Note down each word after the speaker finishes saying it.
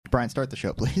Brian, start the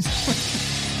show, please.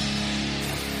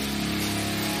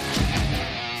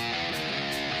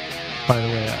 By the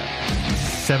way,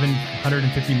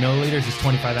 750 milliliters is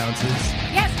 25 ounces.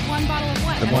 Yes, one bottle of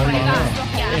what? That's One what I bottle.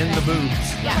 got. Yeah. In the boobs.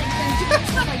 Yeah.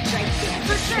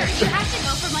 For sure. You have to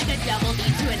go from like a double D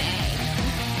to an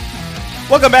A.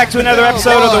 Welcome back to another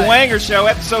episode of The Wanger Show,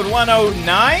 episode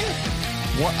 109.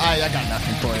 What? I got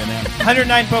nothing for you, man.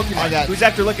 109 Pokemon. Who's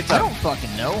after Look It's I Up? don't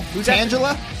fucking know. Who's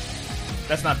Angela?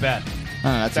 That's not bad.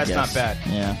 Oh, that's a not bad.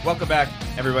 Yeah. Welcome back,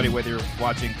 everybody, whether you're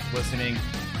watching, listening,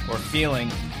 or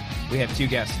feeling. We have two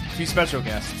special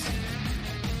guests.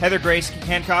 Heather Grace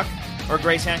Hancock, or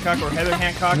Grace Hancock, or Heather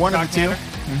Hancock. One of the two.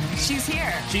 Mm-hmm. She's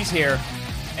here. She's here.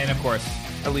 And, of course,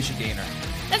 Alicia Gaynor.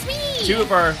 That's me. Two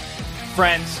of our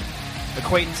friends,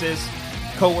 acquaintances,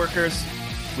 co-workers.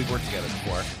 We've worked together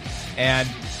before. And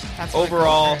That's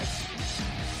overall,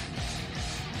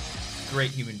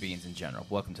 great human beings in general.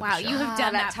 Welcome to the show. Wow, you have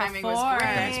done that that timing before. was great.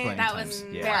 Thanks, plenty That of was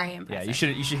times. very Yeah,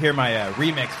 impressive. you should hear my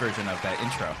remix version of that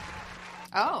intro.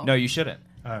 Oh. No, you shouldn't.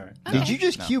 All right. Okay. Did you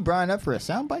just cue Brian up for a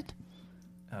soundbite?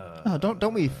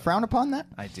 Don't we frown upon that?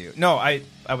 I do. No, I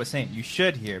was saying you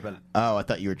should hear, but Oh, I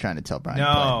thought you were trying to tell Brian. to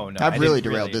no. play. I've I really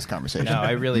didn't derailed this conversation. No,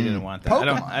 I really didn't want that.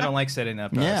 Pokemon. I don't like setting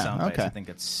up Yeah, sound bites. okay. I think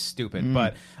it's stupid.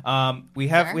 But we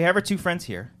have our two friends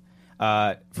here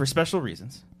for special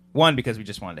reasons. One, because we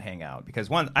just wanted to hang out. Because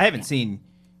one, I haven't seen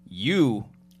you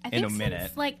I in think a minute.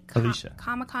 since like Alicia.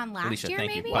 Comic-Con last Alicia, year,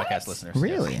 thank maybe? you, podcast listeners.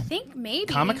 Really? I think maybe.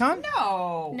 Comic-Con?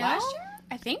 No. No? Last year?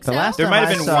 I think The so. last There time might have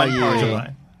I been saw one you- part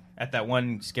July. at that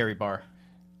one scary bar.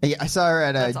 Yeah, I saw her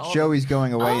at That's all. Joey's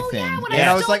going away Oh, thing. yeah, when and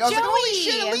I I was stole like, holy Joey.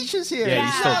 shit, Alicia's here. Yeah, you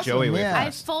This is stole awesome. Joey with yeah. I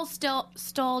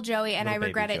stole Joey, and Little I baby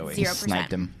regret it Joey. 0%.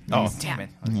 Sniped him. Oh, Yeah. damn it.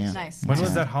 Yeah. Nice. When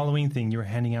was that Halloween thing? You were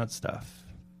handing out stuff.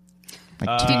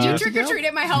 Like 2 Did you years trick or ago? treat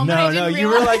at my home? and I didn't you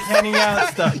were realize? like handing out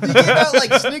stuff. You gave out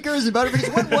like Snickers and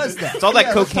Butterbeans. What was that? It's all that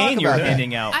Yeah, let's cocaine talk you were about that.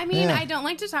 handing out. I mean, Yeah. I don't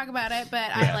like to talk about it, but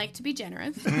Yeah. I like to be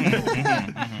generous. You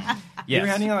were Yes.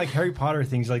 handing out like Harry Potter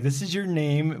things. Like, this is your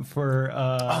name for.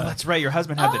 Oh, that's right. Your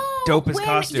husband had the dopest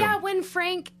costume. Yeah, when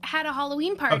Frank had a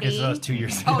Halloween party. Okay, so that was 2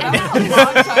 years ago. Oh, that was a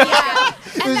long time. Yeah.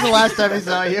 It was the last time I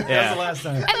saw you. That Yeah. was the last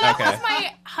time. And that Okay. was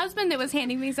my husband that was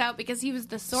handing these out because he was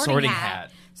the sorting, Sorting hat.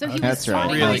 hat. So he That's was right.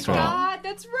 sorting Really my cool. stuff. God,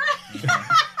 that's right.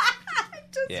 I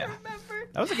just Yeah. remembered.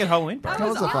 That was a good Halloween party. That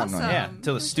was a fun one. awesome. Yeah,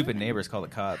 until the stupid neighbors called the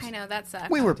cops. I know, that sucks.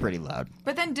 We were pretty loud.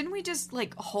 But then didn't we just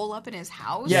like hole up in his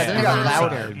house? Yeah, then it got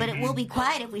louder. But it will be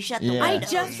quiet if we shut the Yeah. I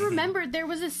windows. just remembered there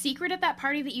was a secret at that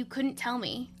party that you couldn't tell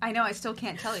me. I know. I still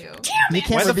can't tell you. You can't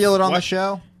Why the reveal it on what? the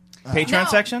show? Patreon No.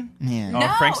 section? Yeah.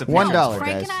 Oh, Frank's a no, $1,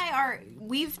 Frank guys. and I are.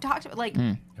 We've talked about like.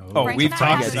 Oh, Frank we've and I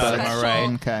talked have a about it. All special-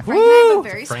 right. Okay. Frank and I have a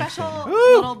very Frank special thing.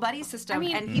 little buddy system, I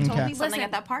mean, and he told me something listen.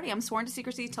 at that party. I'm sworn to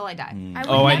secrecy till I die. I would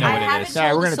Oh, I never, know what it haven't is. Sorry,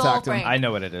 told we're a gonna soul, talk to him. Frank. I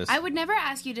know what it is. I would never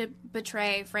ask you to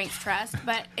betray Frank's trust,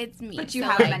 but it's me. But you so,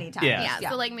 have like, many times. Yeah. Yeah,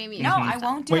 so like maybe No, I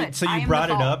won't do it. Wait, so I you am brought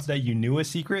the it fault. up that you knew a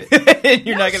secret?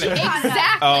 You're not going to...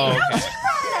 Exactly. Oh, okay.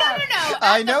 No.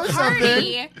 I At know the party,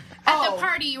 something. At the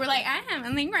party, you were like, I have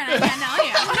a secret I can't tell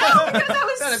you. No, because I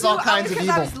was That is all kinds of because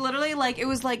I evil. was literally like, it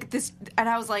was like this, and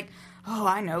I was like, oh,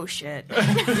 I know shit. You know,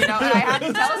 and I had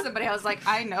to tell somebody. I was like,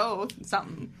 I know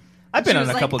something. I've been She on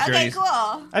was a couple like, journeys. Okay,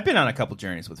 cool. I've been on a couple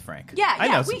journeys with Frank. Yeah, I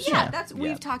know some yeah. shit. That's Yeah.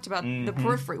 we've talked about the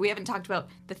periphery. We haven't talked about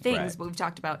the things, Right. but we've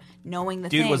talked about knowing the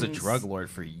Dude things. was a drug lord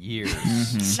for years.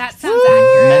 That sounds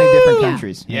accurate. Many different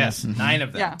countries. Yes, 9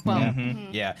 of them. Yeah, well,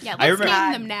 Yeah. Yeah, I let's remember.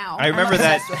 name them now. I remember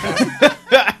that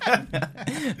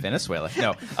Venezuela.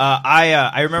 No,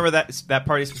 I remember that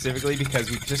party specifically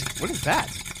because we just. What is that?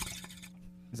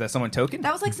 Is that someone token?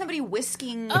 That was like somebody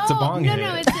whisking. It's a bong no, hit.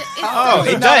 no, it's Oh,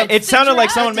 it does. It sounded like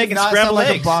someone making Not scrambled sound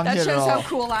like eggs. a bong That hit at shows how all.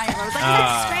 cool I am. I was like,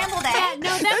 that's scrambled yeah, egg.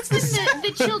 no, that's when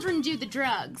the children do the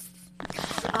drugs.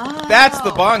 That's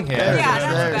the bong hit. There it Yeah, is,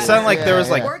 that's there it It is. sounded like there was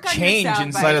Yeah, like yeah. Work on your change sound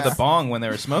inside of the bites. bong when they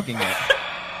were smoking it.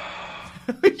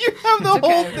 You have the It's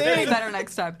whole okay. thing. Better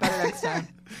next time. Better next time.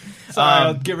 Sorry,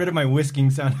 I'll get rid of my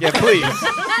whisking sound. Yeah, please.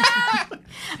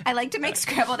 I like to make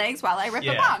scrambled eggs while I rip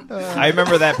Yeah. a bong. I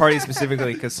remember that party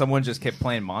specifically because someone just kept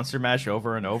playing Monster Mash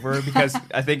over and over because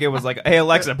I think it was like, hey,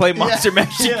 Alexa, play Monster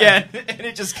Mash again. And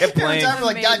it just kept Every playing. time we're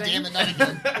like, God Amazing. damn it,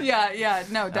 not again. Yeah,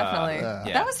 no, definitely.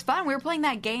 yeah. That was fun. We were playing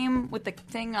that game with the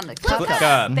thing on the cup. Flip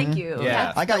cup. Thank you. Yeah.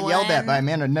 That's I got the yelled at one. by a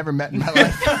man I'd never met in my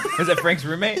life. Was that Frank's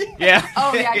roommate? Yeah.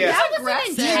 Oh, yeah. Yeah. That was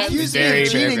was an He intense- accused me Very,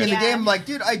 of very, cheating in the very- game. I'm like,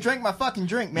 dude, I drank my fucking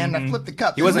drink, man, and I flipped the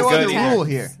cup. He wasn't There's no good other either. rule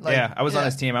here. Like, Yeah, I was on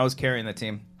his team. I was carrying the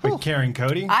team. Wait, Karen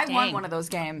Cody? I won Dang. one of those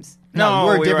games. No,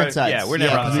 we're we different were- sides. Yeah, we're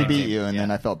never on the because same we beat team. you, and Yeah.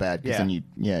 then I felt bad because Yeah. then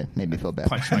you, made me feel bad.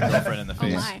 Punched my girlfriend in the Oh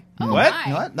face. my. Oh What? my. You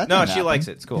know what? That No, didn't she happen. likes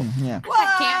it. It's cool. Yeah. Whoa!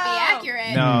 That can't be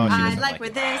accurate. No, she I doesn't like where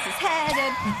it. this is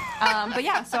headed. But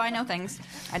yeah, so I know things.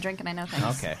 I drink and I know things.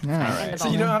 Okay. Yeah. All And right. So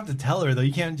you don't have to tell her though.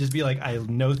 You can't just be like, I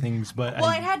know things, but Well,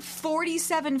 I'd had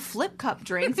 47 flip cup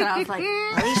drinks, and I was like,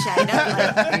 Alicia, I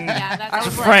know. Like, Yeah, that's I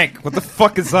was like, Frank, what the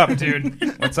fuck is up,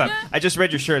 dude? What's up? I just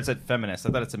read your shirt. It said feminist. I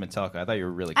thought it's a Metallica. I thought you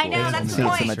were really cool. I know, that's See, the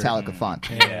it's the point. Metallica font.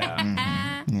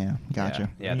 Yeah. Yeah, gotcha.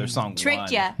 Yeah, their song Tricked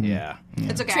One. ya. Yeah.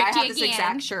 It's okay. Tricked I have you this again.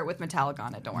 exact shirt with Metallica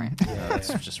on it. Don't worry.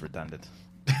 That's just redundant.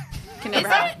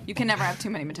 You can never have too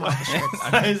many Metallica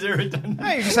shirts. is it redundant?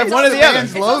 Hey, you just have one or the other.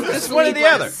 It's also Just one or the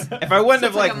other. sleeveless. If I wouldn't So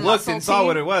have it's like like a looked and muscle saw tee.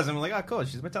 what it was, I'm like, oh, cool,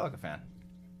 she's a Metallica fan.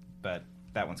 But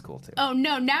that one's cool too. Oh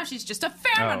no! Now she's just a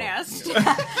feminist.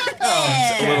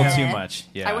 It's a little too much.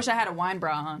 Yeah. I wish I had a wine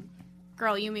bra on.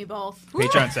 Girl, you me both.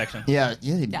 Patreon section. Yeah,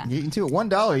 Yeah. you can see it.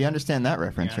 $1, you understand that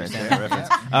reference right there. That reference.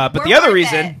 But We're the other worth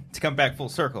reason, it. to come back full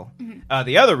circle,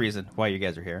 the other reason why you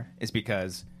guys are here is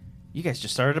because you guys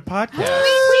just started a podcast.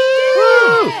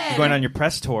 You're going on your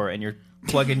press tour and you're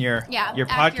plugging your Yeah, podcast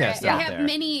accurate. out We have there.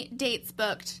 many dates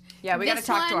booked. Yeah, we got to This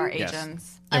talk to our one, Yes.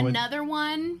 agents. Another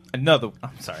one. Another.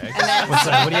 I'm sorry. What's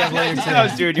up? What do you have later I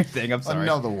was today? doing your thing. I'm sorry.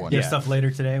 Another one. You have Yeah. stuff later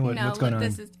today? No, What's going on?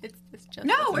 This is it's just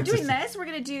No, this we're is- doing this. We're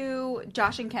going to do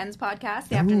Josh and Ken's podcast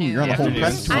the Ooh, afternoon. you're on the whole Afternoon.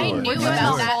 press tour. I knew We're doing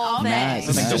about the that whole all thing. day. Nice.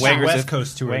 I think Nice. the Wangers West have-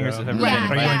 Coast tour. Wangers though. have everybody Yeah. Are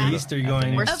you invited. going to East or are you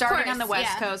going? We're Of starting course, on the West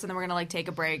yeah. Coast, and then we're gonna like take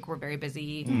a break. We're very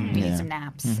busy. We Yeah. need some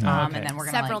naps, Okay. and then we're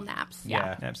gonna several like, naps.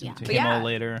 Yeah. Have some Yeah. Timo But yeah,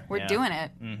 later. We're Yeah. doing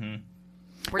it. Mm-hmm.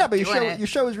 We're No, but doing it. your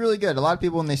show is really good. A lot of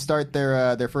people when they start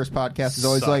their first podcast is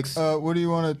always Sucks. like, "What do you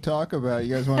want to talk about?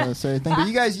 You guys want to say anything?" But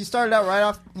you started out right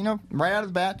out of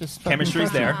the bat, just fucking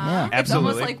Chemistry's crushing it. there. Yeah. It's Absolutely.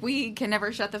 almost like we can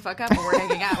never shut the fuck up, but we're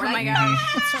hanging out. Oh my Right?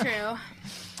 gosh, it's true.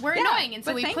 We're Yeah, annoying, and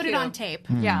so but we thank put it you. on tape.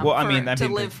 Yeah. Well, I for- mean, to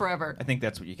live forever. I think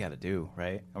that's what you got to do,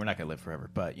 right? We're not gonna live forever,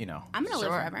 but you know. I'm gonna live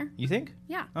Sure. forever. You think?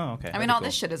 Yeah. Oh, okay. I mean, all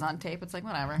this shit is on tape. It's like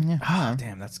whatever. Yeah. Oh,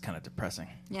 damn, that's kind of depressing.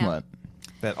 Yeah. What?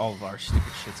 That all of our stupid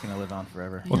shit's gonna live on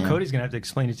forever. Well, Cody's going to have to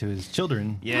explain it to his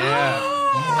children. Yeah.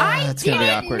 That's gonna be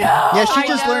didn't awkward. know. Yeah, she I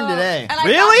just know. learned today. And I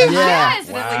Really? thought- Yeah. I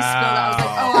accidentally spilled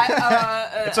it. I was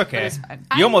like, It's but okay. it's fine.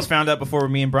 You almost found out before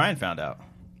me and Brian found out.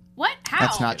 What? How?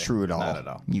 That's not true at all. Not at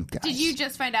all. You guys. Did you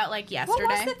just find out like What yesterday?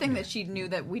 was the thing that she knew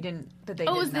that we didn't? That they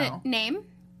Oh, didn't was know? the name?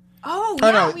 Oh, Oh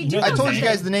yeah, no! we do. I know told you something.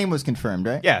 guys the name was confirmed,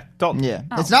 right? Yeah, Dalton. Yeah.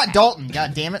 Oh, It's not okay. Dalton.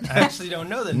 God damn it! I actually don't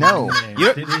know the No. name.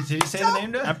 You- Did he say the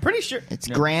name to I'm it? pretty sure It's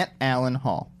No. Grant Allen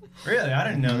Hall. Really? I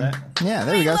didn't know that. Yeah,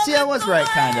 there we go. See, I was right,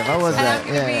 kind of. I was And right. I'm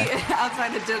gonna Yeah. be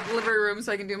outside the delivery room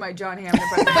so I can do my John Hammond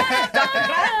impression.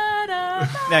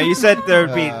 Now you said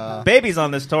there'd be babies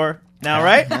on this tour. Now,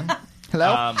 right?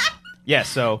 Hello. Yeah.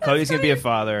 So Cody's gonna be a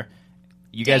father.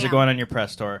 You guys are Damn. going on your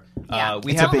press tour. Yeah.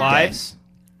 We It's a have big day. lives.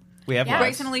 We have Yeah. lives.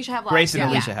 Grace and Alicia have lives. Grace and yeah.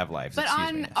 Alicia have lives. But excuse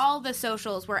on me. all the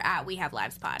socials, we're at We Have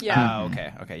Lives Pod. Yeah.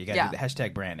 Okay. You got to Yeah. do the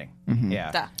hashtag branding. Mm-hmm.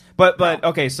 Yeah. Duh. But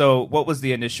okay. So what was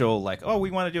the initial like? Oh,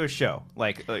 we want to do a show.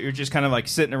 Like you're just kind of like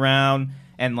sitting around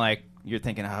and like you're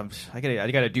thinking, oh, I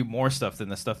gotta do more stuff than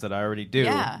the stuff that I already do.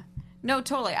 Yeah. No,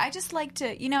 totally. I just like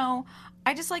to,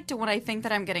 when I think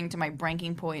that I'm getting to my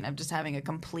breaking point of just having a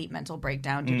complete mental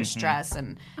breakdown due to stress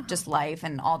and just life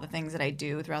and all the things that I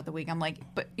do throughout the week. I'm like,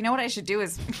 but you know what I should do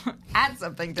is add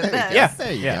something to this. Yeah.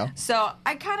 There you Yeah. go. So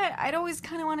I'd always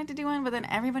kind of wanted to do one, but then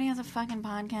everybody has a fucking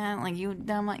podcast. Like you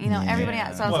dumb, everybody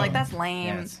has. So I was like, that's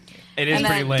lame. Yeah, it is And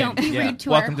pretty then- lame. Don't be yeah. rude to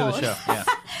Welcome our to the show. hosts.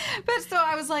 Yeah. But so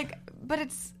I was like, but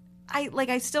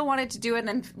I still wanted to do it, and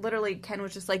then literally Ken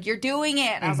was just like, "You're doing it,"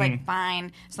 and I was like,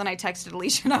 "Fine." So then I texted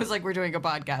Alicia, and I was like, "We're doing a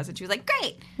podcast," and she was like,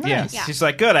 "Great." Yeah. Yeah. She's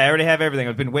like, good. I already have everything.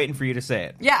 I've been waiting for you to say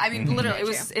it. Yeah, I mean, literally,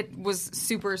 Very it was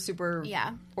super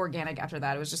Yeah. organic. After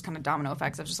that, it was just kind of domino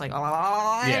effects of just like,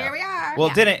 oh, Yeah. here we are. Well,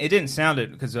 Yeah. it didn't sound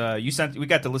it because we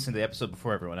got to listen to the episode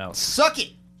before everyone else. Suck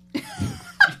it.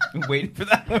 Waiting for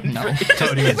that one. No.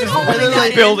 Cody. I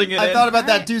literally- building it I in. thought about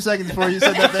that 2 seconds before you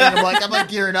said that thing. I'm like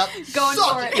gearing up. Going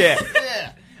Suck for it. Yeah.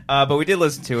 Yeah. But we did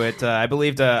listen to it. I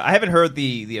believed. I haven't heard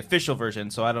the official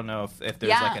version, so I don't know if there's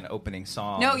Yeah. like an opening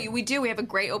song. No, we do. We have a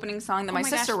great opening song that my my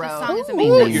sister gosh, wrote. the song is Ooh,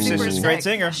 amazing. your Super sister's a great sick.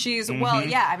 singer. She's well,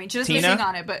 yeah. I mean, she doesn't Tina? sing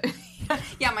on it, but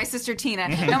yeah, my sister Tina.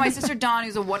 No, my sister Dawn,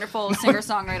 who's a wonderful singer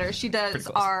songwriter. She does Pretty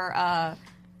close.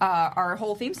 our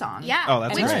whole theme song. Yeah. Oh,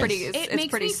 that's and it's nice. pretty. It It's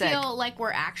makes pretty me sick. feel like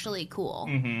we're actually cool.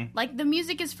 Like the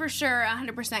music is for sure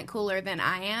 100% cooler than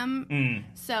I am.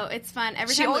 So it's fun.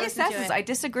 Every She time we always listen says to this. it. I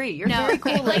disagree. You're No, very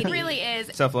cool, it like lady. really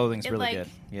is. Self-loathing's It, really like- good.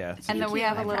 Yeah. And then we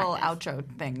Thank have you, a I little practice.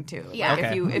 outro thing too. Yeah. Like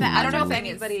Okay. if The I don't know outro if thing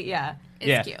is- anybody. Yeah.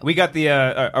 is cute. We got the.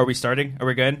 Are we starting? Are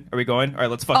we good? Are we going? All right,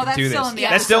 let's fucking that's do still this. in the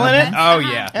That's still in it. episode. Oh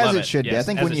yeah, As love it should be. Yes, I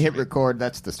think as when it you hit should be. record,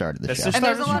 that's the start of the That's show. the And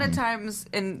there's a start. lot of times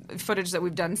in footage that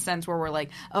we've done since where we're like,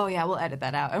 oh yeah, we'll edit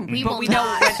that out. And We but will we know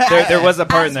not. There was a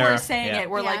part as in there. we're saying yeah. it,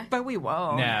 we're Yeah. like, but we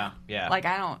won't. No, yeah. Like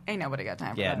ain't nobody got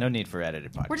time for Yeah, that. no need for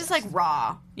edited podcast. We're just like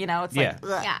raw, you know? It's Yeah.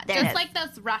 like, ugh, Yeah, there it just is. like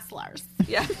those wrestlers.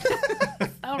 yeah.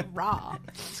 So raw.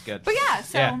 It's good. But yeah,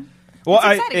 so Yeah. Well,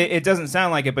 it's exciting. it doesn't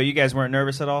sound like it, but you guys weren't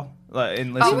nervous at all in Oh,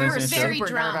 listening we to were this show? very super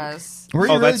drunk. nervous. Were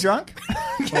you Oh, really that's- drunk?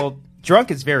 Well, drunk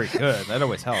is very good. That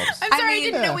always helps. I'm sorry, I mean-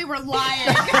 didn't know we were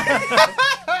lying.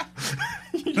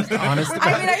 Honest.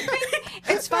 I mean, I think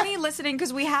it's funny listening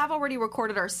because we have already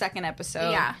recorded our second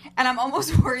episode. Yeah. And I'm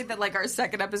almost worried that, like, our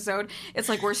second episode, it's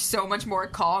like we're so much more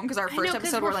calm because our know, first 'cause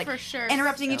episode, we're we're like for sure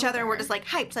interrupting each other and we're sober. just like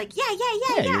hyped, like, yeah.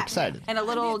 Yeah, you're excited. And a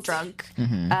little drunk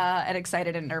and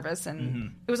excited and nervous.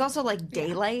 And it was also like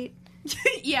daylight,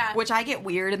 Yeah. which I get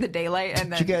weird in the daylight.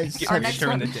 And then Did you guys Get our ready next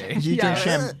during one, the day. Did you Yeah, drink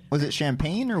it was- was it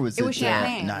champagne or was it? was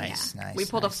champagne. Nice, nice. we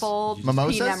pulled nice. a full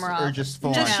Mimosas Pinot Noir. or just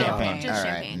full Just on champagne. champagne? Just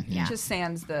All right. champagne. Yeah. Just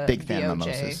sans the Big fan of VOJ.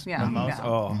 mimosas. Yeah. Mimosas. yeah.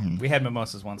 Oh, we had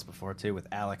mimosas once before too with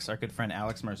Alex, our good friend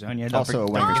Alex Marzonia. Don't Also a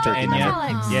forget- Wanger's don't turkey forget- member.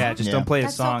 Alex. Yeah, just Yeah. don't play a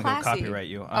That's so song; they'll classy. copyright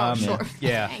you. Oh, sure.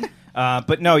 Yeah.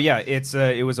 But no, yeah,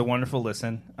 it was a wonderful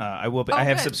listen. I will. I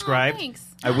have good. subscribed. Oh, thanks.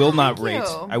 I will not Thank rate.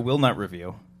 you. I will not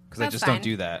review because I That's just fine. don't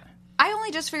do that. I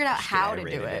only just figured out how I to do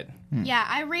rated it. Yeah,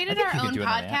 I rated think our you could own do it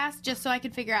on the app. podcast just so I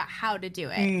could figure out how to do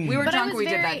it. We were But I drunk was when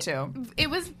we did very- that too. It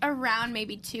was around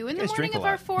maybe 2 in the guys morning drink a of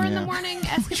our lot. 4 in the Yeah. morning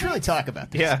We should really escapade. talk about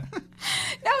this. Yeah.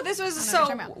 No, this was what so you're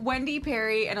talking about. Wendy,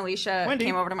 Perry, and Alicia Wendy.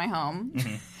 came over to my home.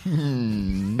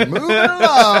 Moving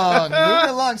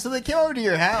along. So they came over to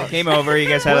your house. Came over. You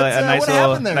guys had What's, a nice what little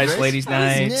happened there, nice Grace? ladies'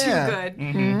 night. Yeah. Too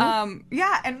good.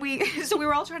 Yeah, and we so we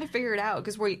were all trying to figure it out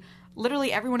because we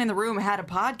literally everyone in the room had a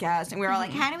podcast, and we were all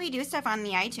like, "How do we do stuff on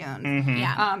the iTunes?"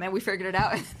 Yeah. And we figured it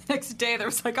out. And the next day, there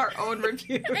was like our own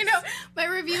review. I know. My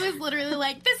review is literally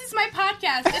like, "This is my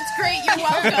podcast. It's great. You're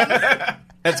welcome."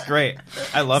 That's great.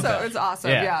 I love So that. it's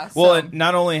awesome, yeah, Well, so- and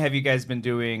not only have you guys been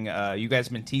doing, you guys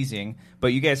been teasing, but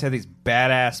you guys have these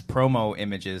badass promo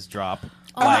images drop.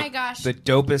 Oh my gosh. The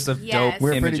dopest of Yes. dope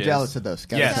We're images. pretty jealous of those.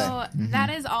 Gotta Yes. say. So that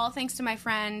is all thanks to my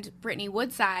friend Brittany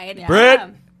Woodside. Yeah. Britt!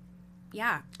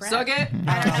 Yeah. Brett. Suck it.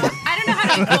 I don't know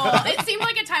how to cool. It seemed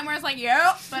like a time where I was like,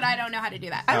 "Yep," but I don't know how to do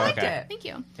that. I liked okay. it. Thank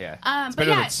you. Yeah. but It's better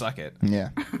yeah. than suck it. Yeah.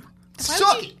 Why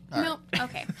Suck would it. you- No.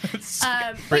 Okay.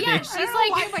 But Brittany. yeah, I she's don't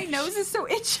know like, why my nose is so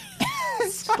itchy.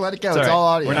 Just let it go. It's It's all all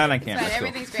right. audio. We're not on camera. but It's cool.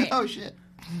 everything's great. Oh shit.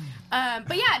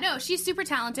 But yeah, no, she's super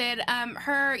talented.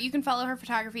 You can follow her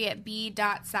photography at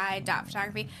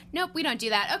b.side.photography. Nope, we don't do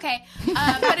that. Okay.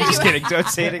 But Just anyway. kidding. Don't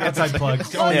say it again. Outside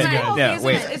plugs. Well, Only it's Yeah, the good. whole yeah, thing, isn't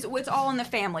wait. it? It's all in the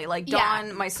family. Like Yeah.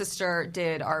 Dawn, my sister,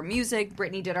 did our music.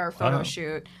 Brittany did our photo Oh.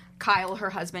 shoot. Kyle, her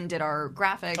husband, did our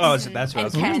graphics. Oh, so that's what I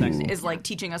and was gonna Ken next. is like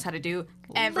teaching us how to do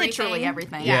Everything. literally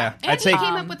everything. Yeah. And I'd he say-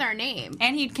 came up with our name.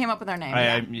 And he came up with our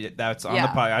name. That's on Yeah. the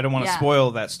podcast. I don't want to Yeah. spoil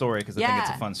that story because I think it's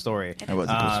a Yeah. fun story. It was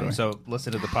a cool story. So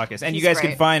listen to the podcast, and you He's guys can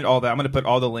great. find all that. I'm going to put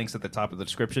all the links at the top of the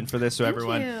description for this, so Thank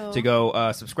everyone you. to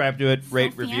go subscribe to it,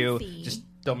 rate, review. fancy. Just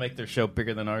don't make their show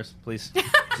bigger than ours, please.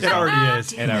 It already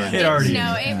is. It already It already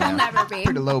No, is. it will never be.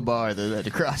 Pretty low bar that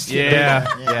across. Yeah.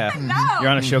 No. You're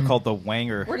on a show called The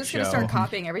Wanger We're just Show. going to start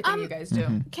copying everything you guys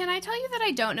do. Can I tell you that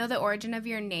I don't know the origin of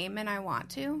your name and I want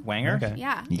to? Wanger? Okay.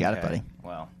 Yeah. You got it, Okay. buddy.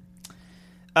 Well.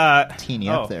 Teeing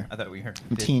you up there. I thought we heard.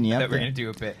 I'm teeing you I up thought we were there. going to do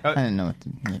a bit. I didn't know what to.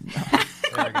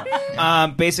 There we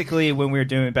go. Basically, when we were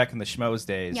doing back in the Schmoes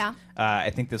days, Yeah. I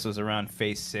think this was around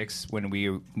Phase 6 when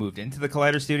we moved into the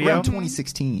Collider studio. Around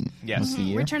 2016. Yes. was the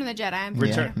year. Return of the Jedi. I'm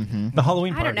Return- pretty sure. The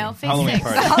Halloween I party. don't know. Phase Halloween 6.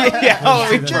 party. yeah,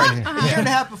 Halloween party. A year and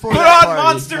a half before Put that on party.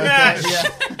 Monster Okay, Mash!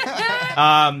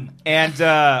 yeah. And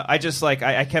I just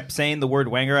I kept saying the word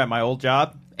Wanger at my old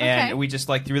job, and Okay. we just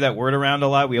threw that word around a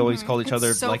lot. We always called each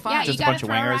other so like fun. Yeah, you just a gotta bunch of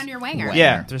throw Wangers. around your Wanger.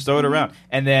 Yeah, just throw it around.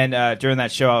 And then during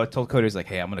that show, I told Cody, I was like,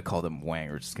 "Hey, I'm going to call them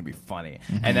Wanger. It's just going to be funny."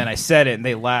 And then I said it, and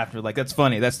they laughed. We're like, "That's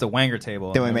funny. That's the Wanger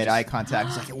table." Then we And made just- eye contact.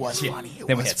 It's like, it was funny. It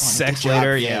Then we was had funny. sex Good job.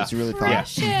 later, Yeah, yeah. it was really fun. Yeah.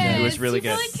 Precious. It was really You good.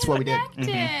 really That's what we did.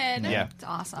 connected. Yeah. It's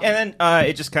awesome. And then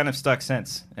it just kind of stuck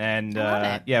since, and love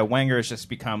it. yeah, Wanger has just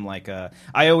become like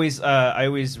I always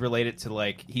relate it to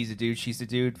like he's a dude, she's a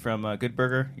dude from Good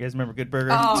Burger. You guys remember Good Burger?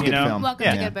 Oh. you Good know, film. Welcome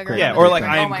yeah, to Good Burger. great. yeah, I or love like it.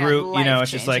 I Oh am my God, Groot. You know,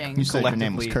 it's just like life-changing. You said your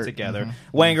name was collectively Kurt. together.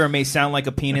 Wanger may sound like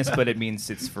a penis, but it means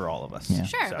it's for all of us. Yeah.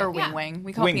 Sure. So. or wing Yeah. wing.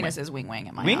 We call Wing penises wing wing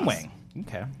at my Wing house. wing.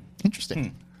 Okay.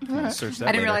 Interesting. I'm gonna search that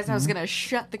I didn't later. realize I was going to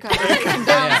shut the conversation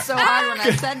down so hard when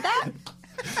I said that.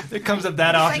 It comes up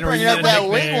that often. where Bringing you up get a that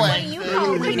wing nickname. wing. You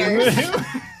call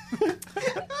wieners.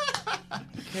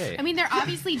 Okay. I mean, they're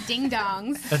obviously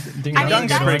ding-dongs. Ding I mean, dong is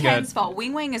that's pretty Ken's good. fault.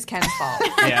 Wing Wang is Ken's fault.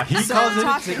 Yeah. He So calls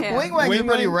talk it. to him. Wing Wang's a Wing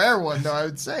pretty Wang? rare one, though, I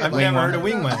would say. I've Like, never heard of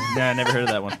wing wang. Nah, I never heard of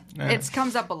that one. It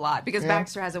comes up a lot because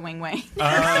Baxter has a Wing Wang.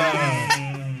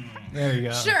 There you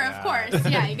go. Sure, of course.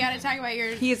 Yeah, you got to talk about your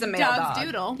He is a male dog's dog.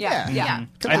 doodle. Yeah. Yeah.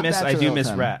 Come I on, do Bachelor miss all the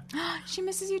time. Rat. She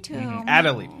misses you too.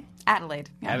 Adelaide. Adelaide.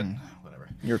 Yeah. Whatever.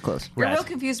 You're close. We're Rat. real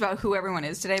confused about who everyone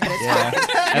is today, but it's Yeah. fine.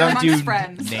 I We're don't amongst do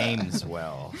friends. names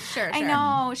well. Sure. I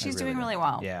know she's doing don't. really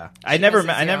well. Yeah. I never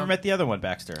misses you. met the other one,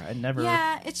 Baxter. I never.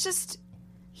 Yeah, it's just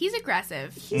He's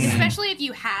aggressive, especially if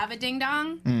you have a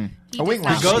ding-dong. He A wing does not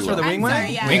wang. He goes like for the you. wing I'm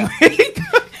wang? sorry, yeah.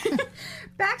 Wing.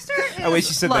 Baxter. I wish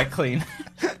you said look, that clean.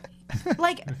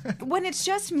 Like when it's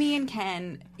just me and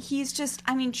Ken, he's just.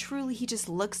 I mean, truly, he just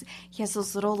looks. He has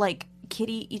those little like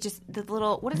kitty. He just the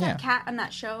little. What is that cat on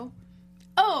that show?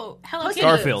 Oh, Hello Kitty.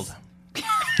 Garfield.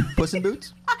 Puss in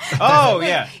Boots? Oh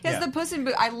yeah. He has the Puss in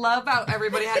Boots. I love how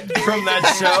everybody had From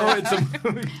that show, it's a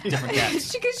movie. Different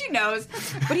cats. because she knows.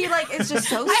 But he like is just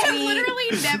so I have sweet.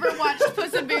 literally never watched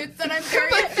Puss in Boots, and I'm very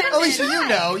offended.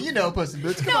 Alicia, you know Puss in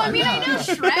Boots. Come No, on. I mean I know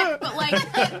Shrek, but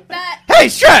like that. Hey,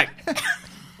 Shrek.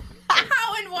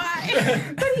 How and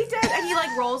why? But he does, and he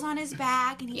like rolls on his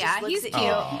back, and he Yeah, just looks he's at cute.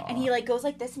 you, and he like goes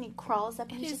like this, and he crawls up,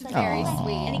 and he's just like very "Aw."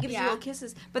 sweet. and he gives you Yeah. little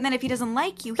kisses. But then if he doesn't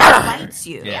like you, he bites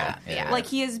you. Yeah. Like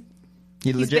he is. He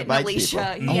He's legit bitten bites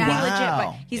Alicia. people. Yeah, Oh, he legit. wow.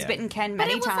 But he's Yeah. bitten Ken But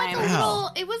many it was like times. a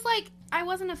little. It was like I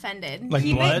wasn't offended. Like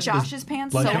He blood? bit Josh's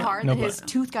pants blood so count? hard No that his blood.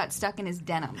 tooth got stuck in his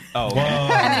denim. Oh. Whoa.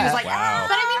 And then he was like, Wow.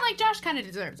 But I mean, like Josh kind of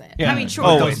deserves it. Yeah. I mean, sure.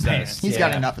 Always Those does. He's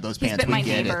got enough of those He's pants. bit We my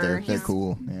get it. neighbor. They're He's-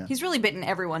 cool. Yeah. He's really bitten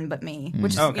everyone but me,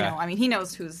 which is, Okay. you know, I mean, he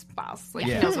knows who's boss. Like,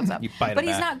 Yeah. he knows what's up. You bite him but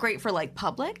he's back. not great for, like,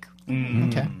 public.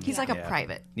 Okay. He's like a Yeah.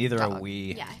 private. Neither dog. are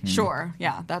we. Yeah. Sure.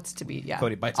 Yeah, that's to be, yeah.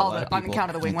 Cody bites a All lot the, of on people. account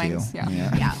of the wing Thank you. wings. Yeah.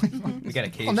 Yeah. We got a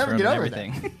cage I'll never for him get and over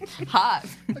everything. Hot.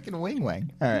 Fucking wing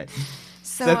wang. All right.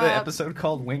 So, Is that the episode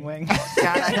called Wing Wang? God,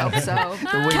 I hope so.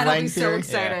 The wing Ken will wang be so theory?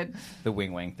 excited. The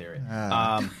Wing Wang theory.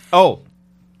 Ah.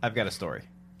 I've got a story.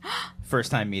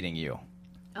 First time meeting you.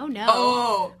 Oh no.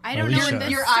 Oh. I don't know Alicia. what this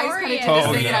Your eyes story kind of is. did this Oh,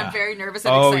 thing, and yeah. I'm very nervous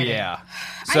and Oh excited. yeah.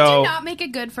 I So did not make a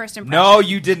good first impression. no,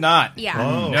 you did not. Yeah.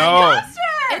 Oh. No.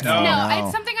 It's, No.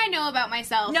 it's something I know about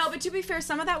myself. No, but to be fair,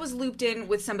 some of that was looped in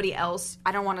with somebody else.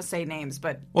 I don't want to say names,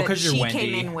 but Well, that 'cause you're she Wendy.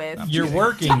 came in with You're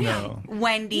working, though.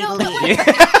 Wendy No, Lee. but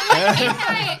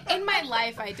like, in my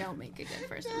life, I don't make a good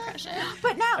first impression.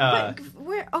 But now, Uh, but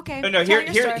we're okay. No, no. tell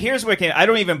your story. Here's what I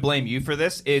don't even blame you for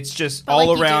this. It's just But, all like,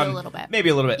 you do around, a little bit. maybe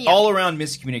a little bit, Yeah. all around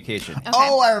miscommunication. Okay.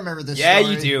 Oh, I remember this Yeah,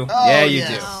 story. you do. Oh, Yeah, you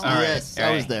yes. do. All right, Yes, all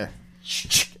I was right. there.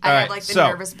 I All had right, like the so-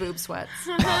 nervous boob sweats.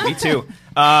 Me too.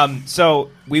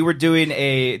 So we were doing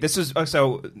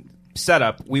so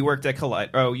setup. We worked at Collider.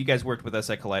 Oh, you guys worked with us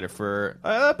at Collider for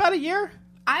about a year.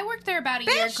 I worked there about a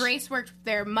year. Bitch. Grace worked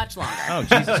there much longer. Oh,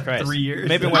 Jesus Christ! 3 years.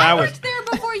 Maybe when I I was. worked there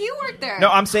before you worked there. No,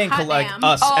 I'm saying Hot like damn.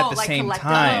 us Oh, at the like same collective.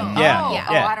 time. Oh, Yeah.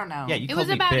 yeah. yeah. Oh, I don't know. Yeah, you It called was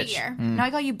me about bitch. a year. No, I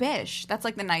call you Bish. That's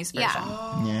like the nice version.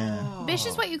 Yeah. Yeah. Bish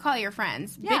is what you call your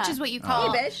friends. Yeah. Bitch is what you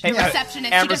call Hey, Bish. the Hey,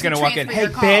 receptionist. Amber's she doesn't gonna walk in. transfer Hey,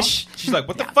 your call. Bish. She's like,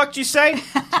 "What the fuck did you say?"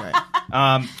 Right.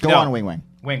 No. Go on, wing wang.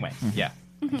 Wing wing. Yeah.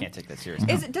 I can't take that seriously.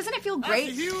 Doesn't it feel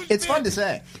great? It's fun to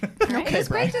say. Okay, It's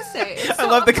great to say. It's I so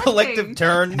love the uplifting. collective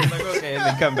turn. Like, okay, and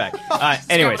then come back.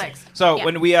 Anyways, eggs. so Yeah.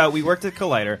 when we worked at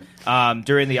Collider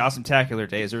during the Awesome Tacular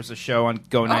days, there was a show on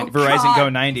Verizon God. Go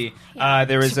 90.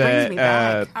 There was She brings me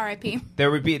back. R.I.P. there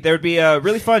would be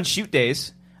really fun shoot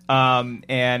days,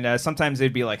 and sometimes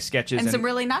they'd be like sketches And some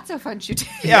really not so fun shooting.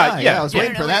 Yeah. I was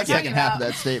waiting I for don't know that what you're second talking half of about.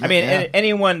 that statement. I mean, yeah.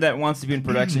 anyone that wants to be in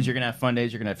productions, you're gonna have fun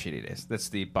days, you're gonna have shitty days. That's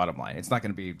the bottom line. It's not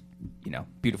gonna be,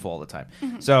 beautiful all the time.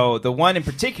 So the one in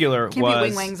particular Can't was be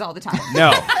wing wangs all the time.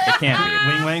 no, it can't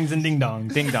be. Wing wangs and ding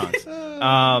dongs. Ding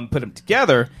dongs. Put them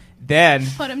together, then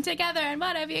Put them together and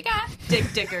what have you got? Dick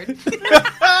Dickard.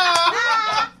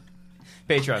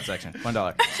 Patreon section,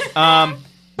 $1.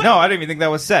 No, I didn't even think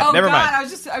that was set. Oh Never God, mind. I was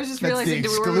just That's realizing the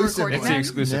we were exclusive recording It's the that.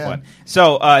 exclusive Yeah. one.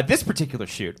 So this particular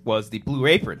shoot was the Blue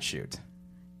Apron shoot.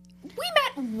 We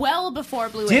met well before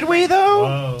Blue Did Apron. we though?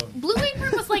 Whoa. Blue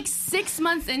Apron was like 6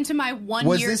 months into my 1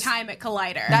 Was year this- time at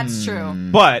Collider. That's true.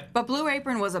 But But Blue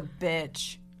Apron was a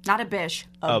bitch. Not a bish.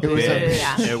 a It was a bit.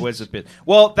 bitch. It was a bit.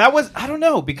 Well, that was I don't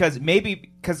know because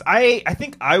I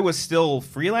think I was still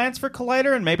freelance for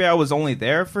Collider and maybe I was only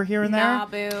there for here and there. Nah,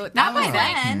 boo. That Not was by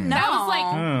like, then. No. That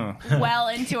was Hmm. like well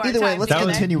into our Either way, time let's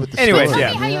together. continue with the Anyways, story.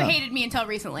 Tell yeah. me how you hated me until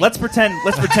recently. Let's pretend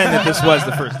that this was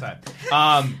the first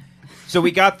time. So we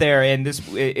got there, and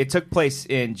it took place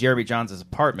in Jeremy Johns'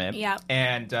 apartment. Yep.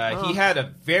 And he had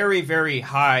a very, very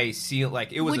high ceiling.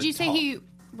 Like it was. Would a you say tall- he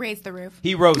raised the roof?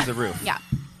 He rose the roof. Yeah.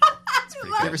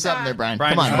 I Give her something there, Brian.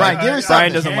 Brian, Come on, Brian. Give her something.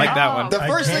 Brian doesn't like that one. The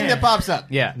first thing that pops up.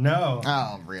 Yeah. No.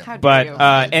 Oh, really? How dare But you.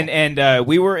 and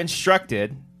we were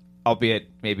instructed, albeit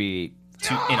maybe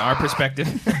in our perspective,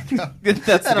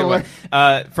 that's a good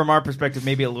one. From our perspective,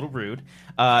 maybe a little rude,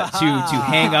 to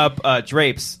hang up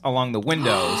drapes along the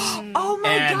windows. Oh my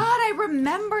and- god, I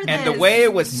remember this. And the way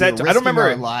it was said, We're I don't risking our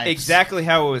remember lives. exactly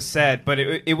how it was said, but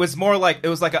it was more like it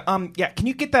was like a yeah. Can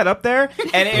you get that up there?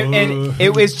 And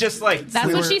it was just like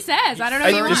That's what she says. I don't know.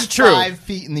 You It's want. true. 5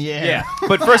 feet in the air. Yeah,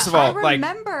 but first of all, I like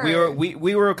remember.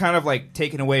 we were kind of like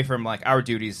taken away from like our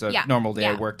duties of Yeah, normal day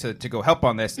yeah. at work to go help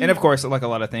on this, and of course, like a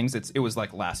lot of things, it was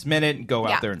like last minute, go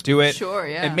Yeah. out there and do it. Sure,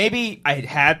 yeah. And maybe I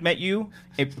had met you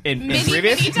in Many,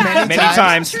 previous many times. many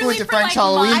times. Truly Went to for, French like,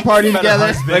 Halloween months. party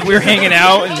together. Like we were hanging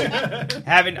out and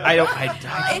having.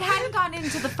 It hadn't gotten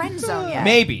into the friend zone yet.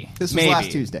 Maybe This was maybe.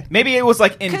 last Tuesday. Maybe it was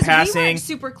like in Because we passing. weren't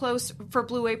super close for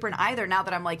Blue Apron either. Now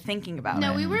that I'm like thinking about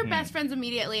No, it. we were best friends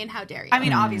immediately, and how dare you? I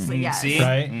mean, obviously, yes. See?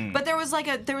 Right? But there was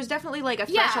definitely like a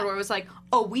Yeah. threshold where it was like,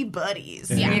 oh, we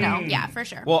buddies. yeah, You know? yeah, for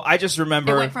sure. Well, I just It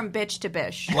remember went from bitch to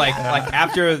bish. like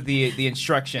after the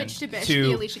instruction Bitch to bitch,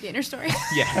 the Alicia Gaynor story.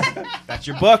 yeah, that's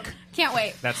your book. Can't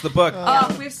wait. That's the book.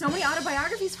 Oh, we have so many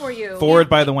autobiographies for you. Forward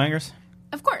by the Wangers.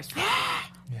 Of course.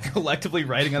 Collectively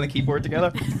writing on the keyboard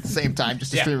together. Same time,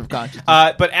 just a Yeah. stream of consciousness.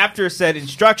 But after said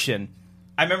instruction,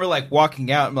 I remember like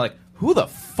walking out and like, who the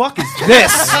fuck is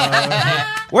this?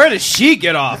 Where does she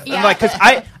get off? Yeah. I'm like, because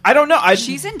I don't know.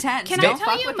 She's intense. Can Don't I tell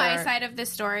fuck you with my her. side of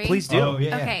this story? Please do. Oh,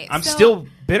 yeah. Okay. I'm so- still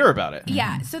bitter about it.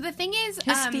 Yeah. So the thing is,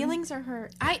 His feelings are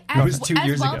hurt. I No, it as, was 2 as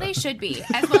years well ago. they should be.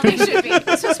 As well they should be.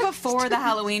 This was before the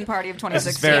Halloween party of This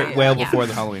is 2016. very well Yeah. before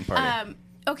the Halloween party.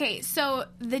 Okay, so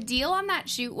the deal on that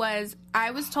shoot was I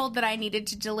was told that I needed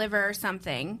to deliver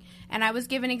something, and I was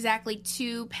given exactly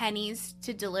 2 pennies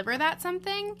to deliver that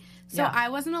something. So Yeah. I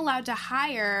wasn't allowed to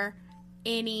hire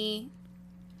any,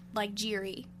 like,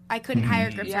 Jiri. I couldn't hire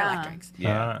Grips or Yeah. Electrics,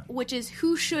 Yeah. which is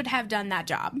who should have done that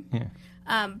job. Yeah.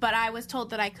 But I was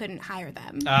told that I couldn't hire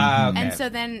them. Okay. And so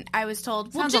then I was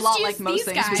told, well, Sounds just a lot use like most these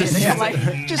things guys. we do. Yeah. Like,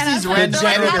 Just And I these was like, random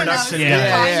 "They're not production. enough.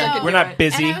 Yeah. I know. We're not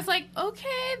busy. And I was like,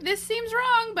 okay, this seems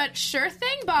wrong, but sure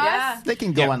thing, boss. Yeah. They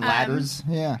can go Yeah. on ladders.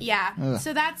 Yeah. Yeah. Ugh.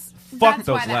 So that's Fuck that's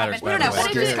those why that ladders, happened. by we don't the have way.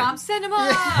 workers' Scared. comp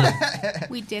cinema.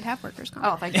 We did have workers' comp.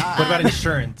 Oh, thank God. What about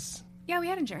insurance? Yeah, we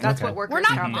had insurance. That's Okay. what workers' We're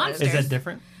not comp monsters. Is that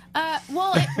different?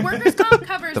 Well, workers' comp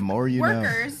covers The more you know.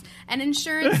 workers, and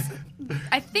insurance.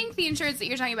 I think the insurance that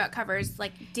you're talking about covers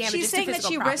like damages She's saying to that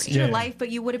physical she property. risked your Yeah. life, but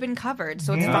you would have been covered,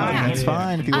 so it's Yeah. fine. Okay. It's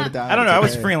fine if you would have died. I don't know. I was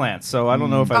It's okay. freelance, so I don't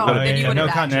know if I Oh, would then have. you yeah, would've no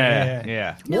died. contract. Yeah,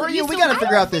 yeah. No, Were you you? We still- got to I figure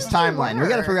don't out this think you timeline. We got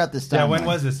to were. figure out this timeline. Yeah, when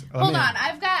was this? Hold on,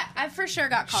 I've for sure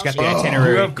got call She's got sheets. the You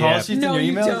itinerary. have call yeah. sheets No, in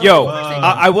you your email? don't. Yo, Of course they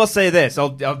I will say this. I'll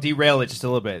derail it just a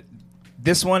little bit.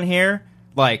 This one here,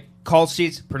 like call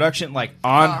sheets, production, like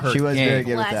on her. She was game. very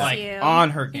good with Bless that. Like you.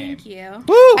 on her game. Thank you.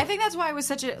 Woo! I think that's why it was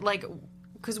such a like.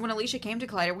 Because when Alicia came to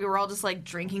Collider, we were all just like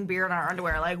drinking beer in our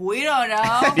underwear, like we don't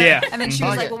know. Yeah. And then she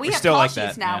was like, "Well, we We're have still call like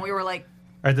sheets that, now." yeah. And we were like,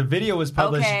 All right, the video was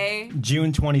published Okay.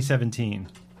 June 2017.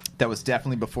 That was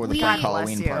definitely before the God fake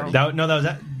Halloween bless you.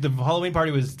 party. The Halloween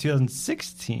party was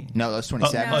 2016. No, that was Oh,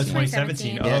 2017. oh, it's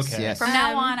 2017. 2017. Oh, Yes, okay. yes. "From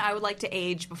now Um, on, I would like to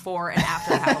age before and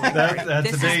after the Halloween That's- party.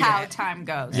 that's This a is big- how time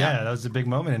goes." Yeah, that was a big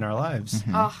moment in our lives.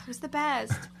 Oh, it was the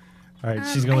best. All right,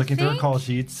 she's going to I look into her think- call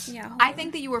sheets. Yeah. I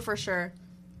think that you were for sure.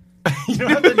 You don't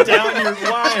have to down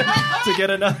your line to get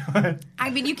another one. I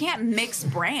mean, you can't mix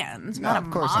brands. I'm not a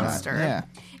of course not. monster. Yeah.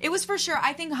 It was for sure.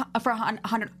 I think for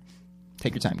 100%,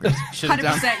 Take your time, Grace. Should've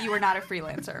done- you were not a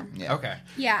freelancer. Yeah. Okay.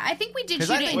 Yeah, I think we did 'Cause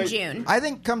shoot I it in think- June. I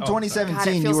think come God, it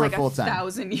 2017, you feels were like full time.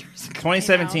 1,000 years ago.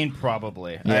 2017,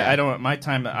 probably. Yeah. I don't. My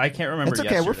time. I can't remember. It's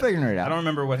okay, we're yesterday. figuring it out. I don't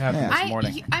remember what happened Yeah. this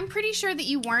morning. I'm pretty sure that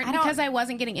you weren't I don't- because I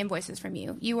wasn't getting invoices from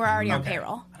you. You were already on Okay.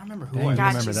 payroll. I don't remember who. Dang, you I God,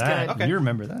 remember she's that. good. Okay. You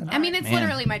remember that. I mean, it's Man.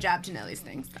 literally my job to know these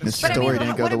things. This But I story mean,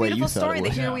 didn't go what the a way you beautiful thought story it that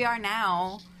would. here we are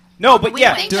now. No, but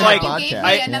yeah, Thank Doing you. a You podcast. gave me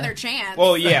I- another chance.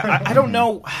 Well, yeah. I don't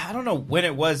know. I don't know when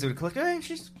it was. It would click. Hey,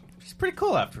 she's pretty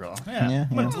cool after all. Yeah. Yeah,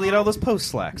 I'm gonna yeah. delete all those post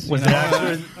slacks. Was you it know?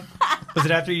 after? Was it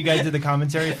after you guys did the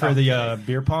commentary for the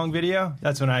beer pong video?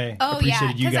 That's when I Oh yeah,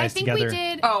 appreciated you because I guys think together. we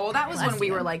did. Oh, well, that was Bless when we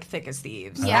you. were like thick as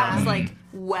thieves. Yeah. That was like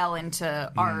well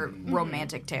into our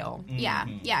romantic tale. Yeah,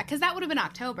 yeah, because that would have been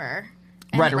October.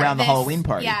 And Right then, around the this- Halloween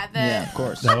party. Yeah, of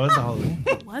course. That was the Halloween.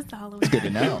 It was the Halloween. Good to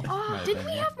know. Oh, didn't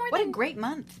we have more What a than? great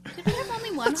month. Did we have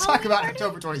only one? Let's talk Halloween about party?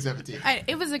 October 2017.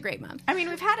 It was a great month. I mean,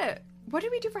 we've had a. What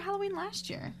did we do for Halloween last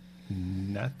year?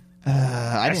 Nothing.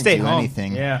 I didn't stayed do home.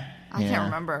 anything. Yeah. I can't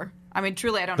remember. I mean,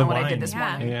 truly, I don't The know what I wine. did this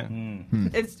morning.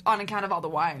 Yeah. It's on account of all the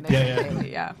wine.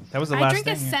 Yeah. That was the I last drink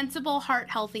thing. a sensible,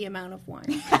 heart-healthy amount of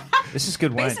wine. This is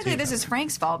good wine, Basically, too. this is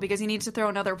Frank's fault because he needs to throw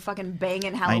another fucking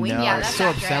banging I Halloween. know. Yeah, I was that's so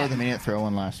upset accurate. with him. He didn't throw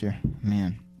one last year.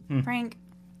 Man. Frank,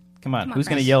 Come on. on, Who's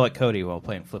going to Frank. yell at Cody while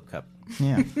playing Flip Cup?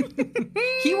 Yeah.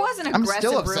 he was an I'm aggressive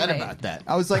still upset roommate. about that.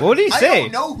 I was like, What did he say? I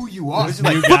don't know who you are. You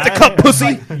Flip the got cup, it.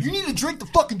 pussy! You need to drink the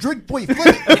fucking drink before you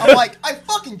flip it. I'm like, I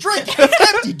fucking drink it.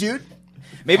 It's empty, dude.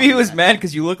 Maybe he was mad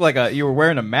because you look like you were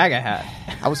wearing a MAGA hat.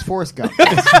 I was Forrest Gump.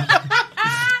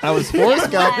 I was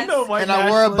Forrest Gump, You know white and I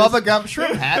wore a nationalist. Bubba Gump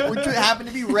shrimp hat, which happened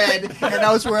to be red, and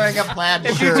I was wearing a plaid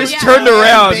If you shirt. just Yeah. turned and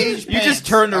around, beige you pants, just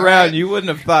turned all around, right? you wouldn't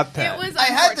have thought that. It was I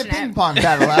had the unfortunate. ping pong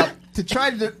paddle out to try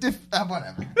to...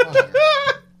 whatever.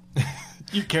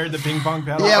 You carried the ping pong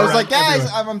paddle. Yeah, I was around like, guys,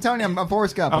 everywhere. I'm telling you, I'm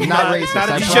Forrest Gump. I'm I'm not not- racist. not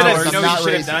a I You Paul, should promise have. I'm You know what not you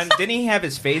should have racist. done? Didn't he have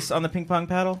his face on the ping pong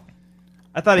paddle?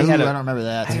 I thought he Ooh, had I a. don't remember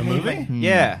that. In the movie?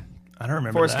 Yeah, I don't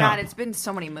remember Forrest that. God, it's been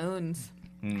so many moons.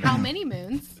 How many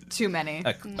moons? Too many.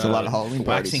 It's a lot of Halloween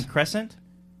waxing parties. crescent,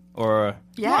 or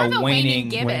Yeah. a The waning waning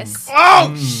gibbous.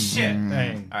 Oh shit!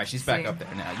 Dang. All right, she's back See. up there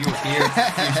now. You were here. You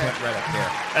just went right up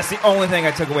there. That's the only thing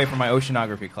I took away from my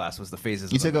oceanography class was the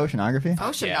phases. You of the took oceanography?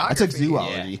 Oceanography. I took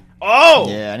zoology. Oh,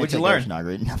 Yeah, I didn't what'd you take learn?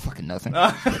 oceanography. No, fucking nothing. I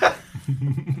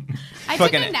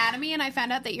took Fucking- anatomy and I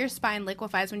found out that your spine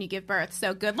liquefies when you give birth.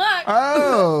 So good luck.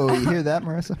 Oh, you hear that,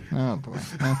 Marissa? Oh, boy.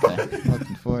 Okay.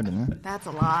 Looking forward to that. That's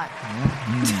a lot.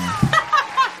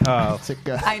 Oh, Sick,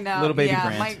 I know. Little baby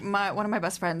yeah, Grant. my one of my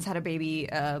best friends had a baby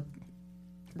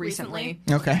recently.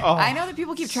 Okay. oh. I know that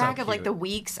people keep track So of like cute. the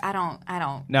weeks. I don't.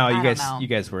 No, I you don't guys, know. you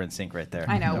guys were in sync right there.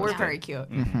 I know That we're was very good.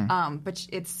 cute. But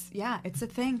it's a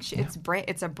thing. It's brave.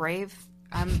 It's a brave.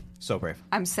 So brave.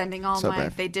 I'm sending all So my.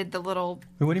 brave. They did the little.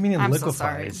 Wait, what do you mean it I'm so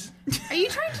sorry. liquefies? Are you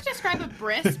trying to describe a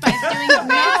bris by doing a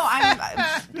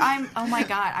No, I'm. Oh my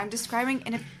god, I'm describing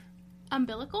an.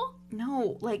 umbilical?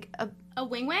 No, like A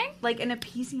wing wang? like an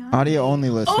episiotomy. Audio only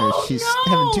listeners. Oh, She's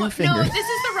no! having two No, fingers. this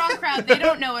is the wrong crowd. They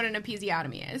don't know what an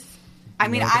episiotomy is. I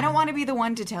mean, I don't want to be the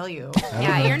one to tell you.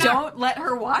 Yeah, you're not. Don't let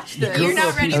her watch this. You're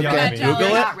not ready for Okay. that, Google Jelly. You're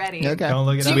it? not ready. Okay. Don't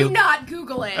look it Do up. not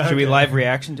Google it. Should we live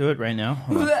reaction to it right now?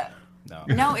 Hold on. No.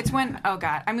 No, it's when. Oh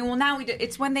god. I mean, well, now we do.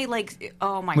 It's when they like.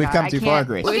 Oh my We've god. come I too can't- far,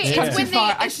 Grace. Okay, It's it's come when too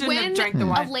far. I it's shouldn't have when drank the a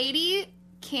wine. lady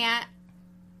can't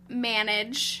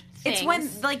manage things. It's when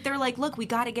like they're like, look, we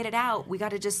got to get it out. We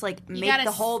got to just like make gotta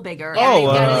the hole bigger. Oh, and you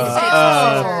gotta uh, stick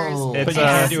oh. scissors It's, But you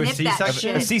gotta do a snip that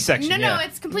C-section? A shit. C-section. No, yeah.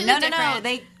 it's completely No, no, different. no.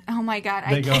 They. Oh my god,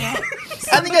 They I go- can't.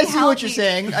 I think I see help what you're me.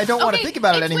 saying. I don't want to Okay, think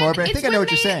about it it's anymore, when- but I it's think I know when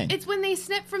what you're saying. It's when they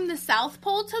snip from the South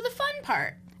Pole to the fun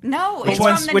part. No, Which it's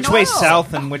one's from the which north. way's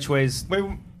south and which way's? Wait,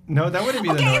 no, that wouldn't be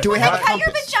the Okay, north. it's Do we when have they a cut your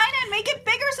compass? vagina and make it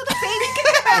bigger so the baby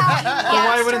can come out. Well,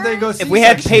 why wouldn't they go If we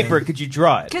had C-section? paper, could you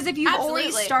draw it? Because if you've always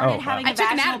Absolutely. started Oh, having I a took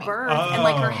vaginal anatomy. birth and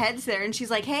like her Oh. head's there and she's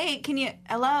like, hey, can you,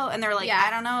 hello? And they're like, Yeah. I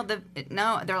don't know.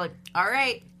 No, they're like, all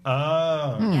right.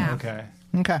 Oh, Yeah. okay.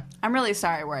 Okay. I'm really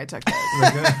sorry where I took this.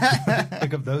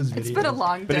 Look up those videos. It's been a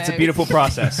long day. But it's a beautiful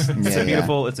process. It's Yeah, a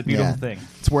beautiful. yeah. It's a beautiful Yeah. thing.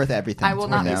 It's worth everything. I will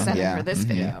It's not be worth it. sending Yeah. for this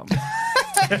video.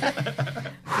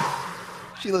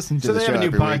 She listens to So the they show have a new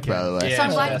every week, by the podcast. way. Yeah. So I'm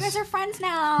glad Yes. you guys are friends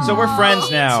now. So we're friends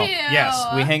Me now. too. Yes,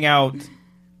 we hang out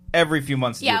every few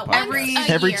months. To Yeah, do a podcast.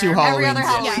 Every year. two Every other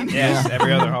Halloweens. Halloween. Yes,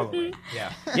 every other Halloween.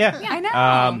 Yeah. I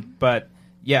know. But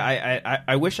yeah,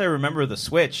 I wish I remember the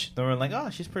switch. They were like,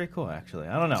 oh, she's pretty cool, actually.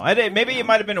 I don't know. Maybe it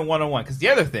might have been a 101 because the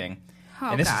other thing, Oh,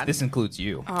 and God. this includes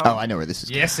you. Oh, I know where this is.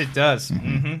 Yes, it does.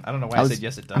 Mm-hmm. I don't know why I, said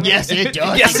yes, it does. Yes, it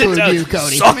does. Yes, it Include does. you,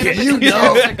 Cody. Suck it. You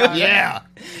know. Yeah.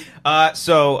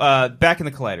 So back in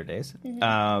the Collider days,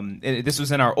 this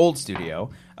was in our old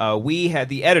studio. We had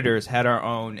the editors had our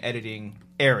own editing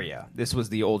area. This was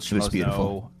the old was Schmoes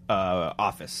beautiful.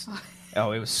 office.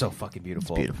 Oh, it was so fucking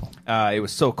beautiful. It's beautiful. It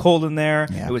was so cold in there.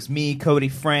 Yeah. It was me, Cody,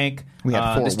 Frank. We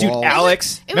had four this dude walls.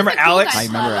 Alex. It was Remember a cool Alex? guy I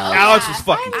remember club. Alex. Alex Yeah. was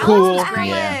fucking I cool. love Yeah.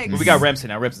 Alex. But we got Remsen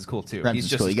now. Remsen's cool too. Remsen's He's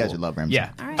just cool. as You guys cool. would love Remsen. Yeah.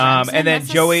 All right. And then That's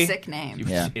a Joey. sick name.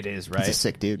 Yeah. It is right. He's a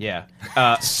sick dude. Yeah.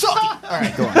 Suck. All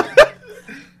right, go on.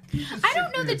 I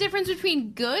don't know the difference between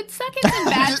good seconds and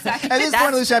bad seconds. At this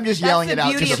point, Alicia, I'm just that's yelling the it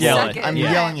out to beauty the of board. sucking. I'm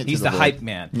Yeah. yelling it He's to the board. hype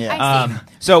man. Yeah. I see.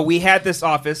 So we had this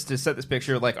office to set this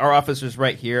picture. Like our office was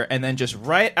right here, and then just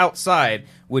right outside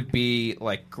would be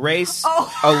like Grace,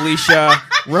 Alicia,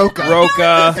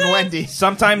 Roca, And Wendy.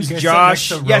 sometimes You guys Josh,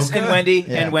 sit next to yes, Roca? and Wendy,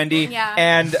 Yeah. and Wendy. Yeah.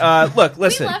 And look, We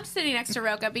listen. loved sitting next to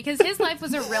Roca because his life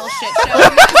was a real shit show.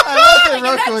 I love that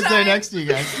Roka was there next to you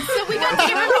guys. So we got to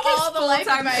give him all the life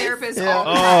Full-time advice. therapist. Yeah. all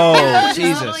the Oh, time. It's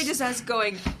Jesus. literally just us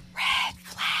going red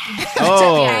flag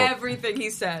Oh. to everything he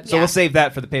said. So we'll save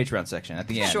that for the Patreon section at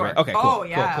the end. Sure. Right? Okay. Cool. Oh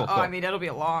yeah. Cool, cool, Oh, cool. I mean, it'll be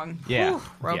a long. Yeah. Whew,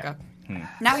 Roca.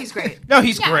 Now he's great. No,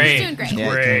 he's Yeah, great. he's doing great. Yeah,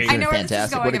 Great. he's I know where this is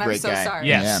fantastic. going, What a and I'm great so guy. sorry.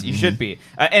 Yes, Yeah. you should be,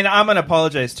 and I'm gonna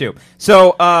apologize too.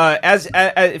 So, as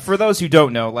for those who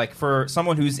don't know, like for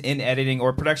someone who's in editing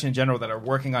or production in general that are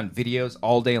working on videos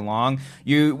all day long,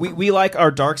 we like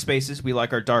our dark spaces, we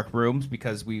like our dark rooms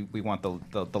because we want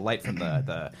the light from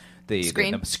the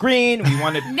Screen. the screen. We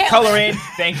wanted coloring.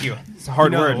 Thank you. It's a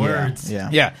hard word. words. Yeah.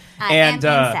 Yeah, I am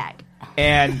inside.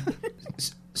 and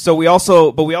so we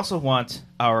also want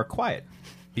our quiet.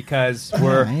 Because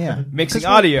we're mixing 'Cause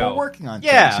audio. We're working on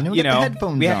yeah, things. We you got know, the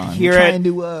headphones we have on. to hear We're it. trying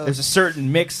to, There's a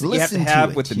certain mix that you have to listen to have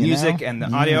it, with the you music know? and the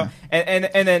Yeah. audio,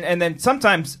 and then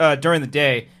sometimes during the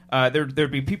day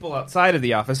there'd be people outside of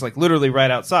the office, like literally right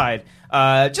outside,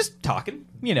 just talking,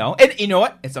 you know. And you know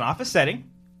what? It's an office setting.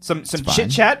 Some fine.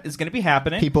 chit chat is going to be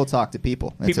happening. People talk to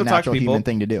people. It's People a talk to natural people. human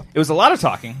thing to do. It was a lot of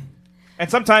talking. And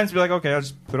sometimes we're like, okay, I'll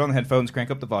just put on the headphones, crank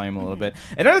up the volume a little bit.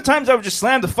 And other times I would just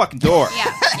slam the fucking door.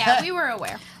 Yeah, we were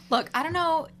aware. Look, I don't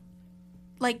know.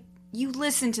 Like, you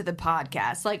listen to the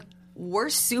podcast. Like, we're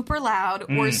super loud.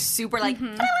 We're super, like,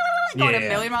 going a Yeah.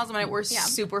 million miles a minute. We're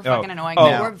super Oh. fucking annoying.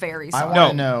 Oh. We're very I sorry.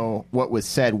 want to know what was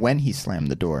said when he slammed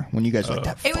the door. When you guys were like,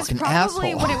 that It was fucking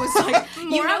probably asshole. when it was like, you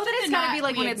More know often that it's than gotta not, be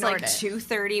like we when it's like ignored it.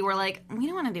 2:30. We're like, we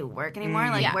don't want to do work anymore.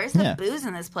 Like, Yeah. where's the Yeah. booze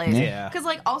in this place? Yeah. Because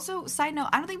like, also, side note,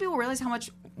 I don't think people realize how much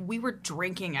we were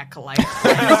drinking at Collider.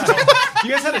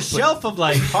 You guys had a shelf of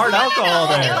like hard alcohol It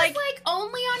there. was like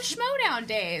only on Schmodown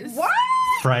days. What?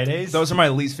 Fridays. Those are my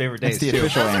least favorite days, That's the too.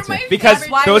 official Those are answer. my Because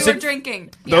favorite Why Those we were are-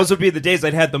 drinking? Those would be the days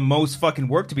I'd had the most fucking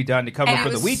work to be done to cover And for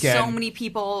it the was weekend. so many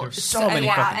people. There's so many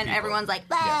yeah, fucking and people. everyone's like,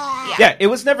 "Ah." Yeah, it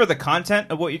was never the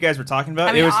content of what you guys were talking about.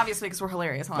 I mean, it was, obviously, because we're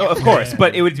hilarious. Huh? oh, of course,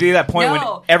 but it would be that point when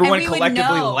No, everyone and we would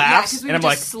collectively know. laughs, yeah, 'cause we and would I'm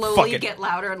like, just fuck slowly it. get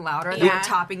louder and louder. Yeah. We were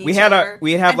topping each We had other.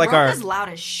 we'd have and like Rourke our is loud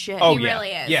as shit. oh He yeah, really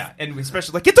is. yeah, and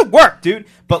especially like get to work, dude.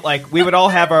 But like we would all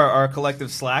have our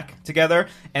collective Slack together,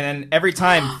 and then every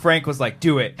time Frank was like,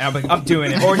 "Do it," and I'm like, "I'm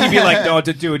doing it," or he'd be like, "No,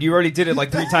 do it. You already did it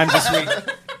like 3 times this week," and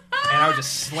I would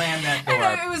just slam that door.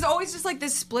 And it was always just like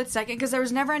this split second because there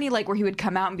was never any like where he would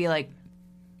come out and be like.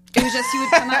 It was just he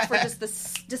would come out for just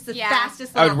the Yeah.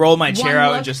 fastest. I would roll my one chair out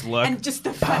and look, just look. and just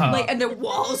the like, and the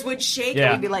walls would shake, Yeah.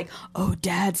 and we'd be like, "Oh,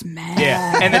 Dad's mad."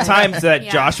 Yeah, and the times that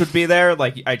Yeah. Josh would be there,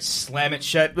 like I'd slam it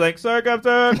shut, be like, "Sorry,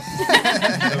 Captain."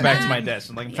 Go back to my desk.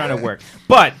 I'm like, I'm trying to work.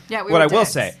 But Yeah, we what were I will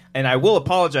dicks. say, and I will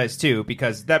apologize too,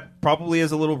 because that probably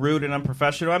is a little rude and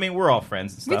unprofessional. I mean, we're all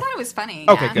friends and We stuff. thought it was funny.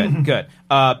 Okay, yeah.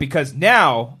 good. Because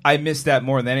now I miss that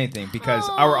more than anything because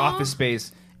our office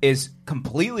space is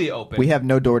completely open. We have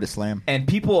no door to slam. and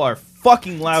people are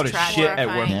fucking loud as trash shit at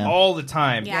work horrifying. Yeah. all the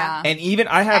time. Yeah. And even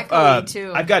I have Echoey,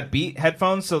 too. I've got Beat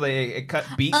headphones, so it cut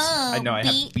beats. I know I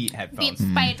have Beat headphones. Beats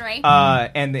by Dre.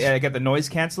 And I got the noise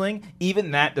canceling.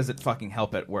 Even that doesn't fucking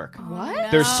help at work. What?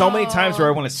 There's so many times where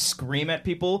I want to scream at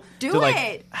people. Do They're like,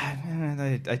 it.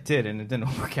 I did, and it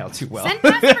didn't work out too well. Send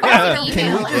passive aggressive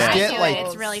Can we emails. just I get, do like- it.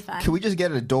 It's really fun. Can we just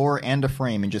get a door and a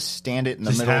frame and just stand it in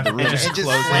the Just middle of have the it room and and just just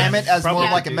close slam it. it as Probably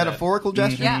more like a do that. metaphorical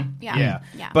gesture? Yeah. Yeah.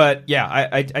 Yeah. But yeah,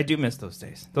 I do miss those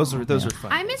days. Those were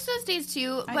fun. I miss those days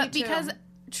too, I but do, too. because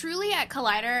truly at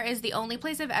Collider is the only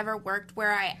place I've ever worked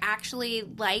where I actually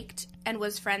liked and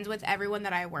was friends with everyone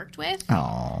that I worked with.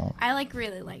 Oh, I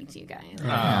really liked you guys.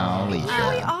 Alicia. Here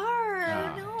we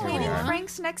are. No. Planning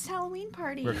Frank's next Halloween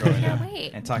party. We're going Can't there.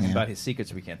 wait. And talking about his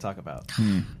secrets we can't talk about.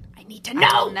 I need to I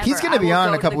will know. never- He's going to I be will on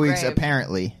go in a to couple the weeks, grave.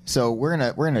 apparently. So we're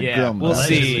gonna Yeah, grill him. we'll about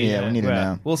see. it. Yeah, we need to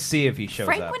know. We'll see if he shows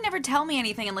Frank up. would never tell me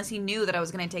anything unless he knew that I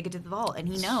was going to take it to the vault, and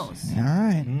he knows. All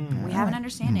right. We have an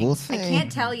understanding. We'll see. I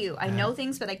can't tell you. I know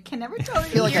things, but I can never tell you.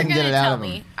 feel like I You're can get gonna it out tell of him.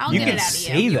 me. I'll You get can it out of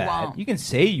say you. that. won't. You can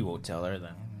say you won't tell her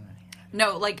then.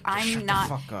 No, like I'm Shut the not.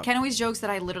 fuck up. Ken always jokes that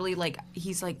I literally like.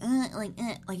 He's like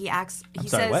he acts. He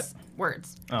sorry, says what?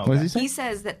 words. Oh, What does okay. he say? He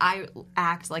says that I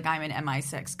act like I'm in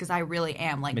MI6 because I really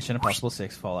am. Like Mission Impossible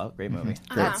 6 Fallout, great movie.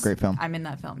 Great film. I'm in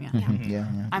that film. Yeah. Yeah.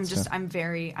 I'm good just. stuff. I'm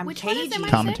very. I'm Which one is cagey. MI6?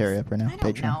 Commentary up right now. I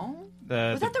don't Patreon. know.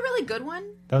 Was that the really good one?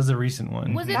 That was the recent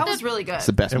one. Was it That the, was really good. It's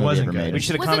the best It movie wasn't ever good. made. We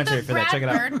should have was it commentary the for that. Brad Check it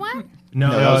out. Bird one?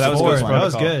 No, No, that was Ghost fourth. one. That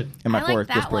was Protocol. good. And my I like fourth,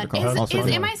 that Ghost one. Protocol. Is Also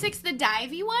good. MI6 the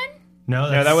divey one? No,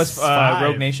 Yeah, that was five.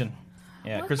 Rogue Nation.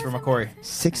 Yeah, What Christopher was McQuarrie.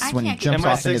 6 I when he can't jumps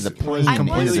get off into MI6 the was plane I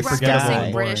completely was the forgettable. sky.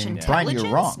 referencing British Brian, intelligence,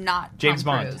 you're wrong. not James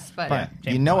Tom Bond. Cruise, but Fine.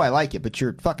 James You know Bond. I like it, but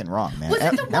you're fucking wrong, man. Was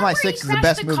it the one where he MI6 is the crashed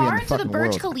best the movie car in the into the fucking Burj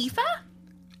world. Khalifa?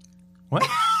 What?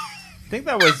 I think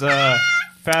that was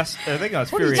Fast. I think that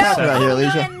was What are you Furious. talking about 7. here,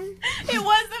 Alicia? It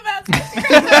was the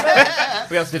best.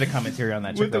 We also did a commentary on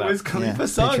that. Check With the that Wiz out. Khalifa Yeah,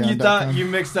 song, you patreon.com. thought you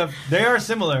mixed up. They are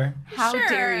similar. how Sure.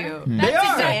 dare you? They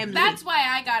are. That's why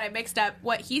I got it mixed up.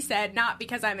 What he said, not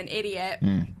because I'm an idiot.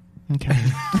 Okay.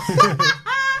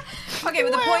 Okay,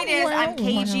 but the point is, I'm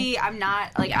cagey. I'm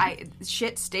not like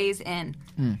shit stays in.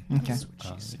 Okay.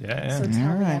 Yeah. So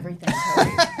tell me everything.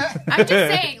 I'm just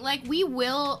saying, like, we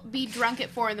will be drunk at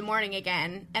 4 a.m.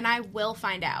 again, and I will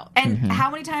find out. And how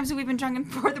many times have we been drunk at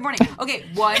 4 a.m? Okay,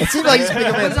 one. It seems like it's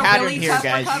becoming It was a a pattern really here, tough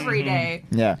guys. recovery day.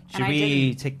 Yeah. Should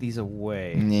we take these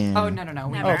away? Yeah. Oh no.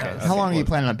 We Never. never. How long are you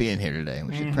planning on being here today?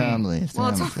 We should probably. Well,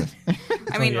 it's, establish this.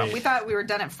 I mean, we thought we were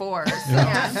done at 4. So.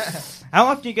 How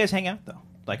often do you guys hang out though?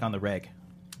 Like on the reg?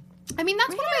 I mean, that's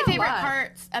We one of hang my out a favorite lot.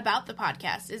 parts about the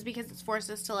podcast is because it's forced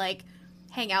us to, like,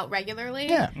 hang out regularly.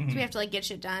 Yeah. So we have to, like, get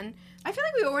shit done. I feel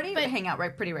like we already hang out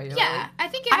pretty regularly. Yeah. I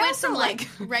think it I went also from, like-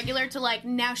 regular to, like,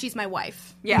 now she's my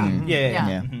wife. Yeah.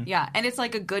 Yeah. Yeah. And it's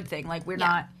like a good thing. Like we're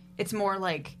not. It's more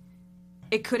like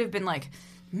it could have been like.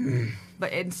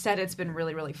 But instead, it's been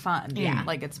really, really fun. Yeah.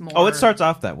 Like it's more. Oh, it starts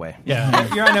off that way.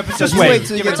 Yeah. You're on episode. Just Just wait. wait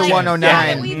till you We're get to like,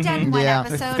 109. yeah, we've done one Yeah.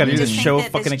 episode. Gotta we do just this show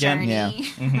think that fucking this again.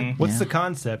 journey- What's the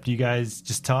concept? Do you guys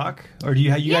just talk, or do you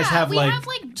guys have we like? have,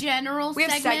 like, general We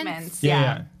have segments. segments.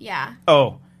 Yeah. Yeah.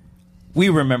 Oh, we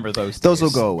remember those. Those will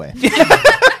days. go away.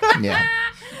 Yeah.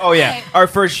 Oh yeah, Okay. our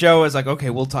first show is like, okay,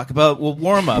 we'll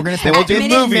warm up. We're gonna then we'll do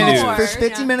minute movie four. news. First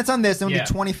 15 minutes on this, then we'll Yeah.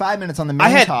 do 25 minutes on the main I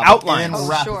had topic, outlines. and then we'll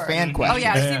Oh, wrap sure. with fan Oh questions.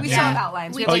 yeah, Yeah. see, we Yeah. still have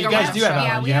outlines. We We have, Oh, like, you a guys run do have show. outlines.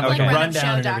 Yeah, we You have, have, like, like, a run of rundown show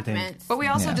and everything. documents. But we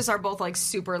also Yeah. just are both like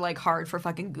super like hard for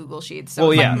fucking Google Sheets. So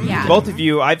Well, it's yeah. like, Yeah. Both of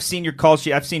you. I've seen your call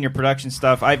sheet. I've seen your production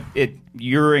stuff.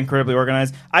 You're incredibly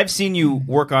organized. I've seen you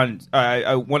work on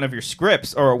one of your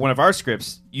scripts or one of our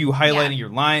scripts. You highlighting your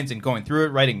lines and going through it,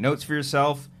 writing notes for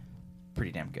yourself.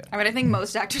 Pretty damn good. I mean, I think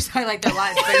most actors highlight their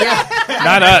lines, but yeah,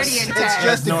 Not I'm us. pretty It's intense. It's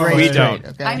just a No, great we trait, don't.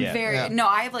 Okay? I'm Yeah. very Yeah. no.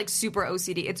 I have like super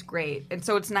OCD. It's great, and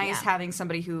so it's nice Yeah. having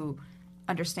somebody who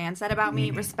understands that about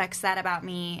me, respects that about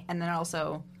me, and then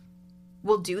also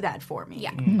will do that for me.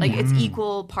 Yeah. Like it's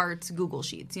equal parts Google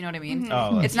Sheets. You know what I mean?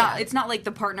 Oh, It's not. It's not like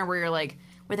the partner where you're like.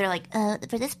 Where they're like,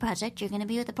 for this project, you're going to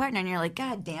be with a partner, and you're like,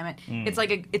 God damn it! It's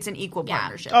like it's an equal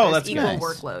partnership. Oh, There's that's equal nice.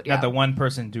 workload. Got the one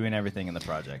person doing everything in the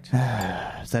project. Is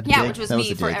that a Yeah, dig? which was That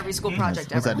me a for dig. every school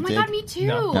project Was ever. that Oh a my dig? god, me too.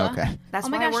 No. Okay. That's Oh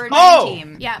my why gosh. we're Oh! a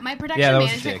team. Yeah, my production Yeah, that was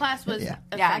management sick. class was Yeah.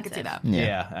 Yeah, I could see that.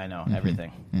 Yeah, I know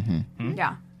everything.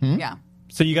 Yeah, Hmm? yeah.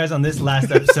 So you guys on this last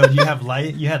episode, you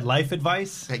had life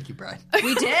advice. Thank you, Brian.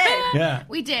 We did. Yeah.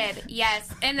 We did, yes,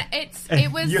 and And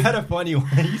it was You had a funny one.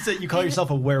 You said you call yourself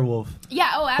a werewolf.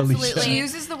 yeah. Oh, absolutely. She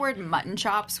uses the word mutton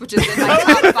chops, which is in my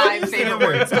top 5 favorite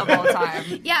words of all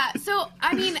time. Yeah, so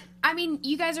I mean,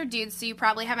 you guys are dudes, so you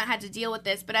probably haven't had to deal with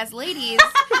this. But as ladies,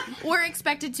 we're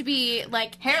expected to be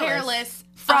like hairless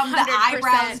From the 100%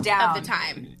 eyebrows down. of the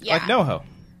time. Yeah, Like NoHo.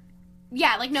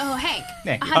 yeah, like NoHo Hank.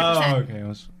 Hank. 100%. Oh,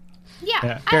 okay. Yeah,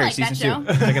 Yeah. I Barry, like that season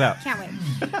show. 2. Check it out. Can't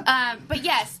wait. But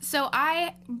yes, so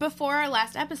before our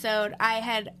last episode, I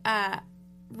had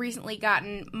recently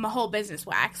gotten my whole business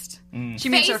waxed. She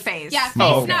means her face. Yeah, face,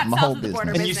 Oh, not my south whole of the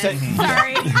border business. business. And you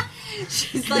said- Sorry.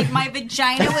 She's like, my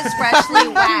vagina was freshly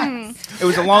waxed. It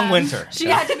was a long winter. She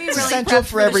had to be really Essential prepped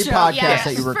for every the show. podcast Yeah.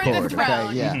 that you For the record. throne.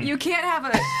 Okay, yeah. You can't have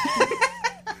a...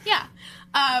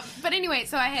 Yeah. But anyway,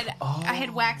 so I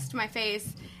had waxed my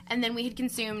face, and then we had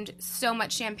consumed so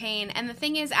much champagne. And the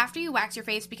thing is, after you wax your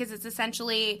face, because it's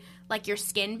essentially like your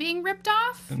skin being ripped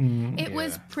off, it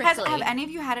was prickly. Have any of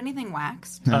you had anything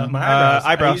waxed? My eyebrows.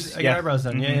 Eyebrows, I yeah. get eyebrows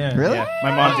done. Yeah. Really? Yeah,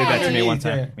 my mom did that to me Yeah. one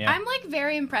time. Yeah. I'm like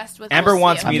very impressed with Amber Alicia.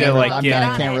 wants me to, Never- like, I mean, get I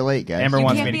on can't it. relate, guys. Amber You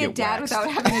wants can't me to be a get dad waxed.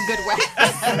 without having a good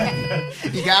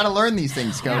wax. You got to learn these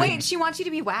things, Cody. Wait, she wants you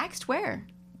to be waxed? Where?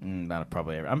 Not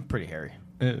probably ever. I'm pretty hairy.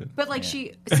 But like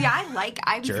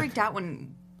I'm freaked out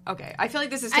when... Okay, I feel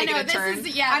like this is I taking know, a this turn.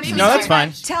 is- yeah, I'm maybe No, that's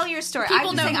sorry. fine. Tell your story. People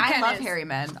I'm know just saying who I Ken love is. hairy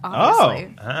men, Oh.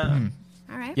 obviously.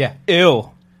 All right. Yeah. Ew.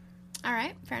 All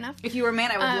right. Fair enough. If you were a man,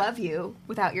 I would love you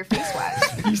without your face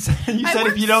wax. You said I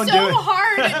if you don't so do it.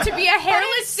 hard to be a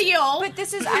hairless seal. But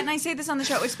this is, and I say this on the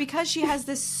show, it's because she has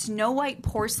this snow white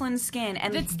porcelain skin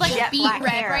and It's like jet beet black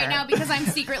red hair. right now because I'm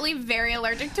secretly very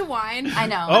allergic to wine. I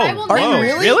know. Oh, I will Are you never-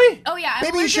 really? Really? Oh yeah. I'm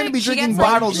Maybe you shouldn't be allergic. drinking gets, like-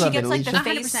 bottles she of gets, it, like, the Alicia.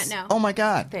 face- 100% no. Oh my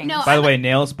God. Things. No, By the way,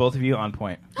 nails, both of you on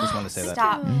point. Just want to say that.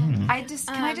 Stop. Can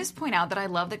I just point out that I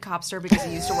love that Copster because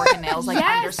he used to work in nails, like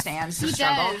Yes, understands the he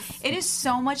struggle. does. It is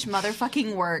so much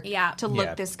motherfucking work to look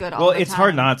Yeah. this good all Well, the time. it's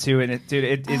hard not to, and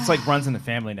it's like runs in the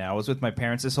family now. I was with my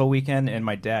parents this whole weekend, and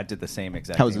my dad did the same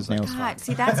exact How was thing. his It nails? God,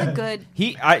 see, that's a good...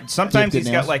 Sometimes good he's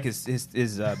nails? got like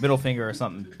his middle finger or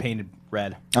something painted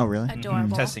Red. Oh, really?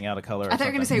 Adorable. Testing out a color. I thought you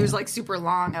were going to say it was like super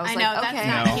long. I was I like, know, okay.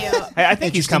 that's not cute. I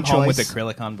think he's come Interesting home with choice.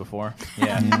 acrylic on before.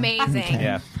 Yeah. Amazing.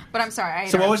 Yeah. But I'm sorry.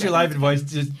 So what was your life advice?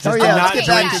 Just Oh, to yeah, not let's get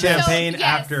drink back to this. champagne yes,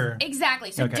 after.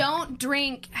 Exactly. So Okay. don't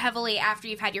drink heavily after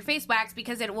you've had your face waxed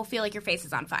because it will feel like your face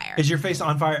is on fire. Is your face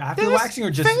on fire after the Face- waxing,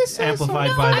 or just face is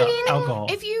amplified No, by I the mean, alcohol?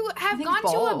 if you have think gone to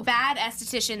a both. bad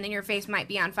esthetician, then your face might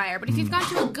be on fire. But if you've gone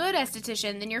to a good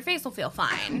esthetician, then your face will feel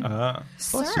fine.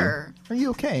 Sir. Are you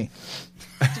okay?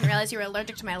 Didn't realize you were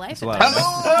allergic to my life. It's a lot of-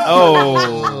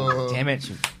 Oh, damn it!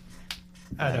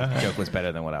 I Joke was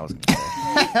better than what I was going to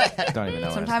say. Don't even know.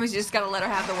 what Sometimes you just got to let her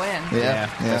have the win. Yeah,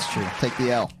 that's true. Take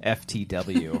the L.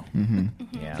 FTW.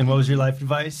 Yeah. And what was your life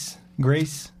advice,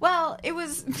 Grace? Well, it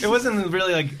was... It wasn't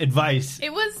really like advice.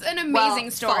 It was an well,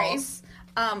 amazing story. false.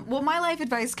 Well, my life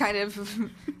advice kind of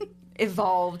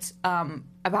evolved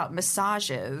about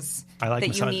massages. I like that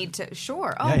massage. you need to.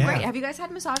 Sure. Oh, Yeah, yeah. great. Have you guys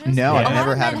had massages? No, I've lot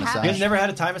never of had a men have massage. You guys never had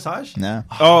a Thai massage? No.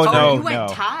 Oh, Oh, no, you went no.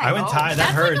 Thai. I went Thai. That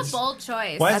That's hurts. like a bold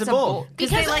choice. Why is That's it a bold? because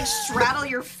they like straddle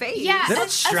your face. Yeah, They don't a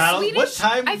straddle- Swedish, what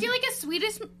time- I feel like a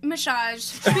Swedish massage.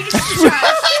 Swedish massage.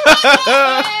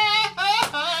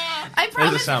 I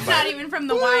promise it's soundbite. not even from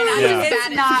the wine. I'm Yeah. just It's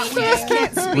bad not. at We speaking. just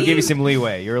can't speak. We'll give you some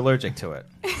leeway. You're allergic to it.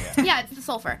 Yeah, it's the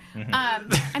sulfur.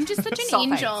 I'm just such an Sulfites.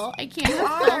 angel. I can't have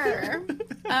sulfur.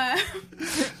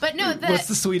 But no, What's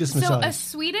the sweetest massage? So a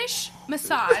Swedish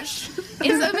massage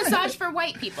is a massage for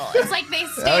white people. It's like they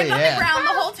stand on yeah. the ground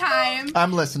the whole time.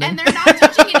 I'm listening. And they're not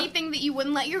touching anything that you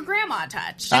wouldn't let your grandma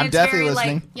touch. I'm it's definitely very, like,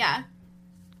 listening. Yeah.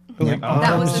 Like Oh,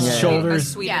 That was arms, a Yeah.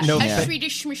 shoulders. Swedish. Yeah. No a fat.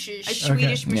 Swedish massage. A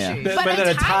Swedish Yeah. massage. But then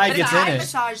a Thai But a gets Thai in it.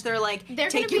 massage, they're like, They're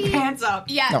take gonna your be- pants up.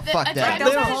 Yeah. No, fuck a that. Thai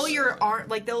They'll massage- pull your arm,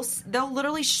 like they'll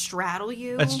literally straddle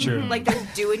you. That's true. Like they're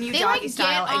doing you They, doggy like,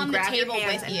 style get on and the grab your table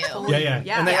hands with and you. pull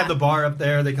Yeah. And they have the bar up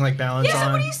there they can like balance Yeah, so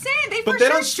on. what are you saying? They But for they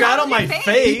sure don't straddle my your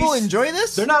face. People enjoy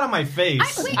this? They're not on my face.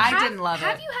 I didn't love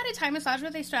Have it. you had a Thai massage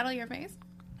where they straddle your face?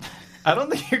 I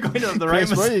don't think you're going to the right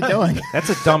Grace, what are you massage. doing? That's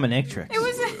a dominatrix. It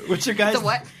was What's your guys? the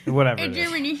what? Whatever. A it is.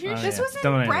 Germany Oh, This yeah. was in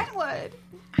Dominatrix. Brentwood.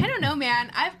 I don't know,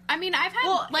 man. I've had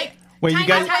Well, like Wait, you Thai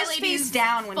guys- Thai I was ladies face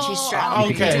down when she full straddled on-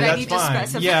 me. Okay, Did I that's need to fine.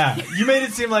 specify? Yeah, you made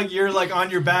it seem like you're like on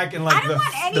your back and like I don't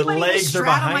want the anybody to legs are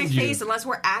straddle my behind you. face unless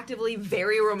we're actively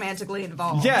very romantically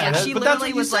involved. Yeah, And that- she but that's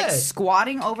literally what you was like said.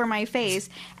 squatting over my face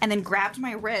and then grabbed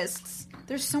my wrists.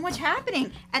 There's so much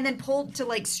happening, and then pulled to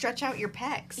like stretch out your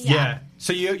pecs. Yeah.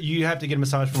 So you have to get a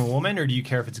massage from a woman, or do you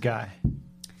care if it's a guy?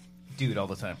 Dude, all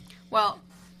the time. Well,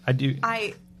 I do.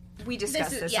 we discussed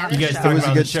This is- this. yeah, on this the You guys show. talk It was a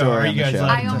about good the show. story Are on you the guys show.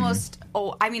 like? I almost.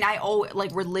 Oh, I mean, I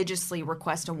like religiously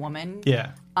request a woman. Yeah.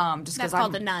 Just That's because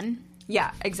called I'm. a nun.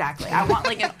 Yeah, exactly. I want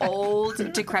like an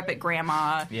old, decrepit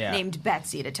grandma Yeah. named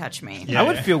Betsy to touch me. Yeah. I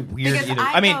would feel weird Because either.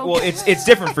 I I mean, know- well, it's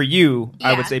different for you,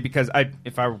 I Yeah. would say, because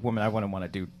if I were a woman, I wouldn't want to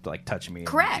do like touch me.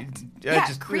 Correct. I Yeah,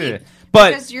 just creep.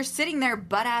 But because you're sitting there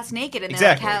butt ass naked and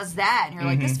Exactly. they're like, "How's that?" And you're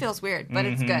like, "This feels weird, but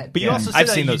it's good." But you Yeah. also I've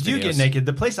said seen that those you do get videos. naked.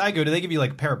 The place I go to, they give you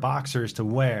like a pair of boxers to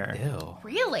wear. ew.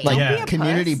 Really? Like Yeah.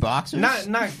 community puss? boxers?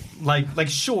 Not like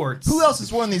shorts. Who else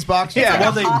has worn these boxers? Yeah.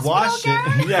 Well, they hospital wash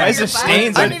gown? it. Yeah, Guys have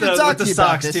stains I on need with to the, talk with to the you about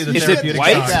socks this. too. The Is it therapeutic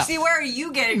white? socks. See, where are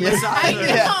you getting Yeah. massaged?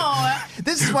 Yeah.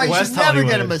 This is why you West should never get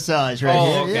a Hollywood. massage right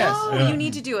Oh, here. okay. Yes. Oh, Yeah. you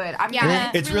need to do it. I'm Yeah,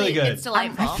 gonna, It's really good. It's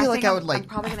delightful. I feel like I would like. I'm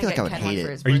probably I gonna feel like get I would Ken hate one for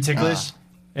it. his Are you birthday. ticklish?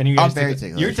 And you guys I'm very ticklish?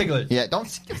 ticklish. You're ticklish. Yeah,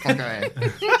 don't get the fuck away.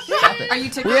 Stop it. Are you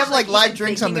ticklish? We have like even live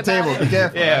drinks on the thinking table. about Be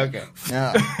careful. Yeah, okay.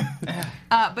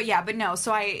 Yeah. But no.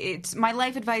 So it's my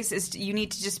life advice is you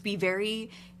need to just be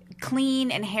very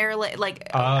clean and hairless. Like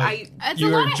It's You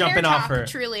a were lot of jumping hair off talk, her.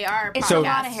 truly our it's podcast. a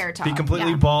lot of hair talk. Be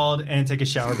completely Yeah. bald and take a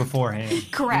shower beforehand.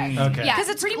 Correct. Okay. Yeah, 'Cause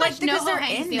it's pretty like much because NoHo they're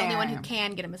Hank's in the only there. one who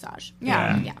can get a massage.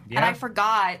 Yeah. Yeah. And I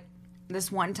forgot this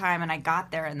one time, and I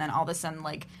got there, and then all of a sudden,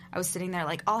 like, I was sitting there,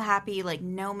 like, all happy, like,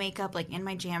 no makeup, like, in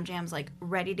my jams, like,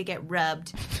 ready to get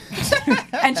rubbed.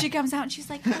 And she comes out, and she's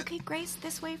like, "Okay, Grace,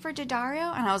 this way for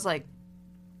Daddario." And I was like,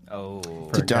 Oh.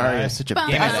 Dario is such a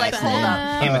Bum, badass I was like, hold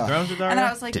up. Game of Thrones with And then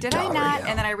I was like, did I not? Daddario.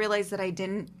 And then I realized that I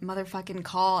didn't motherfucking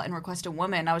call and request a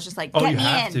woman. I was just like, Oh, get you me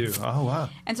have in. to. Oh, wow.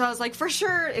 And so I was like, for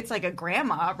sure, it's like a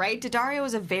grandma, right? Daddario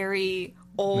is a very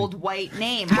old white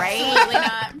name, right? Absolutely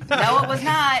not. No, it was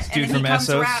not. Dude And then he from comes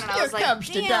Essos. around, and I Here was like, comes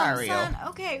damn, Daddario. son,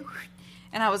 okay.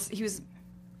 And he was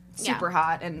super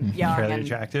hot and young. Fairly and,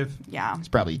 attractive. Yeah. It's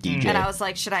probably DJ. And I was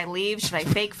like, should I leave? Should I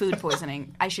fake food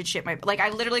poisoning? I should shit my... Like, I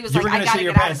literally was You like, were I gonna gotta shit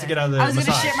your get out pants of to there. get out of the I was gonna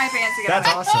massage. shit my pants to get That's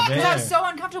out of there. awesome. Because I was Yeah. so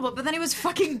uncomfortable. But then he was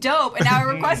fucking dope. And now I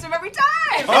request him every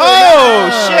time.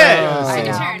 Oh, shit. I It took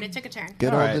know. a turn. It took a turn. Good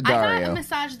old Alright. I got a Dario.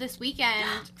 massage this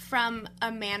weekend from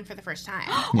a man for the first time.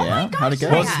 Yeah? How'd it go?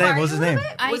 What was his name? What was his name?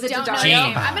 I Was it don't know his Daddario?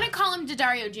 name. I'm going to call him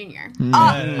Daddario Jr.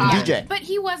 DJ. But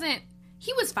he wasn't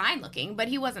He was fine looking, but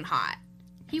he wasn't hot.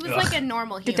 He was like a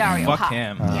normal human. Dario Fuck hot.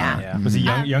 him. Yeah. Was he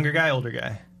younger guy, older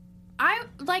guy? I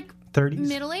like 30s?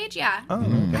 middle age. Yeah. Oh, I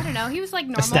don't know. He was like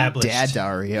normal. established. Dad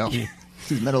Dario.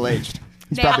 He's middle-aged.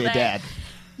 He's Nailed probably a it. dad.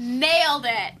 Nailed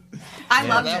it. I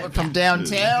love That you. one from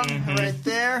downtown, right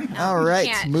there. All right,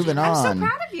 can't. moving I'm on. so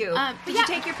proud of you. Did you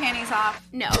take your panties off?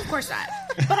 No, of course not.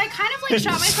 But I kind of like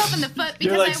shot myself in the foot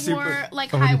because like, I wore super- like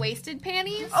high-waisted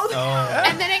panties. Oh.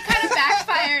 And then it kind of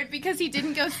backfired because he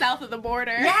didn't go south of the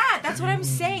border. Yeah, that's what I'm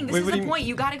saying. This Wait, is what the do you- point.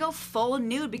 You got to go full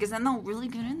nude because then they'll really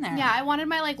get in there. Yeah, I wanted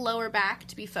my like lower back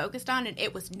to be focused on, and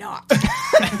it was not.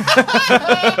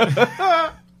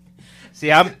 See,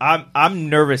 I'm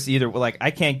nervous either. Like, I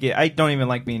don't even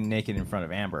like being naked in front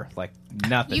of Amber. Like,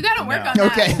 nothing. You gotta work No. on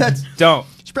that. Okay, that's. Don't.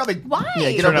 Should probably. Why?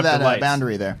 Yeah, get Turn over up the that lights.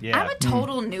 boundary there. Yeah. I'm a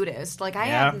total nudist. Like I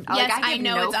Yeah. have. Yes, Like, I give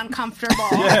know no it's uncomfortable.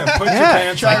 Yeah, put your Yeah,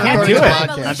 pants try on. to I can't record do the it.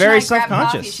 podcast. I'm very Alicia and I grabbed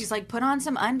self-conscious. coffee. She's like, put on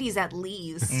some undies at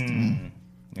least.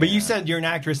 But you said you're an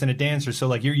actress and a dancer, so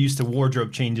like you're used to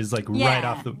wardrobe changes like Yeah. right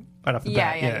off the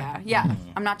bat. Yeah.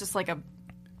 I'm not just like a.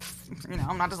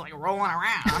 I'm not just like rolling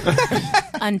around.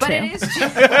 Untrue. But it is.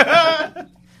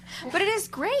 But it is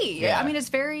great. Yeah. I mean, it's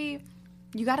very.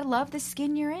 You got to love the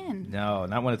skin you're in. No,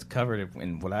 not when it's covered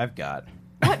in what I've got.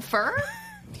 What fur?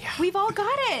 We've all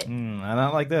got it. I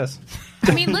don't like this.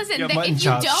 I mean, listen, Your if mutton you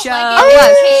chops. don't Show like it, us.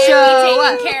 you can't Show be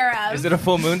us. taken care of. Is it a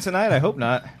full moon tonight? I hope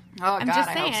not. Oh I'm God, just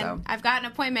I saying. hope so. I've got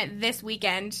an appointment this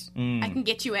weekend. I can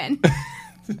get you in.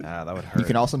 That would hurt. You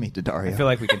can also meet the Dario. I feel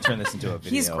like we can turn this into a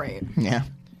video. He's great. Yeah.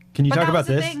 Can you But talk that about was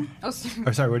the this? thing. Oh, sorry.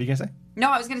 Or sorry, what are you gonna say? No,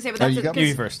 I was gonna say, but Oh, that's you it, got You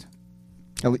 'cause- first.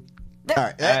 All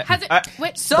right. Has it?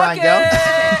 Wait, Suck Brian, it.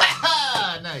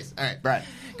 go. Nice. All right, Brian.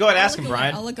 Go ahead, ask him,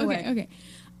 Brian. I'll look away. Okay.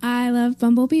 I love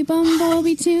Bumblebee,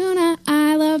 Bumblebee tuna.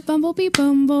 I love Bumblebee,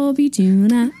 Bumblebee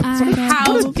tuna. I love How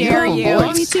Bumblebee, dare you.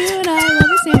 Bumblebee tuna. I love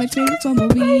a sandwich made with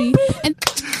Bumblebee. And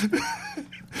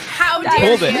how dare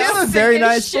Hold you? it. You have a very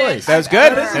nice voice. That was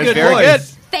good. That is a That was good very voice.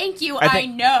 good. Thank you. I I,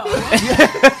 think- know.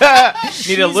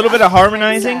 Need a little bit of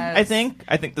harmonizing, princess.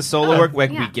 I think the solo work,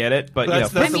 like, Yeah. we get it, but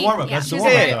That's you know, the warm up. That's the she's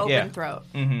warm a up. very Yeah, open yeah. throat.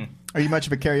 Are you much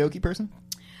of a karaoke person?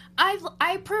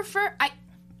 I prefer.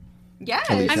 Yes.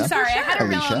 Alicia? I'm sorry. I had a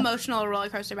real Alicia? emotional roller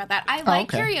coaster about that. I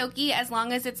like okay. karaoke as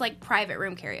long as it's like private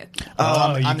room karaoke.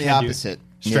 Oh, you I'm the can't do opposite.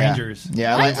 strangers.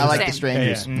 Yeah, What? I like the Same.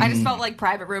 strangers. Yeah, I just felt like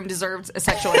private room deserved a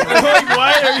sexual. Like,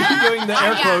 why are you doing the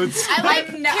air Yeah, quotes? I like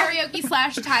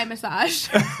karaoke / Thai massage.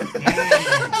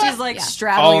 She's like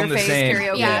straddle All your in the face same.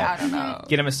 karaoke. Yeah. I don't know.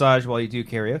 get a massage while you do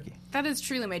karaoke. That is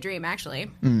truly my dream, actually.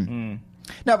 No,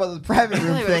 but the private room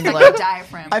Really, thing, with like, a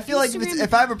diaphragm. I feel like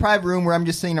if I have a private room where I'm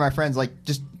just singing to my friends, like,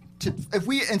 if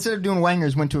we, instead of doing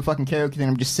Wangers, went to a fucking karaoke thing,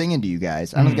 I'm just singing to you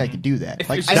guys. I don't think I could do that.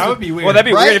 Like, That would be weird. Well, that'd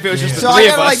be right? weird if it was just So the I three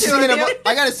of gotta like us. sing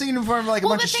I gotta sing in front of like a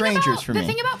bunch of strangers for me. The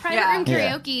thing about private Yeah. room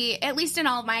Yeah. karaoke, at least in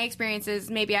all of my experiences,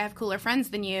 maybe I have cooler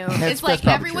friends than you. That's It's like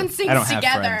probably everyone true. sings I don't have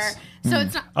together. friends. So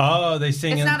it's not. Oh, they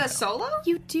sing. It's in- not a solo.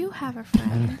 You do have a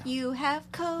friend. You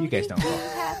have Cody. You guys don't. You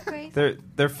have Grace.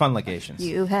 They're fun legations.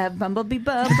 You have Bumblebee,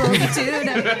 Bumblebee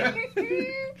tuna.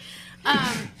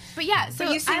 But yeah, so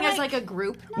So you sing I as like a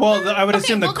group. Well, I would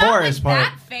assume the well, chorus not like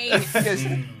part. That face.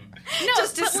 No,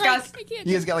 Just but, discuss. like,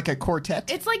 You guys got like a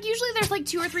quartet. it's like usually there's like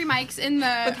 2 or 3 mics in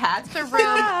the With hats? the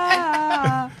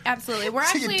room. Absolutely, we're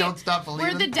So you actually don't stop we're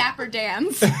believing? the Dapper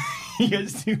Dans. You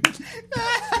guys do.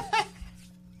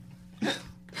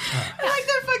 I like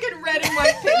their fucking red and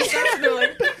white pins. And they're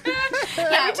like,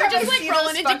 Yeah, we're just I like see rolling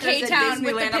those into fuckers at K-Town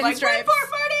with the Disneyland, I'm like, pinstripes.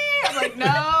 party! I'm like,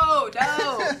 no.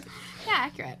 Yeah,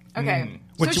 accurate. Okay.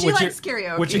 What's so your- she what's likes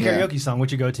karaoke. What's your karaoke song?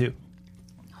 What you go to?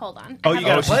 Hold on. Oh, I you have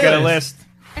got a- a She's got a playlist. list.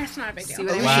 It's not a big deal. See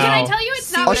what I mean? Wow. Can I tell you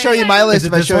it's not? I'll show you my list Is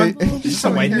if it I this show one? you. Is this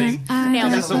a white thing? Nailed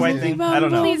Is it. this a white thing? I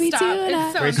don't know. Please stop.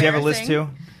 It's so Grace, do you have a list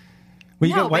embarrassing. too? Well,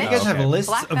 you No, got, why do you bitch. guys have a Okay. list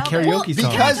Black of Velvet. karaoke Well, songs? Can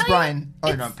I Because tell you, Brian. Oh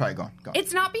no, it's- probably go on.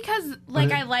 It's not because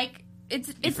like I like it's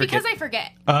forget. because I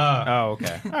forget. Oh,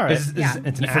 okay. All right. Yeah.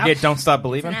 It's an You app? forget Don't Stop It's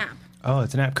Believing? an app. Oh,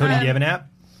 it's an app. Cody, do you have an app?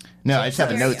 No, I just have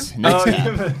a Scare notes you. notes Oh,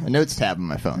 tab. yeah. A notes tab on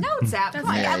my phone. Notes app. Come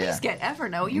on, Yeah, at yeah. least get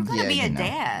Evernote. You're gonna Yeah, be you a know.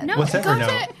 dad. No, What's go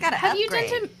Evernote? to. Gotta Have you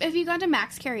upgrade. have you gone to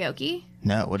Max Karaoke?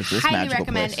 No, what is this Highly magical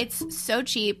recommend. place? It's so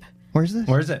cheap. Where's this?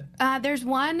 Where is it? There's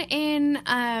one in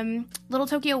Little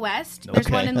Tokyo West. There's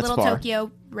Okay, one in that's Little far.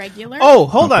 Tokyo Regular. Oh,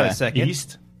 hold on Okay. a second.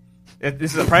 East?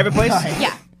 This is a private place?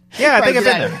 yeah. Yeah, I think I've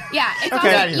Get been out of there. Yeah, it's Okay. Get also,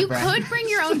 outta here, you Brian. could bring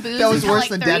your own booze. That was until, worse like,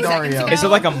 than 30 Dead seconds Oreo. ago. Is it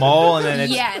like a mall and then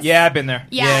it's... Yes. Yeah, I've been there.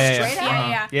 Yeah, yeah, straight up?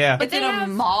 Yeah. Yeah. But It's they in a have-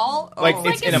 mall. Like, Oh.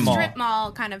 it's like in a mall. strip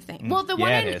mall kind of thing. Well, the Yeah,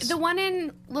 one it in is. the one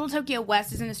in Little Tokyo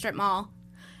West is in a strip mall,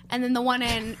 and then the one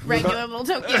in regular Little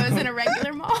Tokyo is in a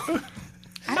regular mall.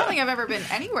 I don't think I've ever been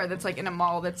anywhere that's like in a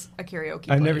mall that's a karaoke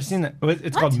I've place. never seen that.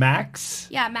 It's called Max.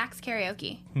 Yeah, Max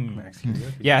Karaoke. Max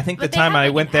Karaoke. Yeah, I think But the they time have, I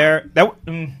like, went an there,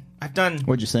 I've done.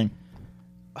 What'd you sing?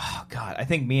 Oh God, I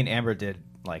think me and Amber did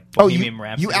like Oh, Bohemian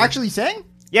Rhapsody. you actually sang?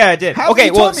 Yeah, I did. How Okay,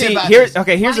 you well, told me see, about here's this?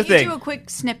 here's the Why don't you thing. do a quick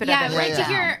snippet Yeah, of it I'd right like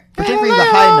to now? hear. Particularly the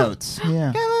high notes.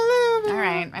 Yeah. All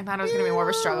right. I thought it was going to be more of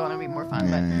a struggle and it'd be more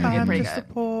fun, but you did pretty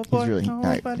good. He's really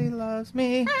Nobody loves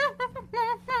me.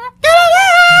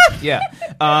 Yeah,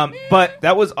 but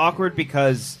that was awkward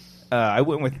because I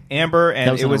went with Amber, That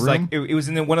and was it in a was like room? it was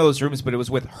in one of those rooms, but it was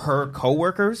with her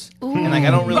coworkers, and like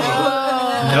I don't really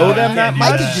know them that I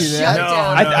much. could do that. No,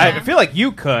 I feel like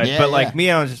you could, Yeah, but like yeah.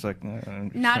 me, I was just like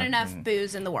Not enough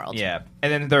booze in the world. Yeah,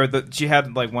 and then she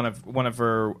had like one of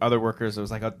her other workers. It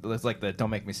was like the "Don't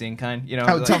Make Me Sing" kind, you know.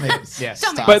 Oh, like, tell me. yeah,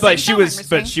 Don't make but me like sing, she don't was, make me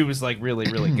but sing. she was like really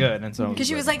good, and so Because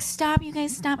she was like, stop, you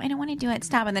guys, stop. I don't want to do it.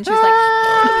 Stop. And then she was like,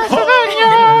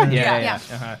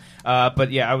 yeah.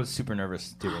 But yeah, I was super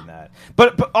nervous doing that.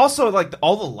 But also like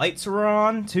all the lights were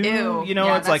on too. ew. You know,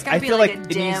 Yeah, it's that's like gotta I be feel like like a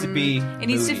it needs to dim- be. It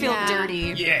needs to moody. feel Yeah.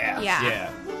 dirty. Yeah. Yeah.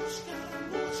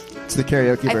 It's the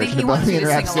karaoke I think version he of wants you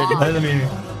Bohemian to sing Rhapsody. along. I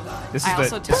mean, This I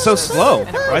is also it's so tested slow.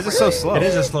 it. Why is it so slow? it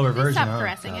is a slower version. Stop huh?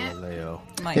 caressing it.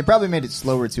 Like, They probably made it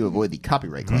slower to avoid the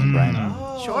copyright claim, Brian.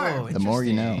 Sure. The more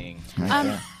you know.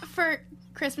 Interesting. For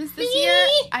Christmas this year,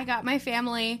 I got my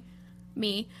family,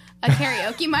 a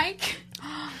karaoke mic.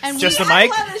 And Just we, a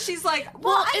mic? I love that she's like,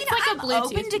 well, it's it's like a I'm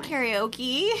Bluetooth open to mic.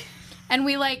 karaoke. And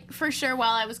we for sure, while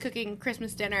I was cooking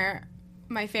Christmas dinner,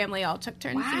 my family all took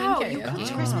turns Wow, singing you karaoke.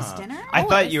 cooked Christmas dinner? I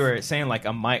thought yes. you were saying like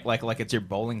a mic, like it's your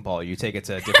bowling ball. You take it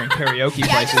to different karaoke Yeah,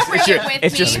 places. just bring It's your it with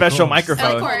it's your me. special Of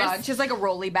microphone. course. Hold on. She has like a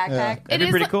rolly backpack. It That'd be is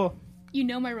pretty like- cool. You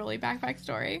know my rolly backpack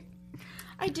story.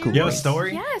 I do. You have a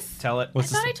story? Yes. Tell it. I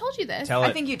thought I told you this. Tell it.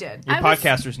 I think you did. You're I was-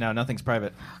 podcasters now. Nothing's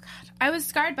private. I was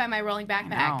scarred by my rolling backpack.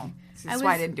 No. That's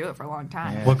why I didn't do it for a long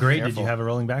time. What grade Careful. did you have a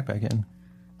rolling backpack in?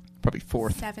 Probably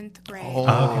fourth. 7th grade.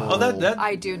 Oh, that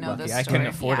I do know this I story. couldn't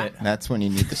afford Yeah. it. That's when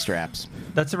you need the straps.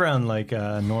 that's around like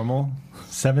normal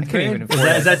 7th couldn't grade. even Is afford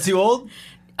that, it. is that too old?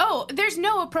 Oh, there's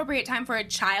no appropriate time for a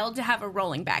child to have a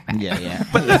rolling backpack. Yeah, yeah.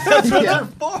 That's what they're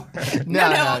for.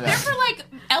 No, they're for like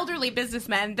elderly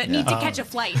businessmen that need to catch a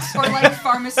flight. Or like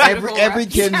pharmaceutical Every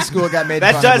reps. kid in school got made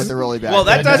That fun of does with the rolly backpack. well.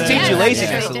 That does Yeah, teach you yeah,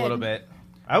 laziness yeah. a little bit.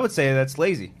 I would say that's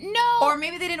lazy. No. Or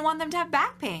maybe they didn't want them to have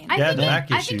back pain. I Yeah, think the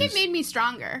back I think it issues. made me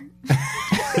stronger.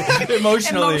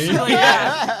 Emotionally.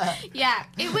 yeah. Yeah,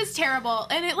 it was terrible,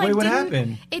 and it Wait, what didn't,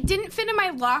 happened? It didn't fit in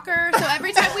my locker, so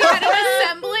every time we had an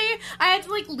assembly, I had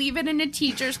to like leave it in a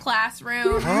teacher's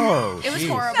classroom. Oh, It was jeez.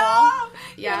 horrible. No.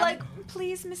 Yeah. You're like,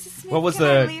 please, Mrs. Smith, What was can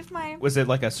I the? leave my... Was it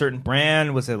like a certain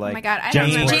brand? Was it like? Oh my god, I don't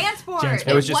Jansport. remember. Jansport.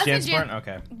 It was just wasn't Jansport. Jan-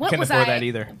 Okay, What couldn't was afford I? that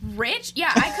either. Rich?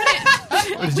 Yeah, I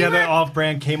couldn't. Did you have an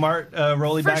off-brand Kmart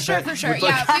rolly backpack? For sure. With,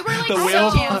 Yeah, we were like the so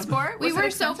wheels on? Jansport? We Was it were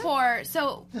so expensive? poor.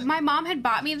 So my mom had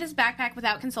bought me this backpack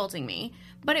without consulting me,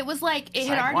 but it was like it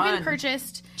had Side already been one.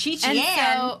 purchased. Chi-chi And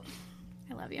Ann. so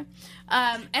I love you.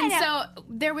 And so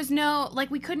there was no like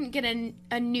we couldn't get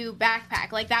a new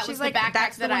backpack. Like that She's was the like, backpack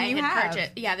 "That's the that one I you had have."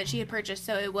 purchased. Yeah, that she had purchased.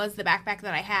 So it was the backpack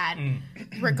that I had,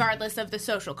 regardless of the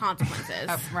social consequences.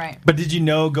 Oh, right. But did you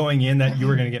know going in that you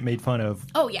were going to get made fun of?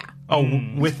 Oh yeah. Oh,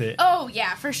 with it. Oh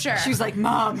yeah, for sure. She was like,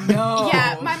 Mom, no.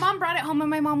 Yeah, my mom brought it home, and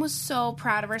my mom was so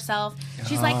proud of herself.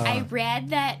 She's like, I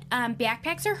read that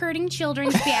backpacks are hurting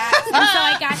children's backs, and so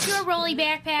I got you a rolly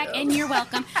backpack, and you're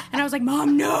welcome. And I was like,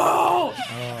 Mom, no!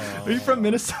 Are you from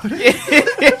Minnesota?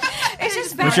 It's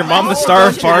just bad. Was your mom the Oh, star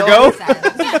of don't you know Fargo? what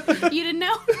it says? You didn't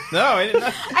know? No, I didn't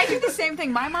know. I do the same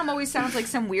thing. My mom always sounds like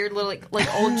some weird little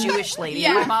like old Jewish lady.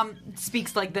 Yeah. My mom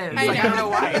speaks like this. I Like, I know. don't know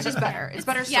why. It's just better. It's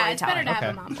better Yeah, it's better storytelling. to have a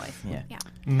Okay. mom voice. Yeah. Yeah.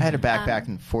 I had a backpack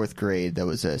in fourth grade that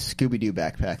was a Scooby-Doo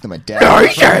backpack that my dad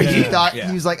he thought Yeah.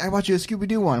 he was like, I bought you a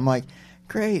Scooby-Doo one. I'm like,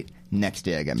 great. Next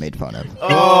day I got made fun of.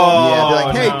 Oh, Yeah, they're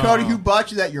like, hey, no. Cody, who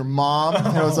bought you that? Your mom? And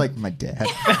I was like, my dad.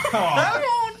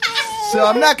 So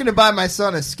I'm not going to buy my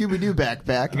son a Scooby-Doo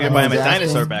backpack. You're gonna buy him a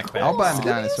dinosaur backpack. I'll buy him a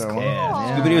dinosaur one.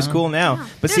 Yeah, Scooby Doo is cool now.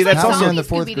 But see, There's that's a also also in the zombie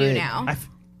fourth Scooby-Doo grade. now.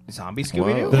 Zombie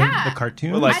Scooby Doo. The, Yeah. the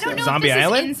cartoon? Well, like- I don't know Zombie if this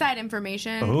Island? is inside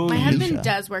information. Oh, My husband Alicia.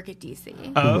 does work at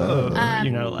DC. Oh,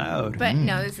 you're not allowed. But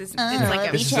no, this is it's like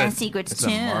a... This is a, secrets it's a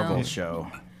Marvel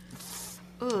show.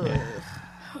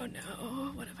 Oh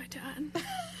no, what have I done?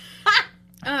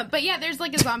 But yeah, there's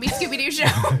like a zombie Scooby-Doo show.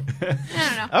 I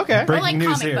don't know. Okay. Or Breaking like news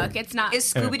comic here. book. It's not.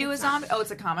 Is Scooby-Doo a zombie? Oh,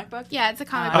 it's a comic book? Yeah, it's a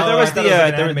comic Oh, book. there was I the thought it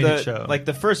was an animated the show. like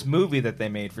the first movie that they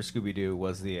made for Scooby Doo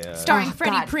was the Starring Oh,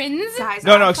 Freddie God. Prinze. Guys,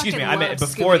 no, I excuse me, fucking I meant love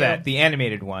before Scooby-Doo. that the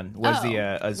animated one was Oh.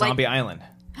 the Zombie Island.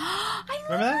 I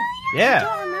Remember that? I Yeah,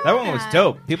 don't remember that one was that.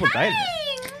 dope. People died in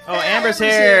it. Oh, Amber's Amber's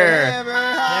here. here. Amber,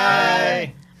 hi.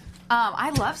 Yay. I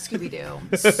love Scooby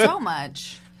Doo so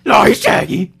much. No,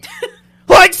 Shaggy.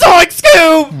 Like Zoink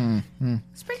Scoob.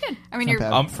 It's pretty good. I mean,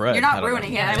 I'm Fred. You're I not don't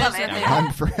ruining know. it. I love it.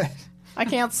 I'm Fred. I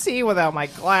can't see without my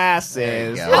glasses. There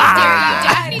you go.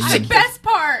 Daphne's the best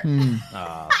part.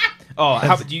 Oh,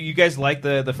 how do you guys like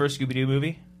the first Scooby Doo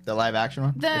movie? The live action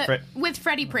one? With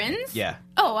Freddie Prinze? Yeah.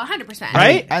 Oh, 100%.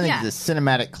 Right? I think Yeah. it's a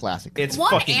cinematic classic. It's 1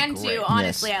 fucking and great. 2,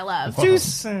 honestly, Yes. I love.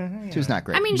 Two's not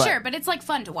great. I mean, but sure, but it's like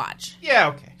fun to watch. Yeah.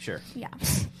 Okay. Sure. Yeah.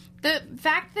 The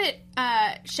fact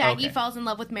that Shaggy Okay. falls in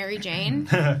love with Mary Jane,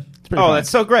 it's pretty Oh, fun. that's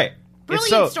so great.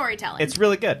 brilliant storytelling. It's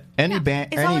really good. Any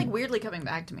band. It's all Any, like weirdly coming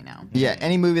back to me now. yeah,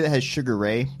 any movie that has Sugar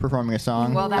Ray performing a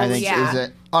song, Well, I that's- think yeah. is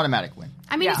an automatic win.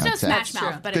 I mean, Yeah. it's no That's Smash true.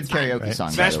 Mouth, but Good it's fun. karaoke Right. song.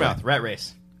 by Smash the way. Mouth, Rat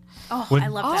Race. Oh, What- I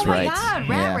love Oh that. my right. god,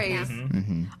 Rat Yeah. Race.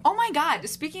 Mm-hmm. Oh my god.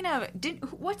 Speaking of,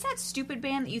 what's that stupid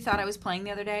band that you thought I was playing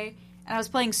the other day? And I was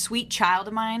playing "Sweet Child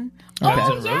of Mine."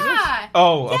 Oh, yeah.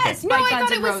 Oh, okay. Yes, No, by I Guns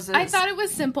thought N' it was. Roses. I thought it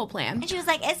was Simple Plan. And she was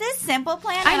like, "Is this Simple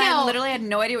Plan?" I And know. I literally had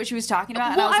no idea what she was talking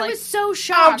about. Well, and I I was was so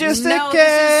shocked. no, this is Sweet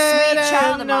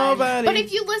Child of Mine. But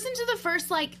if you listen to the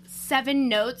first like 7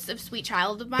 notes of "Sweet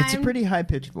Child of Mine," It's a pretty high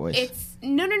pitched voice. It's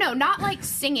no, not like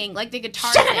singing, like the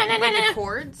guitar. thing. like the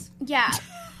chords. Yeah.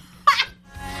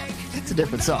 It's a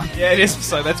different song. Yeah, it is.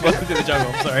 So that's Welcome to the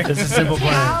Jungle. I'm sorry. This is Simple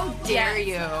Plan. How dare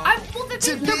you? Well,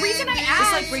 the reason I This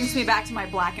asked, like brings me back to my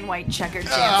black and white checkered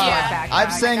jeans. Yeah.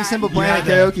 I've sang Simple Plan at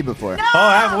Yeah. karaoke before.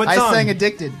 What I song? sang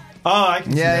Addicted. Oh, I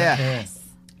can see Yeah, that. yeah.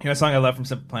 You know, a song I love from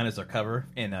Simple Plan is their cover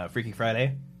in Freaky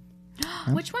Friday.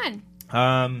 which one?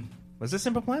 Was this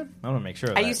Simple Plan? I want to make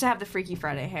sure. Of I that. used to have the Freaky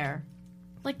Friday hair,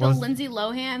 Like the Lindsay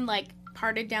Lohan, like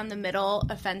parted down the middle,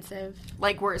 offensive.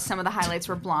 like where some of the highlights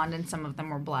were blonde and some of them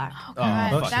were black.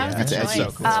 God, fuck that was yeah. a That's choice. edgy.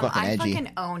 It's fucking I edgy.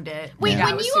 fucking owned it. Wait, Yeah, it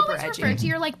when was you super always edgy. refer to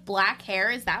your like black hair,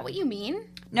 is that what you mean?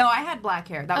 No, I had black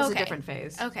hair. That was Okay. a different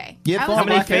phase. Okay. You had I was full like,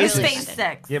 black hair? phases? Phase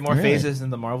 6. You have more Really? phases in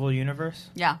the Marvel universe.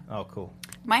 Yeah, Oh, cool.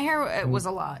 my hair it was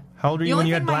a lot. How old were The you when only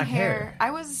you thing had my black hair?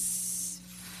 I was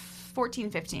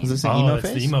 14, 15. Was this an Oh, emo it's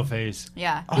phase? the emo phase.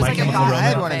 Yeah, it Oh, was my like a God. goth I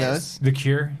had emo one of phase. those. The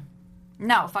Cure.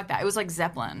 No, fuck that. It was like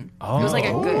Zeppelin. Oh. It was like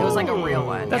a good. It was like a real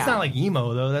one. That's yeah. not like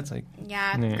emo though. That's like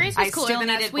Yeah, Yeah. Grace was I cooler still than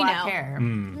needed us. We black know. hair.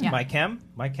 Mm. Yeah. My chem.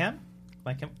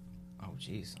 Oh,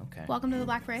 jeez. Okay. Welcome to the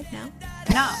Black Parade. No.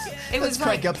 No, it was Let's like.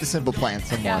 crank up the Simple Plan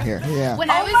some more Yeah. here. Yeah.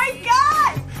 When I Oh was, my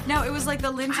god! No, it was like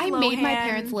the Lindsay I Lohan. made my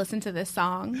parents listen to this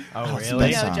song. Oh, it's the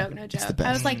really? best No song. joke, no It's joke. the best.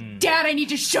 I was like, Dad, I need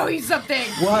to show you something.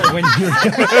 what when you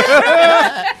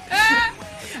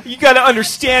You gotta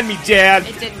understand me, Dad.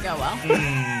 It didn't go well.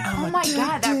 Oh my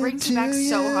god, that brings me back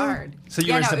so hard. So you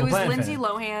yeah, were a no, Simple it was Plan Lindsay fan.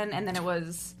 Lohan, and then it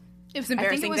was. It was I think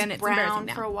embarrassing it was then. It's embarrassing brown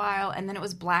now. for a while, and then it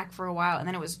was black for a while, and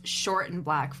then it was short and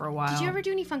black for a while. Did you ever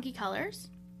do any funky colors?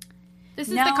 This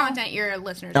is No. the content your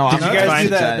listeners. Oh, are I'm Did you That's guys fine. do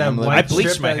that I'm white I bleached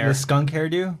strip, my that- hair. the skunk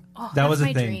hairdo? Oh, that that's was a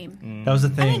my thing. dream. That was a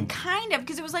I thing. mean, kind of,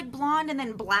 because it was like blonde and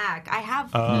then black. I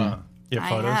have. You have I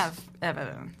photos? have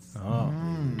evidence. Oh.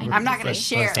 I'm not going to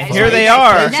share. it. Here they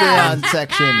are. Patreon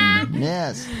section.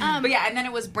 Yes. But yeah, and then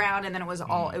it was brown, and then it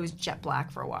was jet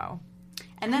black for a while.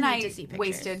 And then I I need to see pictures.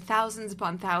 wasted thousands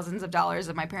upon thousands of dollars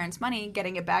of my parents' money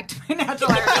getting it back to my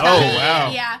natural hair. Oh,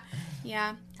 wow.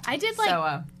 Yeah. I did like So,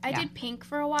 I yeah. did pink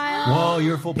for a while. Whoa,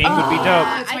 you're full Pink would be dope.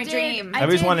 That's my I did- dream. I I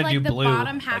always did, wanted to like, do the blue,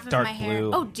 bottom half like of dark my hair.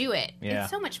 blue. Oh, do it! Yeah. It's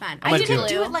so much fun. I'm I gonna did do it. blue.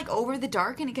 Do it like over the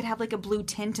dark, and it could have like a blue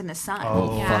tint in the sun.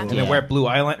 Oh, Yeah. fuck And yeah. then wear blue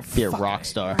eyeliner. Be a rock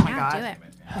star. Oh my Yeah, god, do it.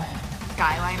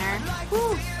 Skyliner.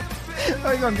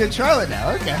 Oh, you're going Good Charlotte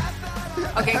now. Okay.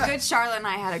 Okay, Good Charlotte and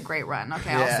I had a great run.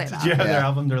 Okay, I'll Yeah. say Did that. Did you have their Yeah.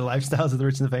 album, their Lifestyles of the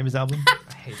Rich and the Famous album?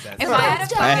 I hate that. If I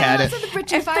had a I had it.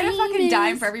 If I had a fucking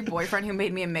dime for every boyfriend who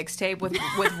made me a mixtape with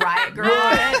Riot Girl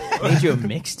on it, Made you a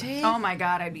mixtape? oh my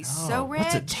god, I'd be so rich.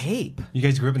 What's a tape? You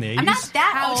guys grew up in the 80s? I'm not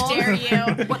that How old. dare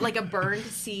you? What, like a burned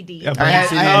CD? Yeah, I had-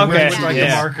 Brandy I had- with okay, like yeah.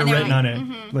 a marker And they were written on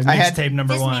it. Like I had- mixtape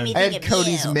number This made one. me I think had of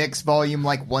Cody's you. mix volume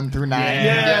like 1 through 9.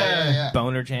 Yeah.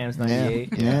 Boner Jams Yeah. 98.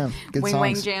 Yeah. Good Wing songs.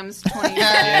 Wang Jams 20.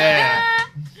 Yeah.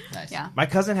 Nice. Yeah. My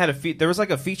cousin had there was like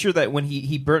a feature that when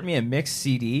he burnt me a mixed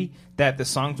CD that the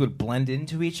songs would blend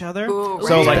into each other. Ooh,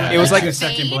 so right. like it was like a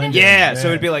second Fade? blend. yeah, so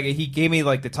it'd be like he gave me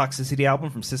like the Toxicity album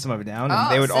from System of a Down, and Oh,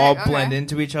 they would sick, all okay. blend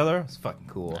into each other. It's fucking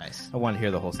cool. Nice. I want to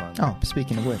hear the whole song. Oh,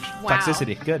 speaking of which, Wow.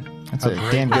 Toxicity, good. that's a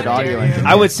damn good audio dare you. engineer.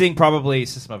 I would sing probably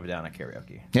System of a Down at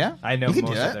karaoke. Yeah? I know You could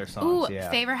most do of that. their Ooh, songs.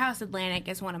 Yeah. Favor House Atlantic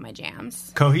is one of my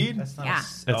jams. Coheed? That's not Yeah.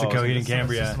 That's a Coheed in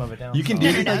Cambria. System of a Down You can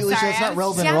song. do No, Like, Alicia, sorry, that's I not was-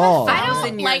 relevant yeah, at all. I don't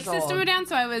 1,000 like years System old. of a Down,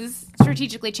 so I was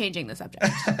strategically changing the subject.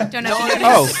 Don't know if you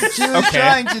Oh, She was okay.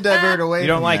 trying to divert away You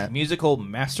don't from like that. musical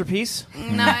masterpiece?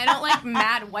 No, I don't like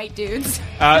mad white dudes.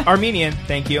 Armenian,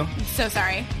 thank you. So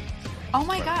sorry. Oh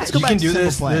my god. go You back can to do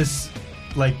Simple this, Plan.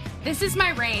 like, This is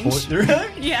my range. really?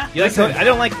 Yeah. You like? I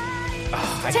don't like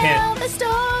I Tell can't. the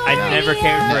story. I never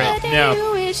cared for it. of the day No.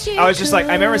 you wish you I was just like,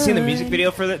 I remember seeing the could. music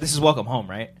video for that. This is Welcome Home,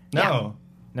 right? No.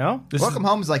 No? This Welcome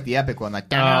Home is like the epic one. Like,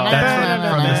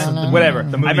 That's from this, Whatever.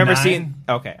 the movie I remember 9. seeing.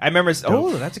 Okay, I remember.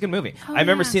 Oh, that's a good movie. Oh, I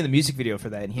remember yeah. seeing the music video for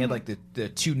that, and he had like the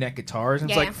two neck guitars, and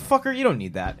it's Yeah, like, fucker, you don't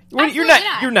need that. Absolutely You're not.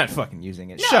 not. You're not fucking using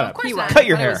it. No, Shut of up. course He not. was, Cut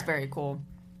your but hair. It was very cool.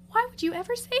 Why would you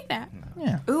ever say that?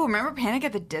 yeah. Ooh, remember Panic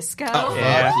at the Disco? Oh,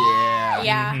 Yeah. fuck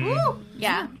yeah. Yeah. Woo.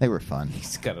 Yeah. They were fun.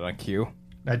 He's got it on cue.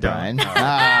 I don't. Brian. I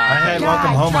Ah. had God,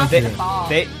 Welcome Home on drop the video. ball.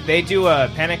 They do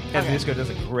Panic at the Disco does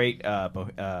a great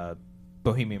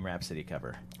Bohemian Rhapsody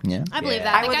cover. Yeah. I believe Yeah.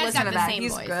 that. I The would guy's listen got to the that. same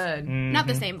He's voice. good. Not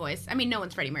the same voice. I mean, no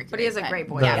one's Freddie Mercury. But he has a great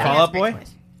voice. The Yeah, Fall he has Out a great Boy?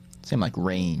 voice. Seemed like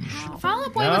range. Fall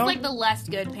Out Boy No? was like the less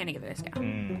good Panic at the Disco.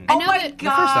 Mm. I Oh know my that-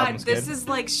 god, album's this good. is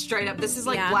like straight up. This is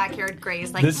like Yeah. black-haired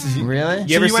Grays. Like This is Really? You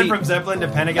So ever you went see- from Zeppelin to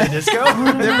Panic at the Disco?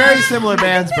 They're very similar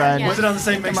bands, Brian. Was it on the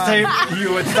same mixtape?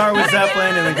 You would start with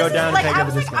Zeppelin and then go down to like Panic I at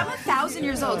was the like, Disco. I'm 1,000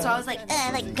 years old, so I was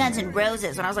like Guns N'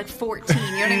 Roses when I was like 14. You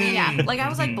know what I mean? Yeah. Like I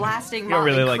was like blasting don't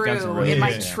Motley really like Guns N' Crue Roses. in my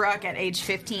Yeah. truck at age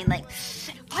 15. Like,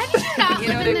 Why did you not You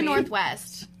know live what in I the mean?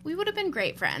 Northwest? We would have been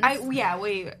great friends. I would, Yeah.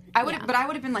 but I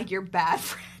would have been like your bad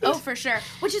friend. Oh, for sure.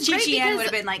 Which is great Chi-Chi because would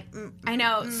have been like, I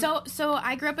know. So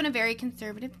I grew up in a very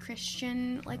conservative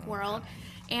Christian like world,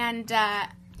 and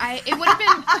it would have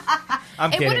been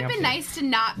I'm it kidding. would have I'm been kidding. nice to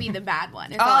not be the bad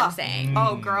one. Is all I'm saying.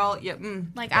 oh girl, yeah.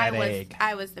 Like Bad egg.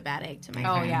 I was the bad egg to my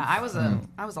Oh friends. yeah, I was a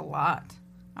lot.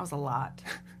 I was a lot.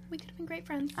 We could have been great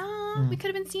friends. We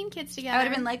could have been scene kids together. I would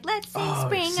have been like, let's sing Oh,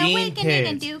 Spring Scene Awakening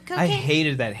and Kids. do cocaine. I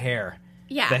hated that hair.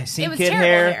 yeah, The Scene it was Kid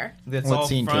terrible hair. That's What all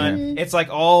Scene Kid front. hair? It's like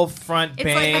all front It's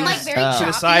like, bangs and like very to the to the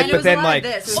choppy. side, And it but was then a lot like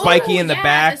of this. It was spiky Oh, in the yeah,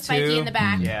 back the spiky too. in the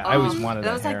back. Yeah, I always wanted That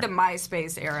that was hair. like the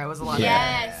MySpace era. It was a lot.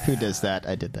 Yes. Who does that?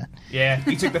 I did that. Yeah,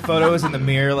 you took the photos in the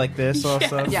mirror like this, all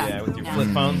stuff. Yeah. Yeah, with your Yeah. flip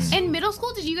phones. In middle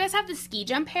school, did you guys have the ski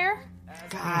jump hair?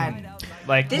 God.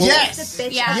 Like This Yes! is the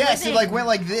bitch. Yeah. Yes, it like went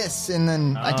like this, and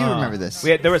then I do remember this.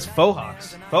 there was faux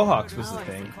hawks. Faux hawks was the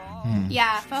thing.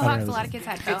 Yeah, faux hawks. A lot of kids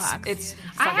had faux hawks. It's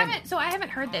I fucking- haven't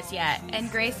heard this yet, and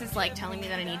Grace is like telling me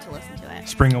that I need to listen to it.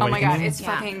 Spring Oh Awakening. my god, it's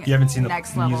Yeah. fucking You haven't seen the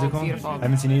next level musical? beautiful. I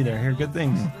haven't seen it either. I hear good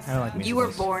things. I don't like You were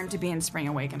musicals. born to be in Spring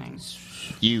Awakening.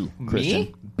 You, Christian.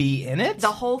 Me? Be in it?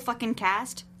 The whole fucking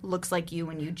cast looks like you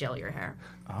when you gel your hair.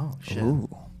 Oh shit! Ooh.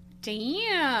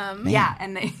 Damn. Yeah,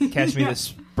 and they Catch me this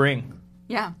spring.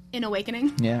 Yeah, In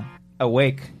Awakening. Yeah.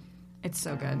 Awake. it's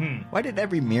so good. Why did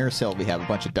every mirror selfie have a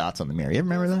bunch of dots on the mirror? You ever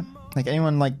remember that? Like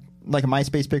anyone like a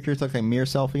MySpace picture, it's like a mirror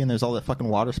selfie, and there's all the fucking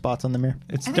water spots on the mirror.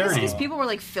 It's I think it's dirty. because people were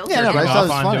like filtered. Yeah, no, but I in. thought it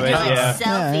was Off onto funny. it, Like, yeah.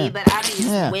 selfie, Yeah. but I don't use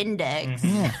Yeah. Windex.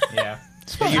 Yeah. Yeah.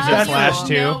 They use Oh, a flash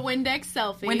too. No Windex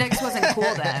selfie. Windex wasn't cool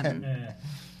then.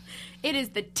 It is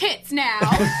the tits now.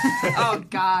 Oh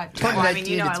God. Well, I mean,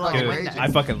 you know I love Dude, Windex. I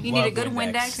fucking You need a love good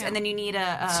Windex. Windex, and then you need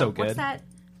a So What's good. that?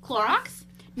 Clorox?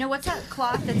 No, what's that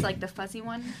cloth that's like the fuzzy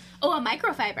one? Oh, a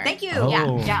microfiber. Thank you. Oh.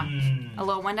 Yeah. A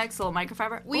little Windex, a little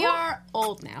microfiber. We are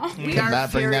old now. We are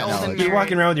Cannot bring very that old and knowledge. You're married.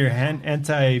 walking around with your hand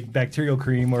antibacterial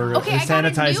cream or Okay, a I got a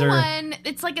new sanitizer. one.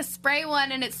 It's like a spray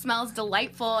one, and it smells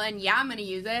delightful. And yeah, I'm gonna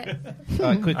use it. Quick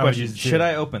I would question: use it too. should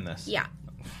I open this? Yeah.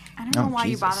 I don't know Oh, why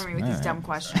Jesus. you bother me with these Alright. dumb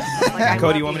questions. Like, I Cody,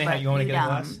 love you want me to? but You want me to you're get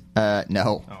a dumb.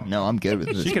 glass? No, I'm good with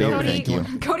this She can beer. open Thank it.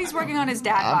 you. Cody's working on his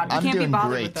dad bod. We I'm can't be doing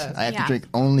bothered great. with this. I have to Yeah. drink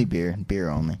only beer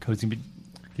only. Cody's gonna be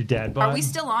your dad bod. Are we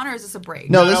still on, or is this a break?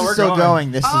 No, No, this we're is still going.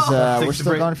 going. This is Takes we're a still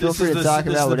break. going. Feel This free is to the- talk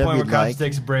this about is the whatever point you'd where Cox like.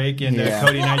 takes a break and Yeah.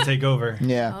 Cody and I take over.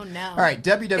 Yeah. Oh, no. All right,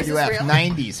 WWF real?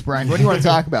 90s, Brian. What do you want to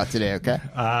talk about today? Okay.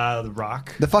 The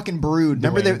Rock. The fucking Brood.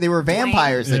 Remember, Dwayne. they were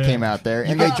vampires that Yeah. came out there,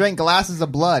 and they drank glasses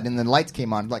of blood, and then lights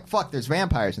came on. Like, fuck, there's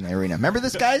vampires in the arena. Remember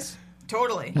this, guys?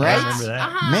 Totally. Right? I remember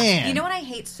that. Man. You know what I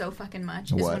hate so fucking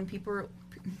much is What? when people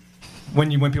When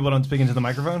people don't speak into the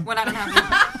microphone. when I don't have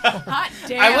Hot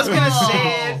damn. I was gonna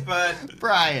say it, but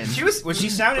Brian. she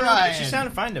sounded Brian.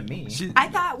 fine to me. I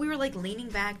thought we were like leaning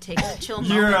back, taking a chill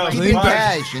You're moment. a like, Keep it Fine.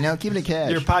 cash, Keep it cash.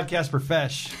 You're a podcast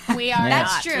profesh. We are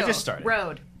that's not. true. We just started.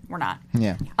 Road. We're not.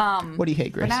 Yeah. What do you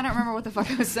hate, But Grace? now I don't remember what the fuck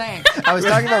I was saying. I was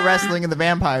talking about wrestling and the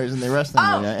vampires and the wrestling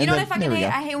Oh, arena. you know what I and then- fucking there we hate?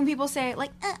 go. I hate when people say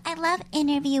like, I love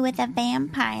Interview with a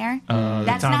Vampire.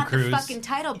 That's Tom not Cruise. the fucking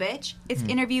title, bitch. It's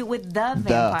Interview with the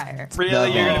Vampire.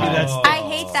 Really, you're gonna be that. I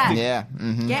hate that. Yeah.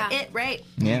 Mm-hmm. Get Yeah. it right.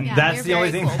 Yeah. Yeah, That's you're the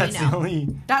only very thing. cool, we That's know. the only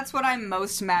That's what I'm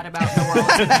most mad about in the world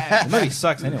today. The movie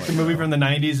sucks anyway. the movie from the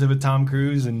 '90s with Tom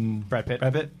Cruise and Brad Pitt.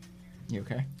 You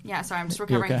okay? Yeah, sorry, I'm just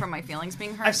recovering okay? from my feelings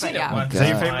being hurt. I've seen but it yeah. once. Is that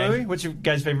your God. favorite movie? What's your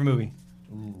guys' favorite movie?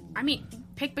 I mean,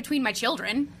 pick between my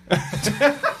children. You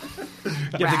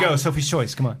have to go. Sophie's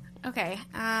Choice. Come on. Okay.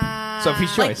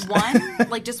 Sophie's Like Choice. one?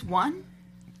 Like just one?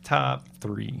 Top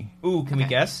 3. Ooh, can we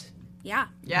guess? Yeah.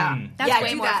 Yeah. That's yeah, way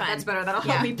do more that. fun. That's better. That'll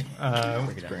help me.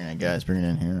 Bring it in, guys. Bring it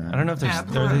in here. I don't know if there's.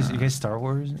 Are these, you guys Star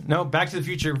Wars? No, Back to the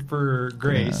Future for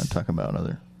Grace. Talk about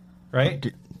other. Right?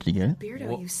 Did you get it?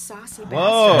 Beardo, you saucy bastard.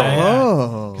 Whoa.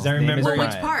 Oh. Because I Name is remember. Well, which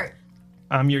Ryan. part?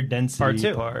 I'm your density Part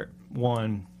two. Part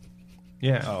 1.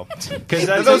 Yeah. Oh. Because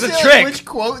That was a trick. Which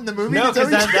quote in the movie? No, that's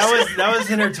because already- that was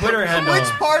in her Twitter handle. Which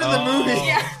part of the movie?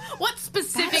 Yeah. What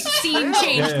specific scene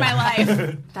changed my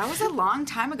life? That was a long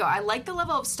time ago. I like the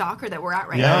level of stalker that we're at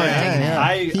right Yeah, now. yeah, I'm digging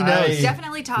yeah. it. He knows.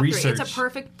 Definitely top 3. It's a research.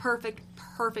 perfect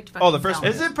fucking Oh, the first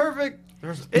film. Is it perfect?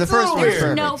 It's The a first little one's weird.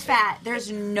 perfect. No fat.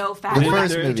 There's no fat. The in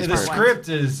first it. movie's The perfect. script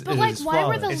is. But like, is why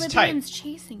were the flawless. It's tight. Libyans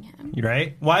chasing him? You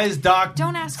right? Why is Doc?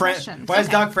 Don't ask questions. Why is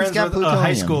Okay. Doc friends got with a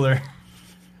high plutonium. schooler?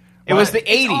 It was the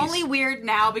 80s. It's only weird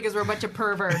now because we're a bunch of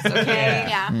perverts, okay?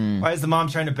 Yeah. Why is the mom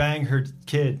trying to bang her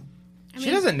kid? She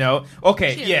doesn't know.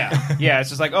 Okay, She yeah. Yeah, it's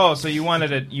just like, oh, so you're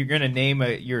going to name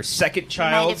your second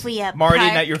child if we, Marty,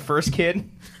 park- not your first kid?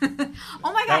 Oh my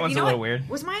god, That one's you know a little what? weird.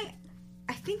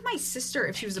 I think my sister,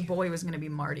 if she was a boy, was going to be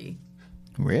Marty.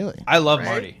 Really? I love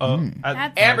Right? Marty.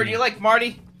 That's Amber, do you like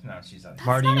Marty? No, she's not.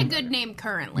 Marty not a good name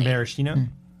currently. Maraschino?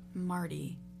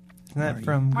 Marty. Isn't that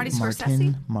from Marty Scorsese?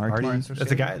 Martin. Marty? Martin.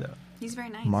 That's a guy though. He's very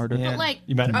nice. Martyr. Yeah. But like,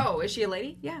 You met him. Oh, is she a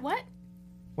lady? Yeah. what?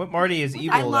 What Marty is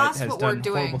evil that lost has what we're done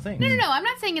doing. horrible things? No, I'm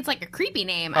not saying it's like a creepy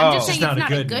name. Oh. I'm just It's saying it's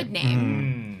not a good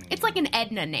name. It's like an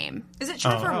Edna name. Is it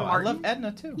short for Oh, I Martin? love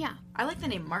Edna, too. Yeah. I like the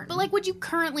name Martin. But like, would you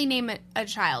currently name a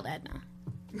child Edna?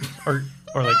 Or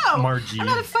like no, Margie. I'm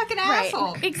not a fucking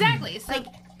asshole. Exactly. It's like,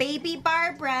 Baby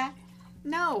Barbara.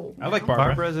 No. I like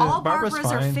Barbara. All Barbara's Barbaras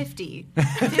fine. are 50.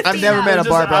 50 I've never now. met a Just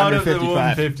Barbara out under of the womb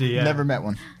 55. 50, yeah. Never met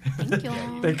one. thank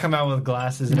you. They come out with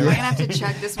glasses and We're everything. gonna have to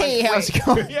check this one. Hey, how's Wait. it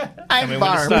going? I'm when to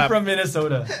Barb. stop. From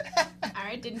Minnesota. All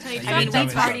right, didn't tell you. I mean, Tell we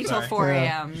me party something, till 4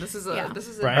 a.m. This is a. Yeah. This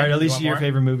is a. Brian? All right, You Alicia, want your more?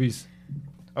 favorite movies.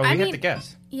 Oh, we I have mean- to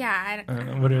guess. Yeah,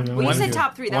 What are the Well, you ones said you-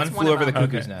 top 3. That's One one flew of over the them.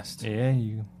 cuckoo's nest. Yeah,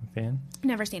 you a fan?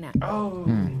 never seen it. Oh,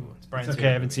 it's Brian's It's okay,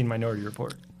 I haven't seen Minority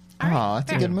Report. Oh,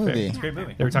 that's a good movie. It's a great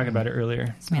movie. They were talking about it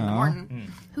earlier. Samantha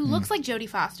Morton. Who looks like Jodie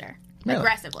Foster Really?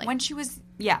 aggressively? When she was.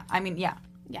 Yeah, I mean, yeah.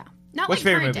 yeah, not What's like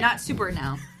your favorite current movie? day. Not super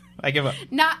now. I give up.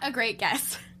 Not a great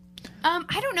guess.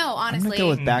 I don't know, I'm honestly. gonna go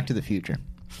with Back to the Future.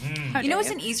 How You know dare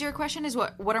what's an easier question is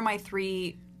what are my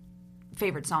 3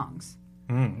 favorite songs?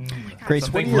 Grace, what are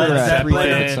Something your Led 3 Zeppelin,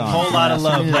 favorite songs? Whole Lot of Yeah,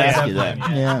 Love, I need to Led ask you that.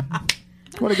 Zeppelin. Yeah.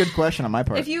 What a good question on my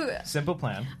part. If you. Simple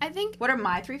Plan. I think What are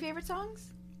my 3 favorite songs?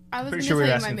 I was Pretty going to sure we were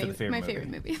tell asking you for the favorite my movie. favorite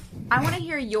movie. I want to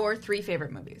hear your 3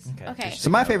 favorite movies. Okay. So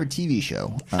my favorite TV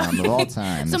show of all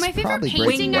time. So is my favorite probably painting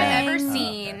Breaking I've Bad. ever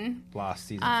seen. Lost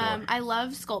season 4. I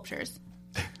love sculptures.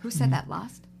 Who said that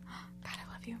last? God,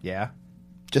 I love you. Yeah.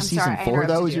 Just I'm sorry, season I 4 though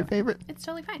interrupted is your you. favorite. It's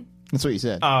totally fine. That's what you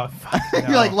said. Oh, fuck. You're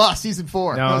no. like Lost season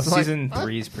 4. I No, was like, season what?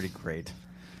 3 is pretty great.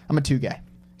 I'm a 2 guy.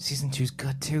 Season 2's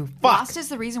good too. Fuck. Lost is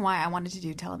the reason why I wanted to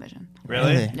do television.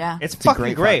 Really? Yeah. It's a fucking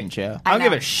great great. fucking show. I don't I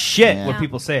give know. a shit Yeah. what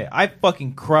people say. I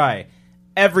fucking cry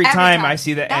every time I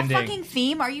see the that ending. fucking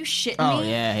theme. Are you shitting Oh me?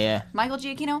 yeah. Michael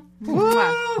Giacchino.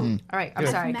 All right, I'm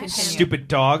Dude. sorry. Mess. Continue. Stupid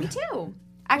dog. Me too.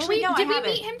 Actually, no, did I we haven't.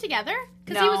 meet him together?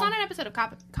 Because he No. was on an episode of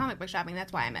Comic Book Shopping.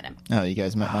 That's why I met him. Oh, you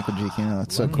guys met Michael Giacchino.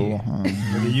 That's so cool. Look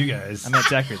at you guys. I met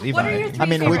Zachary Levi. What are your 3 I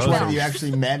mean, favorite which one of films? you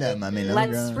actually met him? I mean,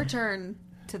 Let's return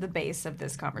to the base of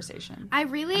this conversation. I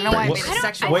really. I don't know why I What- made I a don't-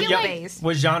 sexual I What, feel like- base.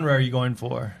 what genre are you going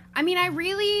for? I mean, I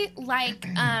really like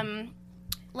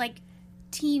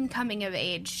teen coming of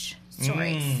age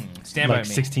stories. Stand Like by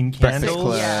me. 16 Breakfast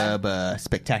Candles? Club,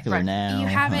 Spectacular Right. Now. You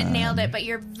haven't nailed it, but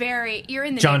you're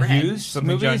in the John neighborhood. Hughes? Something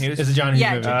movies? John Hughes? It's a John Hughes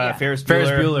Yeah, movie. yeah. Ferris Bueller.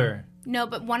 Ferris Bueller. No,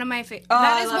 but one of my Oh, I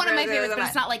that is love one of my Ferris favorites, Bueller. but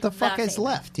it's not like The fuck the is favorite.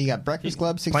 left? You got Breakfast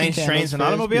Club, 16 Planes, Candles, Trains, and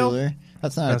Ferris Automobile? Bueller.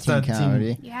 That's not That's a not teen teen.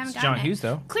 comedy. You haven't It's gotten John it. Hughes,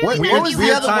 though. Clearly, What none of was you the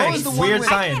have other- one. what was the one Weird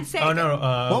with- I can't Science. say Oh, it. no.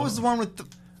 What was the one with the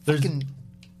There's- fucking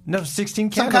No,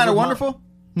 16 Some Candles. Kind of with Wonderful?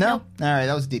 No? Nope. All right,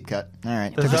 that was a deep cut. All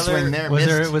right. There's Took a other- swing there, was,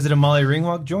 missed. was it a Molly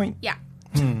Ringwald joint? Yeah.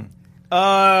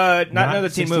 Not another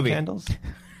teen 60 movie. Candles?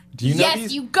 Do you know Yes,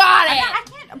 these? you got it. I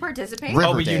can't participate. Rip-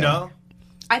 Oh, but you Riverdale. know?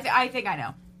 I think I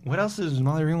know. What else is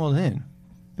Molly Ringwald in?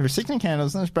 There were 16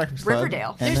 Candles, then there's Breakfast Club.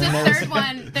 Riverdale. and There's a then there was third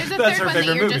one. There's a That's third her one that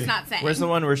favorite you're movie. just not saying. Where's the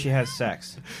one where she has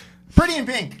sex? Pretty in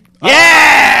Pink.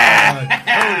 Yeah!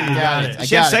 Oh, you got it. I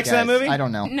She had got it, sex in that guys. movie? I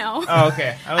don't know. No. Oh,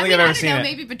 okay. I don't think I've ever seen know, it.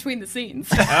 maybe between the scenes.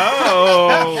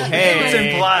 Oh, It's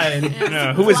hey. implied.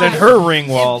 No, who was in her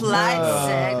Ringwald?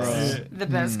 Implied sex. The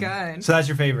best kind. So that's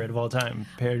your favorite of all time.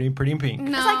 Pretty in Pink.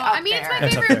 No, It's like up I mean it's there. my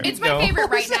It's up favorite. there. It's my No. favorite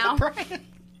right now.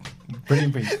 Pretty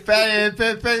in Pink. Pretty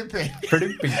in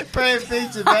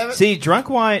Pink. See, drunk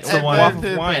wine or one.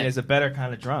 waffle wine is a better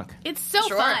kind of drunk. It's so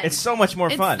Sure. fun. It's so much more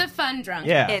It's fun. the fun drunk.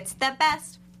 Yeah. It's the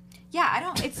best. Yeah, I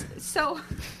don't. It's so.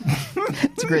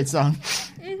 It's a great song.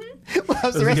 Well,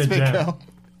 how's the That's a rest good of it jam. go?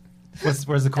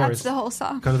 Where's the chorus? That's the whole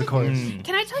song. Go to the chorus.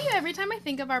 Can I tell you, every time I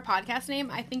think of our podcast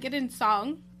name, I think it in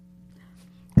song.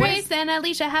 Grace and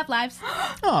Alicia have lives.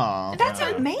 Aw. That's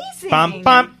amazing. Bum,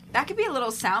 bum. That could be a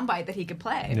little soundbite that he could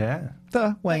play. Yeah.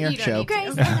 The Wanger You don't Show. need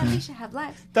Grace and Alicia have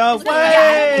lives. The I don't think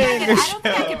I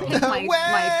Wanger could pick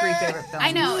my three favorite films.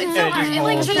 I know it's so Yeah, hard. just It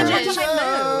like whole changes.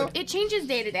 my mood. It changes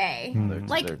day to day.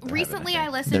 Like they're recently, I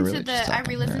They're listened really to just I talking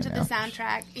re-listened to right the now.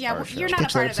 soundtrack. Yeah, Our show. you're not a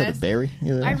Picture part of episode this. of Barry.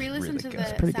 I re-listened to Really the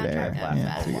good. Pretty good soundtrack era. of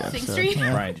Yeah, pretty good Sing episode. Street.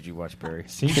 Yeah. Brian, did you watch Barry?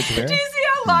 Seems Do you see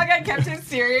how long I kept it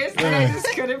serious? And I just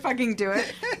couldn't fucking do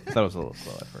it. I thought it was a little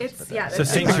slow at first. It's but yeah. So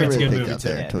it's- Sing I Street's a really good picked movie up too.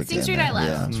 there towards Sing the Street end I love.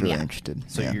 there. Yeah, I was really Yeah. interested.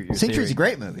 So yeah. your Sing Street's theory- a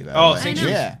great movie. By Oh, the way. Sing know.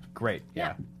 Street's Yeah. great.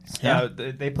 Yeah. Yeah.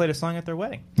 They played a song at their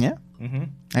wedding. Yeah. Mm-hmm.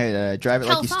 Hey, Drive It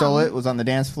Like Hell You Stole song. It was on the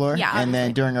dance floor. Yeah, And then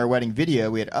obviously. during our wedding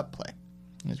video, we had Up Play.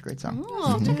 It was a great song.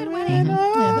 Oh, Such a good wedding.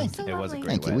 Yeah, thank So you. It was a lovely. great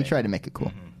Thank you. We wedding. tried to make it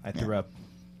cool. I threw up.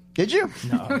 Did you?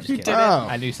 No, I'm just kidding. Oh.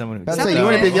 I knew someone who. That's Some like, you people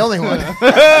wouldn't be did. the only one.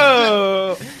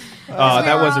 Oh, We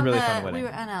that were was a on really the- fun wedding. We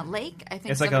were on a lake. I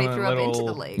think It's like somebody a threw up into the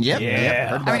little- lake. Yep. Yeah. Yep.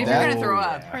 Heard I about mean, if you're that. gonna throw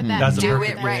up, Heard that. That's a do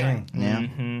perfect it right. thing. Yeah.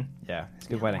 Mm-hmm. Yeah, it's a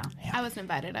good wedding. I wasn't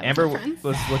invited. I Amber was was with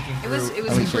friends. looking It through. was it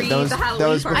was Alicia, pre that was the Halloween that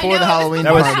was party. before I the know, it was Halloween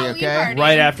before the party, Halloween okay? party.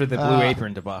 right after the Blue Oh.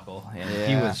 Apron debacle, and he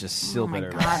Yeah. was just still Oh my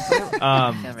bitter. God.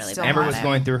 feel really Amber bad was about it.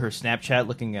 going through her Snapchat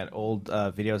looking at old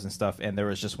videos and stuff, and there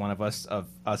was just one of us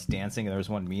dancing, and there was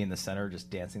one me in the center just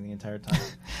dancing the entire time.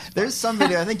 There's some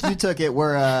video, I think you took it,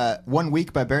 where 1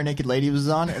 Week by Bare Naked Lady was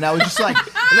on, and I was just like,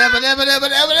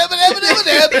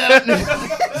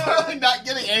 not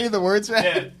getting any of the words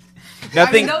right. I mean,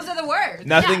 Nothing, those are the words.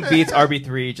 nothing beats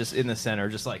RB3 just in the center,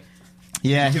 just like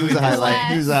Yeah, he was a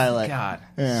highlight. He was a highlight. God,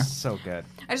 Yeah. so good.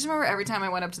 I just remember every time I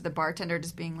went up to the bartender,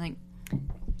 just being like,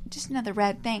 "Just another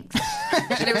red, thanks."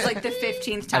 And it was like the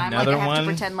 15th time. Another like I have one? to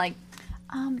pretend like,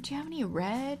 do you have any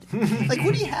red? Like,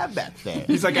 what do you have back there?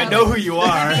 He's like, Yeah, I know like- who you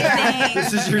are.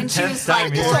 Thanks. This is your And she 10th was like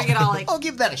time here. pouring it all like. I'll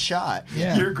give that a shot.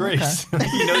 Yeah. You're Grace. He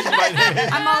knows you by name.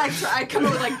 I'm all like, I come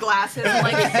up with like glasses. I'm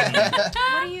like, what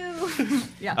are you?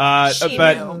 Yeah. She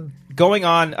But knew. going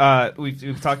on,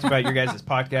 we've talked about your guys'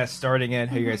 podcast starting it,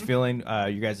 how you guys feeling,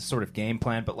 you guys' sort of game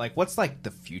plan. But like, what's like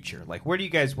the future? Like, where do you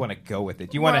guys want to go with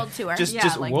it? Do you want World to tour. just Yeah,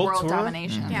 just like world world tour?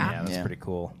 domination. Yeah. Yeah, that's Yeah. pretty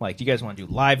cool. Like, do you guys want to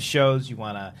do live shows? You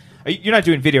want to? You're not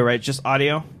doing video, right? Just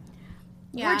audio.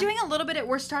 Yeah. We're doing a little bit.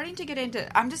 We're starting to get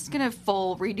into. I'm just gonna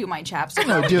full redo my chapstick.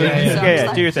 No, do it. Yeah, So yeah, I'm yeah. just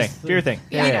like- Do your thing. Do your thing.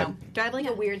 Yeah, Yeah. I know. Do I have like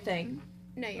a weird thing?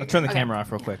 No, you're I'll turn the Okay. camera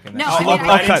off real quick. And No, then I mean, I'll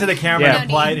apply I- it into the camera. Yeah.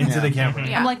 Apply it into Yeah. the camera.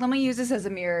 Yeah. I'm like, let me use this as a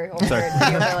mirror over Sorry. at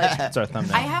Video Village. It's our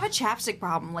thumbnail. I have a chapstick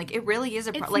problem. Like, it really is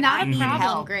a It's problem. Like, not I a need problem,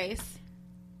 help. Grace.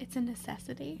 It's a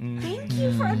necessity. Thank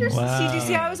you for understanding. Wow. See, do you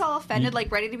see how I was all offended,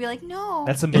 like ready to be like, no.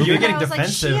 That's a And movie. you're And getting I was like,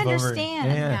 defensive she over.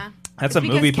 understands. Yeah. That's It's a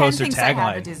because movie Ken poster thinks I have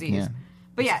a tagline. disease. Yeah.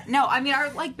 But yeah, no, I mean, our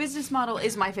like business model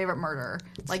is my favorite murder.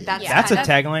 Like that's Yeah. That's a kind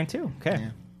of- tagline too. Okay. Yeah.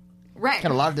 right?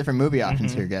 Got a lot of different movie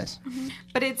options here, guys.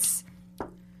 But it's,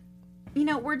 you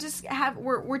know, we're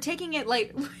taking it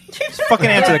like. Just fucking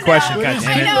answer the question, I know. God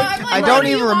I damn know. it. I'm like, I what don't do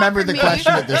you even want remember from the me?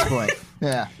 question at this point.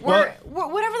 Yeah. We're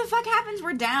whatever the fuck happens,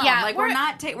 we're down. Yeah, like we're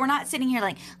not sitting here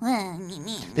like.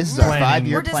 This is our Planning.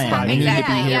 5-year We're just plan. having- We need to be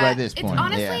Exactly, here yeah. by this It's point.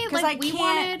 honestly yeah. Because like we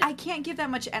wanted. I can't give that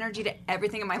much energy to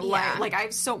everything in my life. Yeah. Like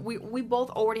I've we both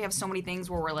already have so many things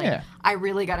where we're like, Yeah. I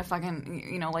really gotta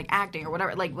fucking like acting or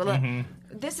whatever. Like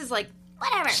this is like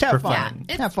whatever. Just have For fun. fun.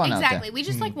 It's, Have fun exactly. out there. We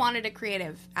just like wanted a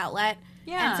creative outlet.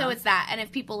 Yeah. And so it's that. And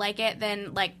if people like it,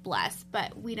 then like bless.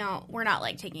 But we're not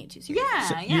like taking it too seriously.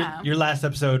 Yeah, yeah, Your last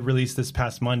episode released this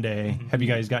past Monday. Have you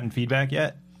guys gotten feedback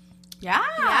yet? yeah.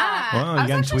 Yeah. Wow, I you was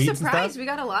gotten actually tweets and surprised. stuff? We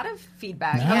got a lot of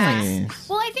feedback. Nice.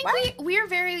 Well, I think we're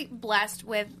very blessed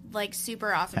with like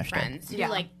super awesome Hashtag. friends who Yeah.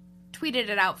 like tweeted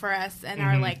it out for us and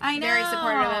are like I know. very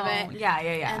supportive of it. Yeah,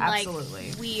 And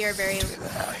absolutely. like we are very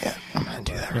I'm going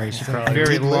to do that. Yeah, you should probably,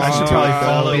 Very long. I should probably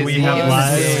follow. We busy. have It was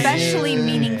lives. especially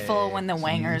meaningful when the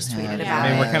Wangers tweeted Yeah. about I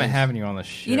mean, it. we're kind of having you on the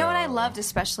show. You know what I loved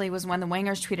especially was when the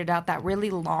Wangers tweeted out that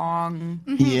really long.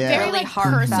 Yeah. very Really like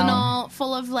heartfelt. personal,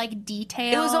 full of like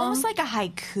detail. It was almost like a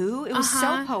haiku. It was so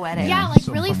Uh-huh. poetic. Yeah, like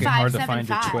So really fucking hard to 575. find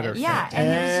your Twitter. Yeah, and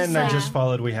it was And just I like, just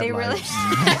followed. We have they really. lives.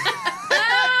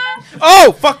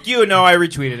 Oh, fuck you! No, I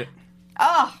retweeted it.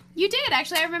 Oh, You did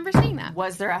actually. I remember seeing that.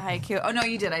 was there a haiku? Oh no,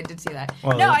 you did. I did see that.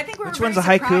 Well, no, I think we're which very one's a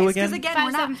haiku surprised, again? 'cause again,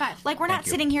 we're not 575. like we're not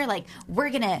sitting here like we're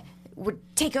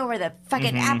take over the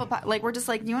fucking apple pie. Like we're just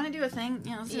like, do you want to do a thing?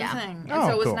 You know, let's do Yeah. a thing. And Oh,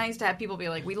 so it was cool. nice to have people be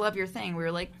like, we love your thing. We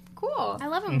were like, cool. I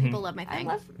love it when people love my I thing.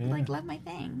 love my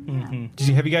thing.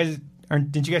 Have you guys? Or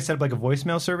didn't you guys set up like a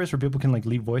voicemail service where people can like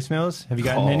leave voicemails? Have you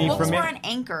gotten any Well, from we're it? on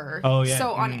Anchor. Oh, yeah.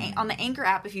 So on the Anchor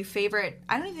app, if you favorite,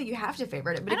 I don't even think you have to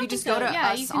favorite it, but I if you don't just think go so. to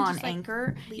Yeah, you us can on just, like,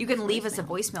 Anchor, leave you a can leave us a voicemail.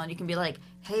 voicemail and you can be like,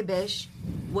 "Hey, Bish,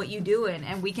 what you doing?"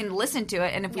 And we can listen to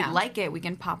it. And if we Yeah. like it, we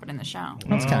can pop it in the show.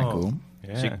 That's kind of cool.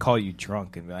 Yeah. She could call you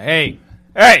drunk and be like, hey,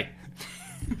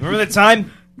 remember the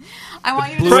time? I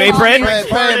want you to Blue just call Apron?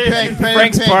 me-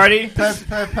 Frank's party?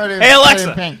 Hey,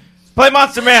 Alexa, play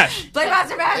Monster Mash. Play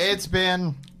Monster Mash. It's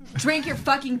been. Drink your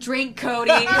fucking drink,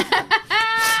 Cody.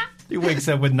 He wakes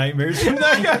up with nightmares from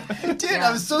that guy. Dude,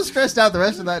 I was so stressed out the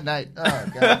rest of that night. Oh,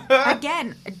 God.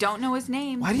 Again, I don't know his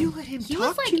name. Why do you let him He talk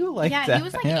was like, to you like yeah, that? he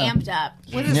was like Yeah. amped up.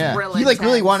 What is Yeah. real He like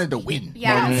really intense? wanted to win.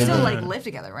 Yeah. They Yeah. still like live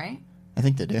together, right? I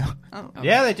think they do. Oh,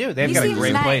 Yeah, they do. They've He got a seems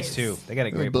great nice. place, too. They got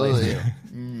a great place, Bully.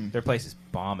 too. Their place is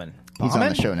bombing. He's on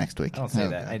the show next week. I don't say Oh,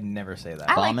 that. God. I'd never say that.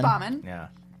 I like Bombin'? bombing. Yeah.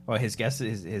 Well, his guest,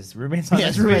 his roommate's on Yeah,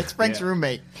 this his roommate's week? Frank's Yeah.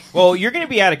 roommate. Well, you're going to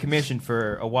be out of commission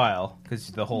for a while because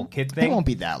the whole kid It thing. won't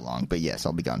be that long, but yes,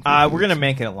 I'll be gone. For a few We're going to weeks.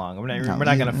 make it along. We're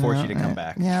not going to force you to come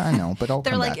back. Yeah, I know, but I'll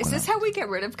They're come like, back "Is when this I- how we get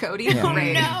rid of Cody?" Yeah.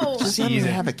 Great. No. Just let me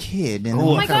Season. have a kid. And Ooh, then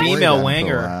we'll a have to worry female about him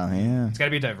for a Wanger. while, Yeah. It's got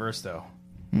to be diverse, though.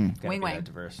 It's gotta Wing be wing. that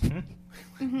diverse.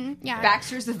 Yeah.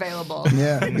 Baxter's available.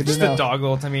 Yeah, good to Just the know. dog the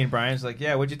whole time. Me and Brian's like,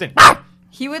 yeah, what'd you think?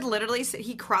 He would literally say,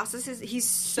 he crosses his. He's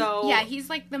so. Yeah, he's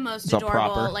like the most So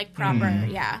adorable, proper. like proper.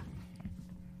 Yeah.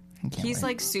 Can't He's wait.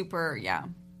 like super. Yeah.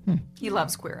 He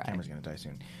loves Queer Eye. Camera's going to die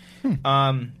soon.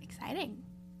 Exciting.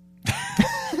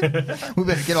 We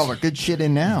better get all our good shit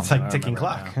in now. It's like ticking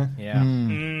clock. Huh? Yeah.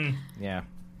 Yeah.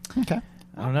 Okay.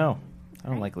 I don't know. I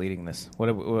don't like leading this. What?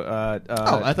 Oh,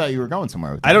 I thought you were going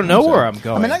somewhere with that. I don't know sorry. where I'm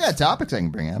going. I mean, I got topics I can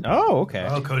bring up. Oh, okay.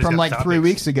 Oh, Cody's From got like 3 topics.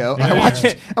 weeks ago.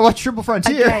 Yeah. I watched Triple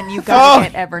Frontier. Again, you gotta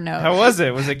Oh. get Evernote. How was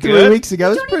it? Was it 3 good? weeks ago.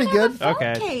 It was pretty good. Phone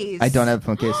Okay. case. I don't have a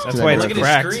phone case. That's 'cause why I it's work. Look at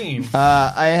cracked. his screen.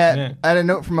 I had Yeah. I had a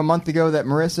note from a month ago that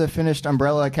Marissa finished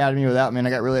Umbrella Academy without me, and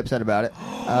I got really upset about it.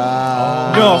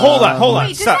 No, hold on. Wait,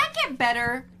 does Stop. that get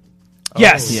better?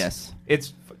 Yes. Yes.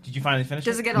 It's. Did you finally finish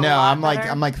Does it get a No, lot I'm like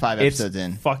better? I'm like 5 It's episodes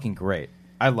in. fucking great.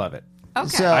 I love it. Okay.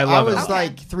 So I I, love it. was Okay.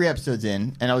 like 3 episodes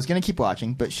in, and I was gonna keep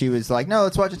watching, but she was like, "No,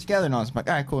 let's watch it together." And I was like,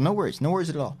 "All right, cool, no worries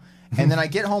at all." And then I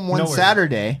get home one No worries.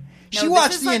 Saturday. No, She this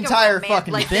watched is the like a entire roman-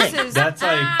 fucking like, thing. This is, That's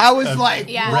like I was a like,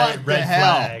 Yeah. "What red the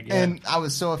hell?" flag, yeah. And I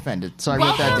was so offended, so I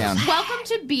wrote that down. Welcome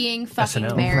to being fucking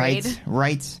SNL. married.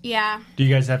 Right. Yeah. Do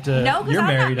you guys have to? no, because You're I'm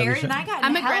married. not married, Alicia. and I got in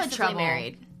I'm hella aggressively trouble.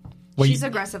 married. Well, She's you-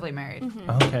 aggressively married.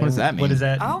 Okay. What does that mean? What does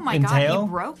that Oh my entail? god, he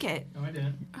broke it. No, I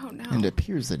didn't. Oh no. And it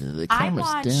appears that the I camera's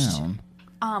watched-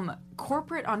 down.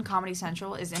 Corporate on Comedy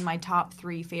Central is in my top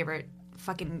 3 favorite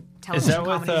fucking Is television that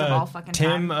with comedies of all fucking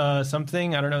Tim time.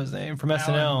 something? I don't know his name from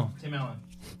SNL. Tim Allen.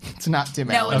 It's not Tim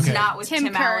No, Allen. it's Okay. not with Tim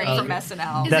Tim, Curry. Allen from Okay.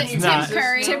 SNL. Is That's it not- Tim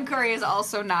Curry? Tim Curry is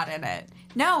also not in it.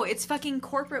 No, it's fucking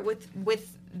Corporate with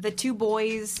the 2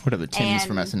 boys. What other Tims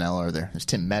from and- SNL are there? There's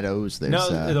Tim Meadows. There's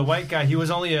No, the white guy. He was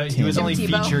only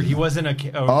Tebow? featured. He wasn't a.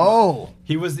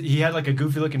 He had like a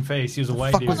goofy looking face. He was a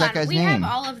white fuck dude. was that guy's we name?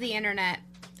 have all of the internet.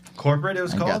 Corporate. It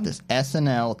was I called. got this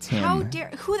SNL Tim. How dare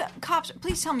who the cops?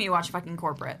 Please tell me you watch fucking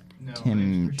Corporate.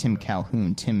 Tim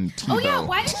Calhoun, Tim Tebow. Oh yeah.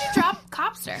 Why did you drop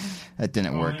Copster? That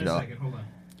didn't work at all. Hold on.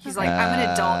 He's like, I'm an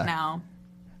adult now.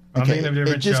 I'm Okay, thinking of a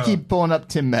different just show. keep pulling up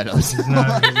Tim Meadows. No,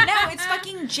 it's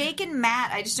fucking Jake and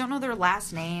Matt. I just don't know their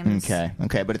last names.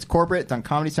 Okay, but it's Corporate. It's on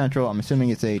Comedy Central. I'm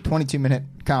assuming it's a 22-minute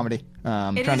comedy.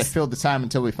 I'm It trying to is- fill the time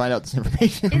until we find out this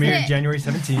information. Premiered it- January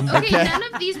 17th. Okay, none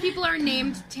of these people are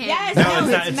named Tim. Yes, No, no, it's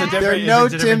not. it's It's a Matt There are different. no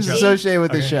it's a different Tims show. associated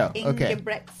with the Okay. show. Okay.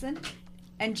 Ingebretson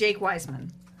and Jake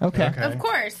Wiseman. Okay. Okay. Of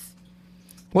course.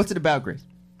 What's it about, Grace?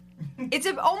 It's a.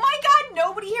 Oh my god!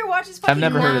 Nobody here watches fucking. I've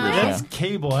never heard of this Lime. show. That's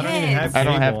cable. I don't even have. Kids. I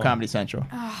don't have cable. Comedy Central.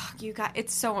 Oh, you got.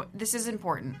 It's so. This is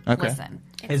important. Okay. Listen.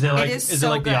 Is it like? It is Is it so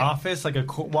like good. The Office? Like a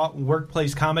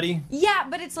workplace comedy? Yeah,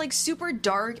 but it's like super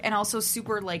dark and also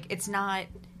super like it's not.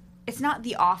 It's not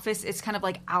The Office. It's kind of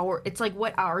like our. It's like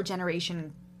what our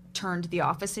generation turned The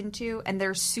Office into, and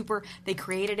they're super. They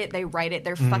created it. They write it.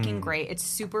 They're fucking great. It's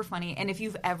super funny. And if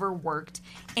you've ever worked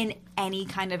in any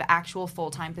kind of actual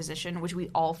full time position, which we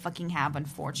all fucking have,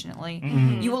 unfortunately,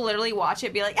 you will literally watch it,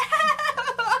 and be like,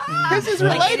 This is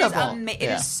like, relatable. It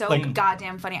Yeah. is so Like-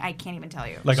 goddamn funny. I can't even tell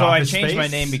you. Like So I Office changed my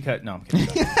Space? name because no, I'm kidding.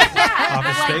 yeah,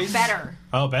 Office but like Space? better.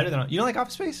 Oh, better than you don't like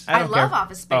Office Space? I don't love care.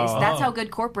 Office Space. Oh. That's how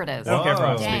good Corporate is. I don't care for Oh.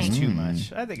 Office Space Dang. too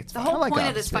much. I think it's The fun. whole like point of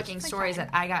Office this Space. fucking story is that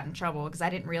I got in trouble because I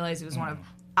didn't realize it was one of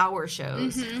our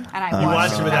shows, and I You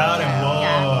watched watched it without him. Whoa,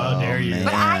 Yeah. how dare you? man.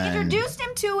 But I introduced him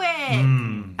to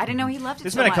it. I didn't know he loved it.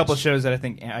 There's so been a much. couple shows that I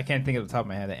think I can't think of the top of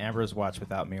my head that Amber has watched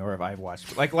without me, or if I've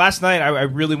watched. Like last night, I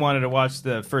really wanted to watch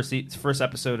the first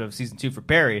episode of season 2 for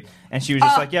Barry, and she was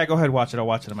just like, "Yeah, go ahead, watch it. I'll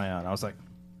watch it on my own." I was like,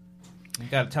 You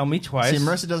gotta tell me twice. See,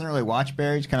 Marissa doesn't really watch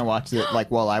Barry. She kind of watches it like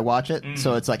while I watch it.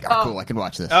 So it's like, cool, I can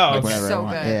watch this. Oh, like, it's whenever I so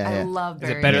want. good. Yeah, I yeah. love Is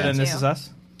Barry. it better Yeah, than This too. Is Us?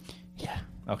 Yeah.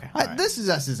 Okay. This Is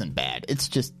Us isn't bad. It's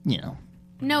just,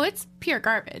 No, it's pure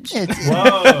garbage. It's,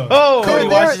 Whoa. Oh, Cody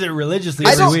there- watches it religiously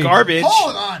I every don't- week. garbage.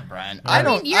 Hold on, Brian. I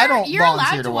don't You're volunteer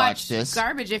allowed to watch this.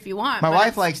 garbage if you want. My but wife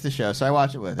it's- likes the show, so I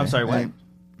watch it with her. I'm sorry, what? And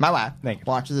my wife Thank you.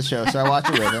 watches the show, so I watch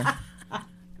it with her.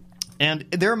 And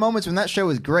there are moments when that show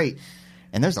is great,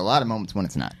 and there's a lot of moments when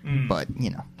it's not. But,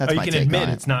 that's Oh, you my can take admit on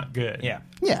it. it's not good. Yeah.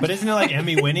 Yeah. But isn't it like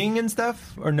Emmy winning and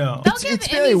stuff? Or no? They'll give it's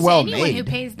very Emmys to well anyone made. who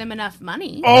pays them enough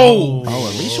money. Oh, Oh,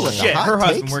 Alicia with shit! the hot Her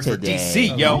husband takes works today. for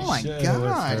DC, yo. Oh, my Shit,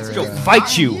 God. with her. She'll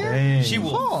fight you. Dang. She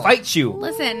will Oh. fight you.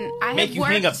 Listen, I Make have you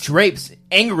worked. hang up drapes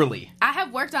angrily. I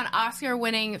have worked on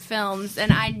Oscar-winning films,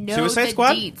 and I know Suicide the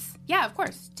Squad? deets. Yeah, of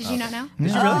course. Did you not know?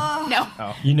 Did you really?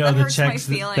 No. You know That the hurts my checks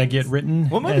that feelings. get written?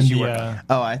 What movie and did you the, work on?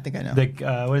 Oh, I think I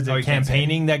know. what is it? Oh, you can't say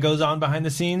Campaigning that goes on behind the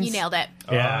scenes? You nailed it.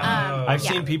 Yeah. I've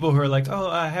yeah. seen people who are like, oh,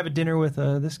 I have a dinner with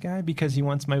this guy because he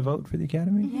wants my vote for the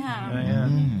Academy. Yeah. Yeah.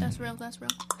 That's real. That's real.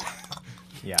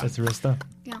 Yeah, That's the real stuff.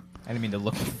 Yeah. I didn't mean to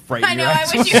look right. I in know. your I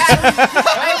eyes. wish you had.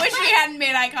 I wish we hadn't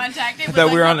made eye contact. It I was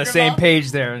thought we were on the same uncomfortable.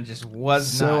 page there, and just was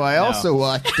So not. I no. also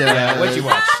watched... What'd you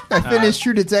watch? I finished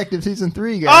True Detective Season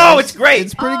 3, guys. Oh, it's great.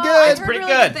 It's pretty I've good. heard pretty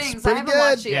really good. Things. It's I pretty haven't good.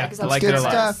 watched it Yeah, yet because I I'm like Good it a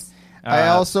lot. stuff. I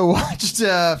also watched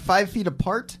 5 Feet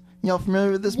Apart. Y'all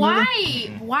familiar with this movie?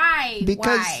 Why? Why?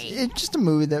 Because Why? it's just a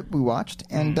movie that we watched,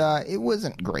 and it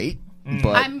wasn't great,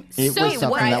 but I'm it so was something surprised. that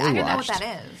we I don't know what watched.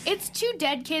 that is. It's 2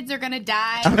 dead kids are gonna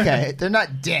die. Okay, they're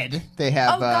not dead. They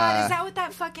have. Oh God, is that what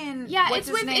that fucking? Yeah, what's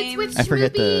it's his with name? it's I with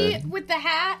forget Schmoopy the- with the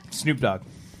hat. Snoop Dogg.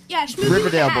 Yeah, Schmoopy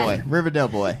Riverdale with the Boy. hat. Riverdale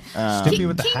Boy. Snoopy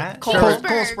with the hat? Cole Cole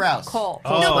Sprouse. Sprouse. Cole. No,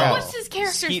 Oh. but what's his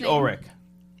character's Skeet name? Ulrich.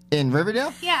 In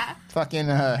Riverdale? Yeah, Fucking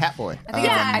Hat Boy.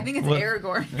 I think it's what-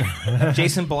 Aragorn.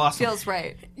 Jason Blossom. Feels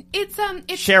right. it's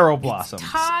Cheryl Blossom.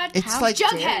 Todd. It's like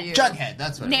Jughead. Jughead.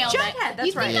 That's what Nailed it was. it. Jughead, that's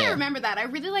you think right. I Yeah. remember that? I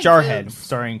really like Jarhead, boobs.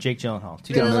 starring Jake Gyllenhaal.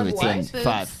 Two Good Really movie. love It's in Boobs.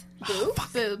 5.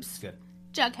 Boobs. Boobs. Good.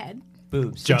 Jughead.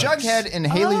 Boobs. Jughead and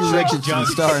Haley Richardson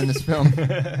star in this film.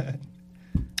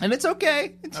 And it's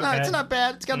okay. It's not. Okay. It's not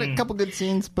bad. It's got a couple good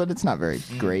scenes, but it's not very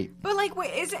great. But like,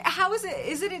 wait, is it? How is it?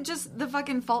 Isn't it just the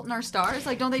fucking Fault in Our Stars?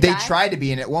 Like, don't they? They die? try to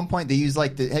be in it. At one point, they use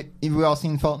like the. Have we all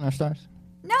seen *Fault in Our Stars*?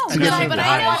 No, good because movie. but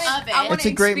I know want of it. I want It's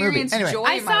a great movie. experience Anyway. joy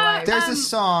I in my saw- life. There's a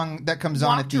song that comes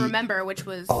on Walk at to the. Remember, which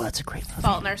was Oh, that's a great film.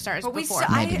 Fault in Our Stars But we before.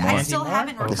 still, Mandy I Moore. still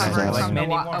haven't This is recovered awesome. from the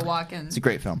Mandy Moore. walk-in. It's a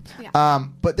great film. Yeah.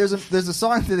 But there's a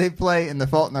song that they play in *The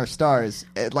Fault in Our Stars*,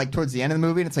 like towards the end of the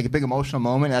movie, and it's like a big emotional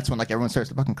moment. That's when like everyone starts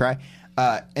to fucking cry.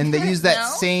 And they use that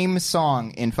No. same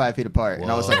song in *5 Feet Apart*,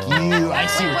 and I was like, I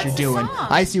see what What's you're the doing. song?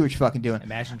 I see what you're fucking doing.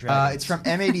 Imagine Dragons. It's from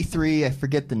M83. I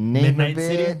forget the name Midnight of it.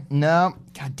 City? No,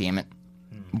 god damn it.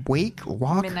 Wake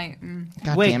Walk. Midnight.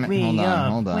 God Wake damn it. me Hold on,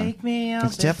 up. hold on. Wake me up.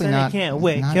 It's definitely I not. can't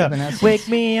wake not up. Evanescence. Wake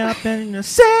me up and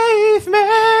save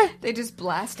me. They just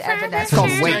blast It's Evanescence. called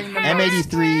Wait. during the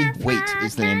M83 Wait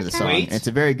is the name of the song. Wait? It's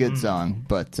a very good song,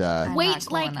 but not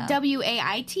Wait, like going up.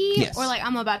 WAIT? Yes. Or like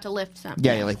I'm about to lift something?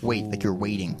 yeah, you're like wait, like you're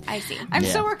waiting. I see. I'm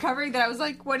Yeah. so recovering that I was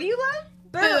like, "What do you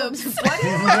like? Boobs. What do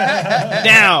you like?"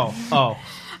 Now. Oh.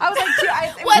 I was like,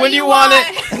 it What was, When do you you want want?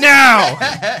 it now.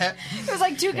 it was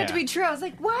like too good Yeah. to be true. I was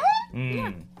like, "What?"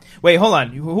 Wait, hold on.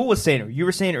 Who was saying it? You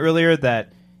were saying earlier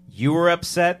that you were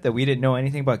upset that we didn't know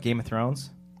anything about Game of Thrones.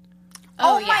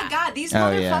 Oh, yeah. my god, these Oh,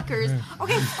 yeah. motherfuckers.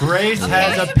 Okay, Grace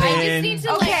has a I just pin. need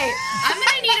to okay. I'm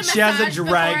gonna need a She has a massage drag-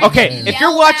 before I Okay, get if you're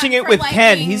yelled watching at it for with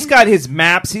Ken, liking- he's got his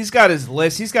maps, he's got his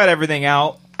list, he's got everything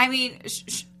out. I mean,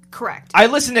 correct. I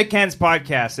listen to Ken's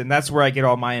podcast, and that's where I get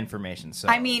all my information. So,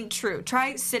 I mean, true.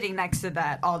 Try sitting next to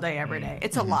that all day, every day.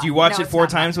 It's a lot. do you watch No, it it's 4 not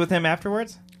times with him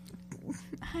afterwards? much.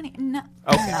 Honey, no.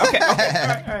 Okay, okay, all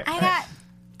right. I got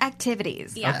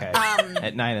activities. Yeah. Okay.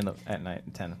 At night,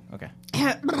 10. Okay.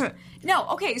 No,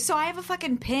 okay, so I have a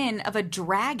fucking pin of a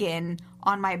dragon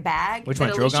on my bag. Which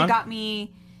that one, Alicia Drogon? got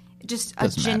me. Just a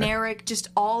Doesn't matter. generic, just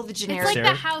all the It's generic. like the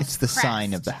Sheriff? house. It's the crest.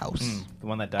 sign of the house. The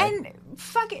one that died. and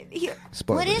fuck it. Here.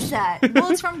 Spoilers. What is that?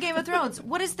 Well, it's from Game of Thrones.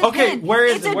 What is the Okay, pin? where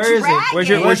is It's it? a Where is it? dragon. Where's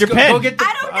your Let's pen? Go get the,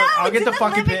 I don't know. I'll It's get the in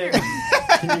fucking living pin.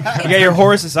 room. You got your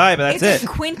Horus's eye, but that's It's it. a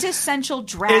quintessential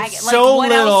dragon. It's like, so what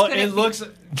little. Else could It be? looks.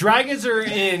 Dragons are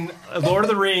in Lord of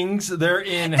the Rings. They're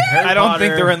in Harry I don't Potter.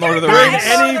 think they're in Lord of the They're in Rings.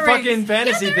 Lord of any the Rings. fucking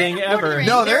fantasy they're thing in Lord of the ever. Rings.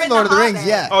 No, they're in Lord of the Rings.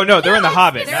 Yeah. Oh, no, they're in The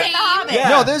Hobbit. They're in the Hobbit. Yeah.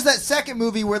 No, there's that second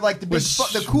movie where like the big, With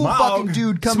the cool Smaug. fucking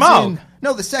dude comes Smaug. in.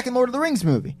 No, the second Lord of the Rings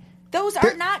movie. Those are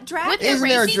There- not dragons. With the Isn't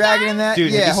there a racy dragon guy? in that?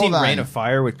 Dude, yeah, have you hold seen on. Reign of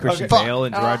Fire with Christian Okay. Bale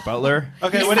and Gerard Butler?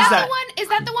 Okay, Is what that is that? the one? Is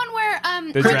that the one where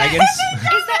The where dragons?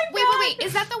 Is that wait? Wait,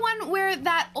 is that the one where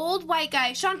that old white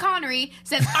guy, Sean Connery,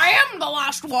 says, "I am the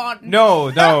last one"?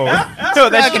 No,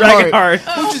 that's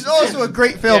Dragonheart. Which is also a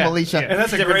great film, Yeah, Alicia. And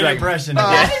that's a Different great dragon.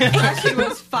 impression. She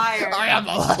was fired.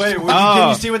 Wait, can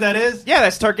you see what that is? Yeah,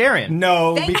 that's Targaryen.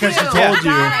 No, Thank because you. she told you.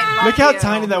 God, I love Look how you.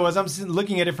 tiny that was. I'm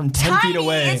looking at it from 10 feet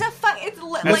away. It's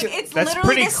it's that's literally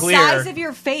pretty the clear. size of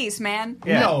your face, man.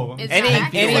 Yeah. No. It's Any not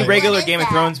accurate. regular What is Game of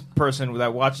that? Thrones person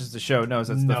that watches the show knows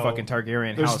that's the No. fucking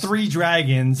Targaryen There's house. 3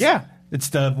 dragons. Yeah. It's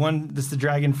the one. It's the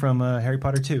dragon from Harry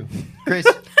Potter 2. Chris,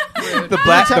 The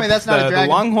black. Tell me that's not a the dragon.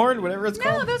 Longhorn, whatever it's No,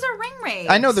 called. those are ring wraiths.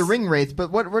 I know the ring wraith, but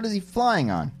what is he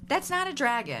flying on? That's not a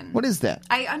dragon. What is that?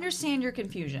 I understand your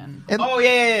confusion. It, Oh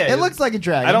yeah. it looks like a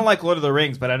dragon. I don't like Lord of the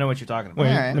Rings, but I know what you're talking about.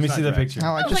 Wait, Alright. let me It's see not the dragon. picture.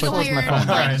 No, I That just was closed my weird. phone.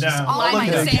 Alright, Just now. all I Look might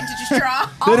at say to just draw.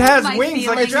 All It of has my wings like a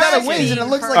feelings It's got dragon. a wings and it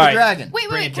looks like Alright. a dragon. Wait,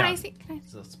 Bring it can I down. see?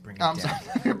 So let's bring it Oh, I'm down.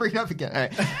 sorry. Bring it up again. All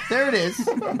right. There it is.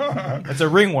 It's a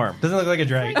ringworm. Doesn't look like a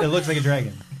dragon. It looks like a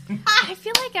dragon. I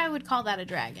feel like I would call that a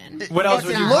dragon. What else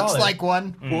would It you looks call it? like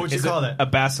one. What would you Is call it it? a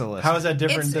basilisk? How is that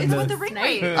different It's than with the the? ring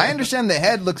wraith. I understand the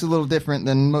head looks a little different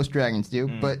than most dragons do,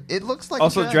 but it looks like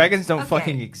Also, a dragon. dragons don't Okay.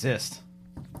 fucking exist.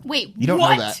 Wait, You don't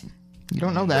what? know that. You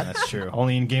don't know that. That's true.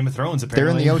 Only in Game of Thrones, They're in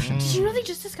apparently. the ocean. Did you know they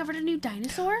just discovered a new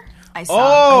dinosaur? I saw.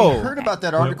 Oh, I heard about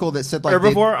that article that said like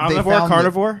herbivore, they omnivore, found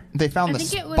carnivore. They found I the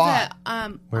think it was spot.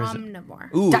 a Where is it?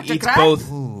 omnivore. Ooh, Dr. eats Krat?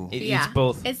 both. It Yeah. eats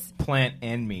both It's- plant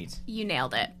and meat. You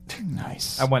nailed it.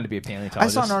 Nice. I wanted to be a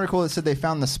paleontologist. I saw an article that said they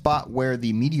found the spot where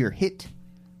the meteor hit.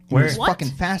 It Where? was What?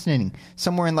 fucking fascinating.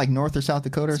 Somewhere in like North or South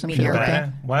Dakota or something meteor like hit. that.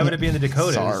 Why would it be in the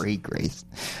Dakotas? Sorry, Grace.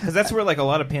 because that's where like a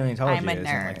lot of paleontology I'm a is. in,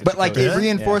 nerd. like, the But like it Dakotas.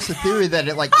 reinforced the theory that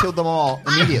it like killed them all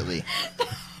immediately.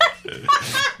 He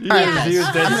was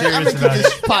dead I'm serious gonna about get it.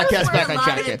 this podcast back a on lot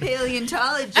track of here.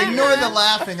 paleontology. Ignore the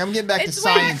laughing. I'm getting back to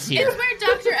science here. It's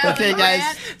where Dr. Ellie Okay, guys.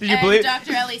 Grant Did you and believe-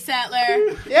 Dr. Ellie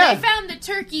Sattler, Yeah. they found the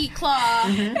turkey claw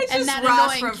It's and just that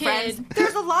Ross annoying from kid. Friends.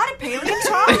 There's a lot of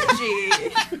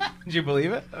paleontology. Did you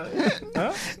believe it?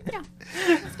 Huh?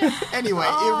 Anyway,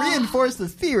 it reinforced the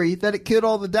theory that it killed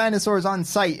all the dinosaurs on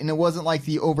site, and it wasn't like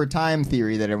the overtime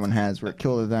theory that everyone has where it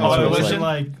killed the Oh, dinosaurs. it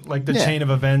wasn't like the Yeah. chain of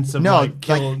events of No, like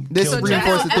kill. like, this kill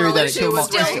reinforced the theory that it Evolution killed was all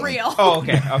still instantly. real. Oh,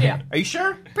 okay. Okay. Yeah. Are you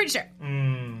sure? Pretty sure.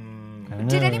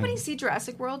 Did anybody see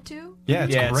Jurassic World too? Yeah,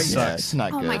 it's Yeah, it great. sucks. Yeah, it's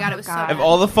not Oh good. my god, it was so God. good. Of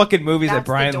all the fucking movies That's that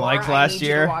Brian the door. liked I last need you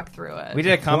year, to walk through it. we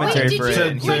did a commentary Wait, for did it.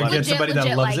 you and he to liked get it. somebody that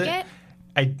legit loves like it?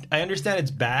 it? I understand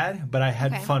it's bad, but I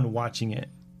had Okay. fun watching it.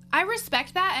 I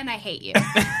respect that and I hate you.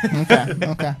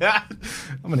 Okay.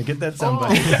 I'm gonna get that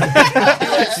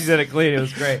soundbite. She said it clean. It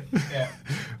was great.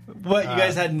 What, you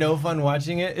guys had no fun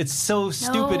watching it? It's so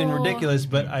stupid and No. ridiculous,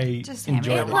 but I Just hand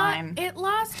me enjoyed a it. line. It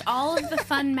lost all of the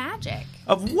fun magic.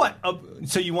 Of what?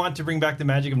 So you want to bring back the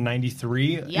magic of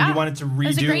 '93? Yeah. You wanted to redo? It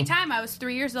was a great time. I was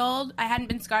 3 years old. I hadn't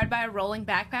been scarred by a rolling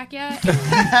backpack yet.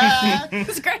 It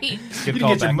was great. You Good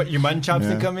didn't get callback. your mutton chops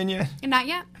to come in yet? Not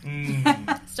yet.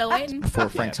 Still waiting. Before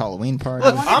Frank's Halloween party.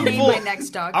 Look, I I'm want to name full- my next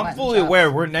dog. I'm Mutton fully Chops.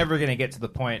 aware we're never going to get to the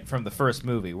point from the first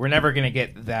movie. We're never going to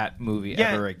get that movie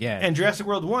ever again. And Jurassic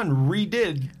World 1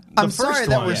 redid the I'm first sorry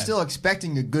that one. we're still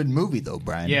expecting a good movie, though,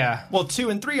 Brian. yeah. Well, 2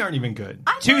 and 3 aren't even good.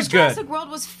 I thought Two's good. Jurassic World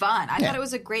was fun. I Yeah. thought it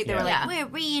was a great. They were Yeah.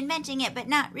 like, we're reinventing it, but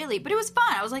not really. But it was fun.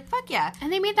 I was like, fuck yeah.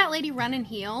 And they made that lady run in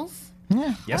heels.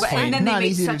 Yeah. Yes, But, queen. and then they Not made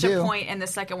easy to such a do. point in the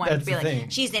second one That's to be the like, thing.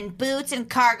 she's in boots and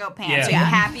cargo pants. Yeah. Are you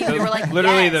happy? We were like,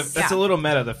 Literally, yes. that's a little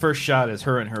meta. The first shot is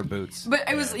her in her boots. But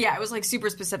it was it was like super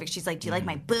specific. She's like, do you like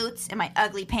my boots and my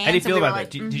ugly pants? How do you And feel we were about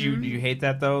like, that? Do you hate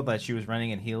that though? That she was running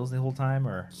in heels the whole time,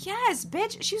 or Yes,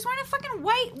 bitch. She was wearing a fucking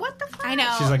white. What the fuck? I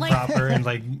know. She's like proper and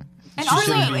like. And she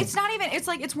also, shouldn't be- it's not even. It's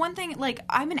like it's one thing. Like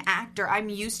I'm an actor. I'm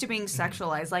used to being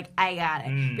sexualized. Like I got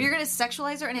it. But you're gonna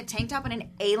sexualize her in a tank top and an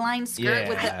A-line skirt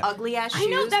with the Yeah. ugly ass shoes. I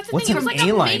know that's the What's thing. It an was like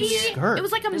A-line a midi. skirt? It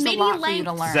was like a There's a midi lot for you length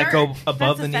to learn. does that go skirt. above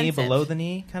That's the knee, offensive. below the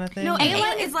knee, kind of thing? No, A-line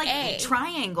A-line is is like A.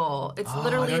 triangle. It's Oh,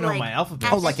 literally I don't know like my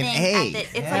alphabet. Oh, like an A.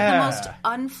 It's Yeah. like the most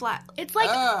unflat. It's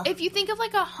like if you think of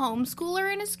like a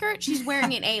homeschooler in a skirt, she's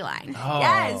wearing an A-line. Oh,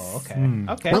 Yes. okay, Hmm.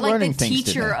 okay. We're Or like learning the things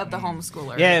teacher today. of the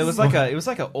homeschoolers. Yeah, it was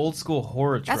like an old school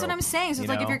horror trope. That's what I'm saying. So it's you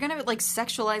like if know? you're gonna like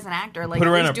sexualize an actor, like put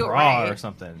her at in a least do it bra right. or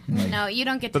something, No, you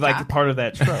don't get to but like talk. part of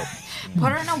that trope.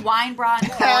 Put her in a wine bra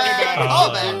and call it a day.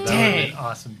 Oh, that. That would've Dang. been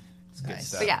awesome. Good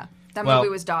stuff. But yeah, that Well- movie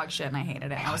was dog shit, and I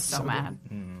hated it. I was so mad.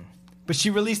 But she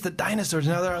released the dinosaurs.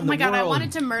 Now they're on Oh my the god, world. I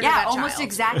wanted to murder Yeah, that almost child.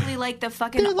 exactly like the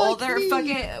fucking They're like older me.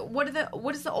 fucking.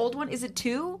 What is the old one? Is it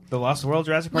 2? The Lost World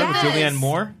Jurassic Park Yes. with Julianne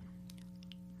Moore.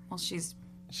 Well, she's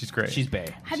She's great. She's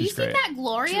bae. Have She's you seen great. that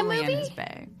Gloria Julianne movie? is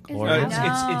bae. Is Gloria. it It's,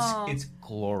 out? No. it's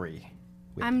Glory.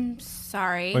 I'm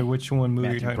sorry. Wait, which one movie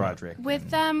are you Matthew talking Broderick.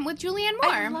 With Julianne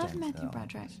Moore. I love Matthew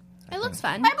Broderick. It looks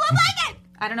fun. I love like it.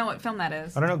 I don't know what film that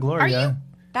is. I don't know, Gloria.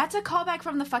 That's a callback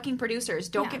from the fucking producers.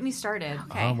 Don't get me started.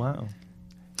 Okay. Oh wow.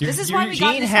 This is why we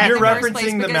got this You're in the first place,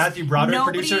 referencing the because Matthew Broderick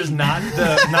nobody- producers, not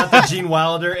the Gene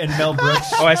Wilder and Mel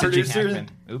Brooks. Oh, I said Gene producers. Hackman.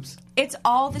 Oops. It's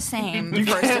all the same,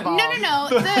 first of all. No.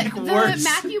 The worse.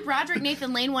 Matthew Broderick,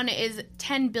 Nathan Lane one is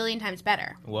 10 billion times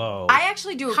better. Whoa. I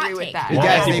actually do agree Hot with take. that. You Well,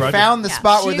 guys, Matthew they Broderick- found the Yeah,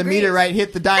 spot she where the agrees. meteorite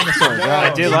hit the dinosaurs.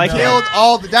 I did like Killed that.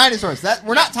 all the dinosaurs.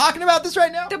 We're not talking about this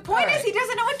right now. The point is, he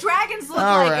doesn't know what dragons look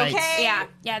All like, right. okay?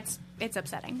 Yeah, it's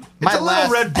upsetting. My It's a last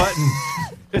little red button.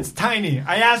 It's tiny.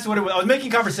 I asked what it was. I was making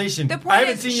conversation. The point I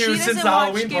haven't is, seen she you since doesn't the watch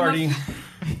Halloween Game of- party.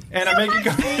 And I'm making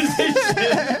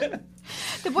conversation.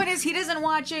 The point is, he doesn't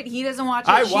watch it. He doesn't watch it.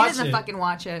 I She watch doesn't it. fuck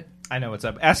watch it. I know what's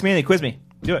up. Ask me anything. Quiz me.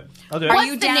 Do it. I'll do it. Are What's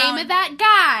you the down? name of that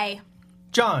guy?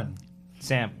 John.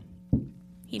 Sam.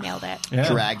 He nailed it. Yeah.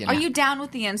 dragon. Are you down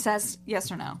with the incest?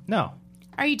 Yes or no? No.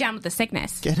 Are you down with the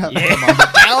sickness? Get up. Come on.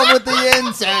 Down with the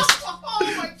incest.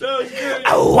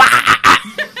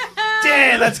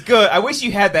 Damn, that's good. I wish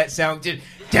you had that sound. Dude.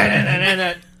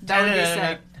 That would be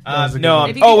sick. was a good No. one.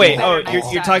 If you could Wait. do Oh, better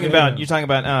you're next talking time.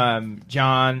 about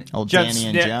John. Old John Danny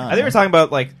and Sna- John. I think we're talking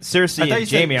about like I Cersei thought you and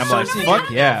said Jamie. I'm like, Cersei. fuck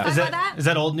yeah. Is about that that? is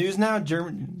that old news now?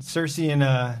 Cersei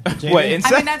and Jamie? What? I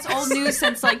Incest? mean, that's old news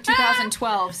since like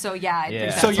 2012. So yeah, I think Yeah.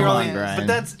 that's So you're old only, news. Brian. but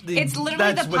that's the, It's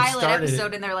literally that's the what pilot started it.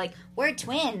 episode, and they're like, "We're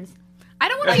twins." I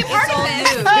don't want to be a part It's of old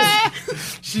this.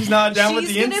 news. She's not down with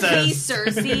She's the gonna be incest.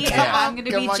 Cersei, and Yeah. I'm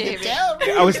gonna Come be on, get Jamie.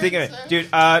 down. I was thinking, dude.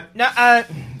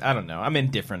 I don't know. I'm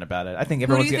indifferent about it. I think Who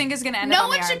do everyone's you think is gonna end No up on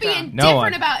one the should be Iron Throne? No indifferent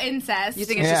one. about incest. You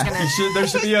think it's just Yeah. gonna? There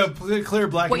should be a clear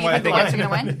black What, and you white think the whites are gonna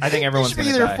line. win? I think everyone's Should be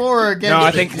gonna either die. for or against. No, I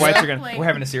think whites are gonna. Exactly. We're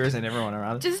having a series and everyone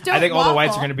around. Just I think don't all the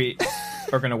whites waffle.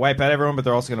 are gonna wipe out everyone, but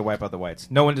they're also gonna wipe out the whites.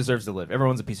 No one deserves to live.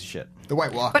 Everyone's a piece of shit. The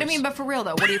White Walkers. But I mean, but for real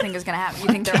though, what do you think is gonna happen? You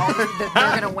think they're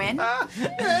gonna win?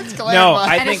 Let's No, clarify.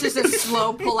 I And think. it's just a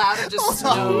slow pull out of just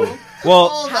snow.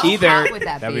 Well, How either hot would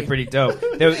that that'd be? be pretty dope.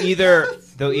 They'll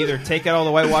either take out all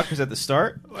the White Walkers at the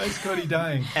start, Why is Cody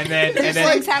dying? and then There's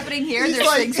things happening here. he's There's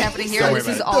like- things happening here. Don't This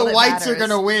worry is about all the that whites matters. are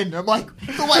gonna win. I'm like,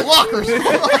 the White Walkers.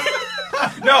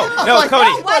 no, like,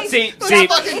 Cody. Why- See,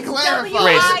 fucking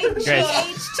clarify.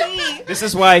 W-I-G-H-T. this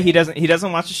is why he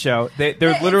doesn't watch the show. They're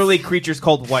It's- literally creatures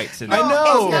called whites. And I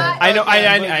know. it's not. I know.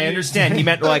 Okay, I understand. He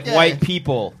meant like Okay. white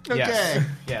people. Yes. Okay.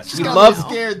 Yes. Just We got love me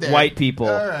scared there. white people,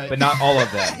 All right. but not all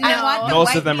of them. I want the Most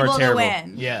white of them are people to terrible.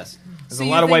 win. Yes. There's So a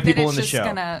you lot of think white that people it's in the just show.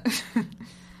 Gonna...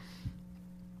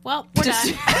 Well, we're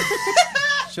done.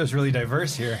 Show's really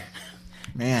diverse here.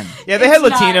 Man. Yeah, they had It's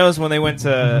not- Latinos when they went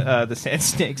to the Sand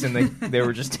Snakes, and they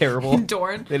were just terrible.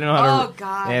 Dorn. They didn't know how to. Oh,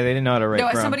 God. Yeah, they didn't know how to write. No,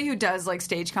 as Grum. somebody who does like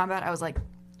stage combat, I was like,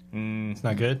 It's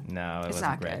not good. No, it it's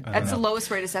wasn't not great. good. That's the lowest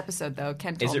rated episode, though.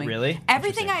 Ken told Is it me. really?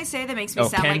 Everything Interesting. I say that makes me Oh,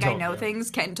 sound Ken like I told know you. things,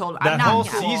 Ken told me. That I'm not whole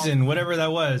cool. season, whatever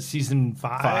that was, season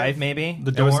 5. 5 maybe.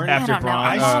 The That was Dorn? after I don't know. Braun.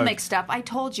 I'm all mixed up. I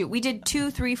told you. We did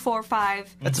 2, 3, 4,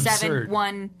 5, That's 7, absurd.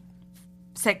 1,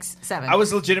 6, 7. I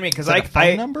was legitimate because Is that a phone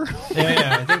I number?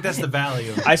 Yeah, I think that's the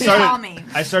value. I Call me.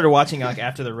 started watching like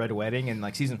after the Red Wedding, and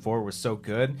like season 4 was so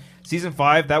good. Season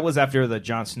 5 that was after the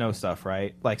Jon Snow stuff,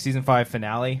 right? Like season 5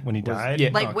 finale When he was- died? Yeah,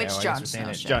 Like okay, which well, I guess Jon we're saying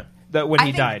Snow it. shit? When I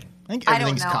he think- died. I think I don't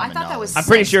everything's know. I common thought that was. knowledge. I'm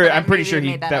pretty 6, sure. but I'm pretty maybe sure they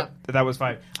he made that up. that was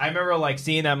 5. I remember like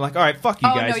seeing that. I'm like, all right, fuck you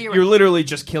Oh, no, guys. you're You're right. literally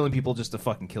just killing people just to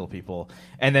fucking kill people.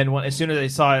 And then as soon as I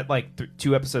saw it, like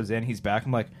 2 episodes in, he's back.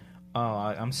 I'm like, oh,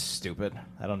 I'm stupid.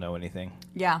 I don't know anything.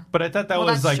 Yeah. But I thought that Well,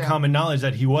 was that's like true. common knowledge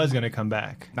that he was going to come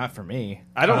back. Not for me.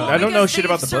 I don't. Well, I don't know Because shit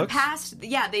about the they've books. surpassed-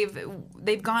 Yeah,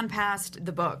 they've gone past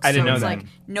the books. I didn't so know it's that. like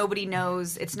nobody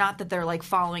knows. It's not that they're like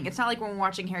following. It's not like when we're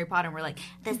watching Harry Potter and we're like,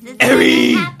 this is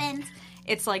Harry! what happens.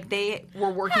 It's like they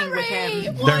were working with Harry,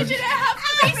 him. why did it have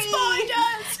to be spoiled?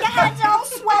 Your hands all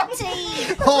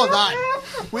sweaty. Hold on.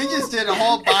 We just did a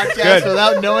whole podcast Good.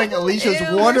 without knowing Alicia's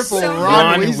Ew, wonderful so Ron,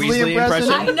 Ron Weasley, Weasley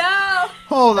impression. impression. I know.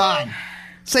 Hold on.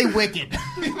 Say wicked.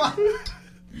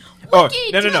 Oh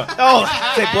no!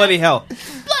 Oh, say bloody hell!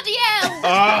 Bloody hell!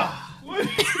 Ah.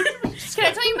 Can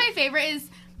I tell you my favorite is?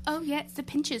 Oh yeah, it's the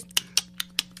pinches.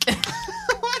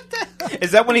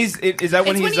 Is that when he's? Is that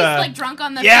when It's he's? like drunk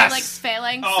on the yes!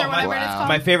 phalanx Oh, or whatever it's wow. called.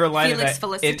 My favorite line Felix of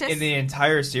that Felicitas? in the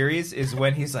entire series is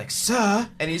when he's like, "Sir,"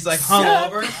 and he's like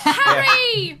hungover.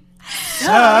 Harry. He's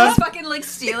fucking like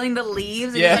stealing the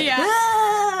leaves. And Yeah. he's like,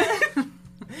 Yeah. "Ah."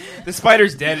 The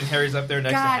spider's dead, and Harry's up there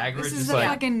next God, to Hagrid, this is just the like.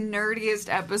 fucking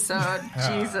nerdiest episode.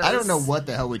 Jesus. I don't know what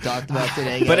the hell we talked about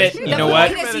today. But guys. it, you The know what?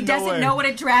 point is he Out of doesn't nowhere. know what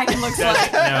a dragon looks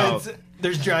like. No.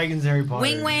 There's dragons in Harry Potter.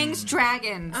 Wing wings,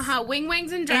 dragons. Wing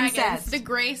Wangs and Dragons. Incest. The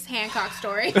Grace Hancock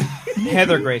story.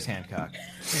 Heather Grace Hancock.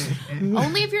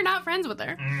 Only if you're not friends with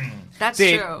her. That's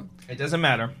See, true. it doesn't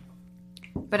matter.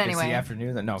 But It's anyway. the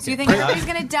afternoon. No. So you okay. think everybody's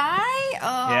gonna die?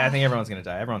 Yeah, I think everyone's gonna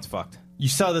die. Everyone's fucked. You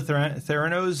saw the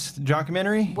Theranos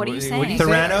documentary? What are you saying? What do you say?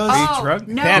 Theranos? Oh, Drug?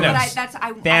 no, Thanos. but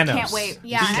I Thanos. can't wait.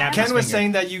 Yeah. Ken was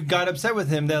saying that you got upset with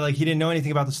him, that like he didn't know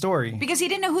anything about the story. Because he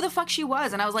didn't know who the fuck she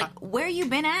was, and I was like, "Where you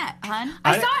been at, hun?"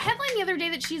 I saw a headline the other day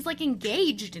that she's like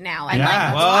engaged now. And Yeah.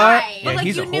 like, What? why? Yeah, But like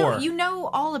he's a whore. you know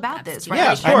all about this, right? Yeah,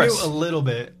 Like, of course. I knew a little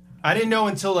bit. I didn't know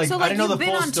until like So I like didn't know you've the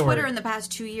been full on story. Twitter in the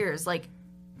past 2 years. Like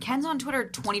Ken's on Twitter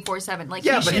 24/7. Like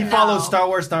Yeah, but he follows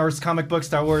Star Star Wars comic book,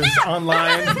 Star Wars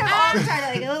online. all the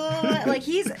time. Like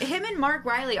him and Mark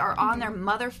Riley are on their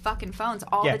motherfucking phones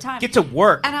all Yeah, the time. get to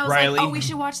work, And I was Riley. like, oh, we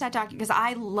should watch that documentary because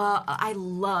I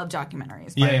love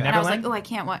documentaries. Yeah, And I was Neverland? like, oh, I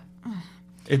can't watch.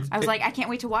 I was like, I can't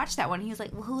wait to watch that one. He was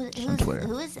like, well, who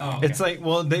is that? Oh, It's like,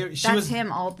 well, she That's was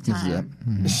him all the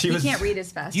time. She He was can't read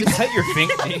as fast. You cut your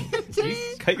finger.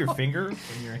 You cut your finger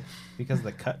when you're because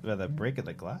of the break of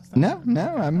the glass. No,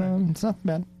 it's not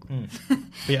bad.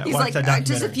 Yeah, He's watch like, that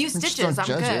just a documentary. few Just stitches. don't I'm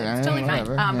judge good. it. It's totally fine.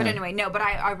 Whatever, But yeah. anyway, no. But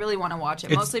I really want to watch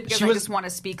it, mostly because she I was- just want to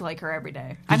speak like her every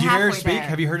day. Did you hear her halfway speak? there.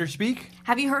 Have you heard her speak?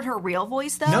 Have you heard her real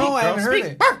voice though? No, I haven't heard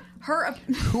Speak. it. Her.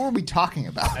 Who are we talking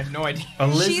about? I have no idea.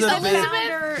 She's the Elizabeth.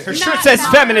 founder. Her shirt says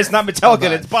feminist, not Metallica. Hold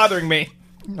on. It's bothering me.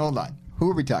 Hold on.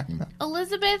 Who are we talking about?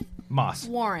 Elizabeth Moss.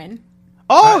 Warren.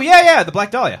 Oh yeah, the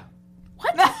Black Dahlia.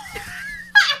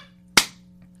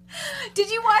 Did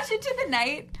you watch it to the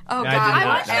night? Oh No, I God, did we're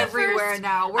not, no. everywhere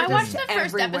now. We're I watched just the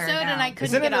first everywhere episode now. and I couldn't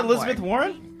Isn't get it on Elizabeth board.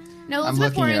 Warren? No, I'm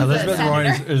Elizabeth looking Warren. at Elizabeth Warren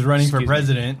is running for Excuse me.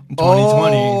 president in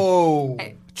 2020. Oh,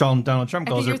 Donald Trump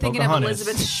I calls think her you're thinking of Pocahontas.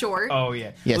 Elizabeth Short. Oh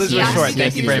yeah, Yes, Elizabeth yes, Short. yes,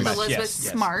 Thank you very much. Elizabeth Yes,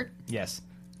 yes. Smart Yes.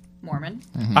 Mormon.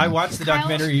 I watched the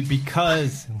documentary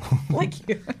because Like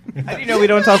you. How do you know we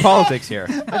don't talk politics here?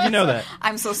 How do you know that?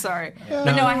 I'm so sorry.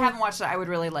 But no, I haven't watched it. I would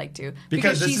really like to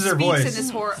Because this she is her speaks voice. in this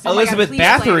horror. Oh my God, Elizabeth please play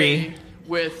it. Bathory.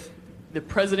 With the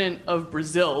president of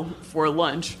Brazil for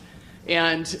lunch,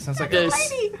 and like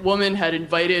this lady. woman had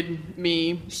invited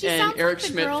me She and sounds Eric like the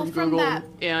Schmidt girl from from Google that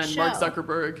and Mark show.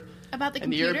 Zuckerberg About the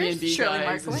and the computers? Airbnb Shirley guys.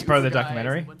 Markowitz? and Part of the guys,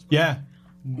 documentary? a bunch of- yeah,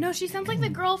 No, she sounds like the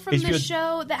girl from HBO the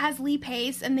show that has Lee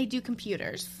Pace and they do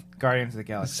computers. Guardians of the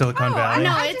Galaxy. Silicon Valley.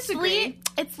 No, I it's disagree.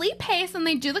 Lee Pace and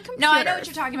they do the computers. No, I know what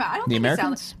you're talking about. I don't The think it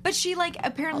Americans? sounds. But she like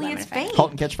apparently Hold on it's a minute. fake. Halt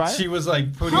and Catch Fire? She was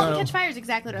like putting Halt on. and Catch Fire is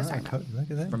exactly what I was talking about. Look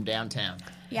at that. From downtown.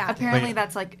 Yeah. Apparently Wait.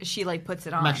 that's like she like puts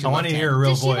it on. I'm I want to hear a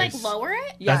real Did she voice. like lower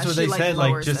it? Yeah, That's what she, they said, like,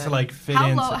 lowers just to, it. like, fit how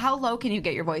in low? some- How low can you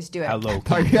get your voice? Do it. Hello.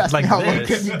 Are you asking Like how low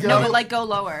this. can you go? No, but like go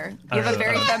lower. You have a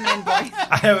very feminine voice.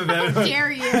 I have a How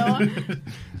dare you?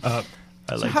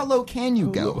 I So how low can you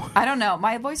go? I don't know.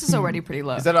 My voice is already pretty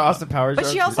low. Is that an Austin Powers? But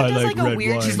joke? she also I does like like a red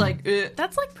weird. She's wine. like,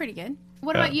 That's like pretty good.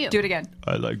 What about you? do it again.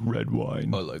 I like red wine.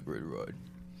 like Red Road.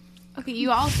 Okay,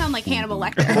 you all sound like Hannibal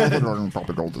Lecter.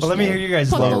 Well, let me hear you guys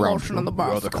Put a slow. lotion on the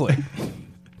bar.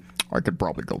 I could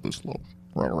probably go this low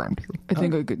right around here. I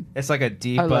think I could. It's like a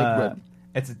deep. I like red.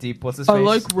 It's a deep. What's his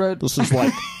face? red. This is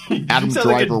like Adam sound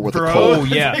like Driver a with a bro. cold. Oh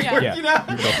yeah, yeah.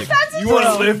 You want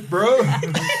to lift, bro?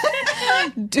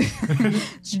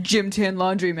 It's Gym Tan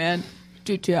Laundry, man.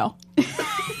 Detail.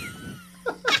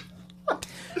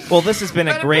 Well, this has been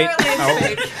a great.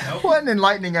 What an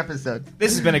enlightening episode.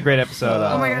 This has been a great episode.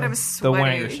 Oh my God, I'm The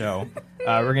sweating. Wanger Show.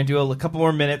 We're gonna do a couple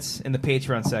more minutes in the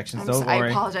Patreon section. Don't I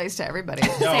worry. apologize to everybody.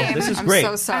 No, this is I'm great.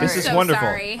 so sorry. This is So wonderful.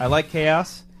 sorry. I like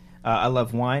chaos. I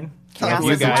love wine. Chaos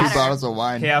you is a guys. Two ladder. bottles of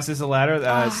wine. Chaos is a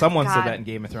ladder. Someone said God. that in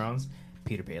Game of Thrones.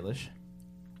 Peter Baelish.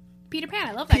 Peter Pan,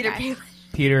 I love that Peter guy. Pan.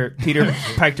 Peter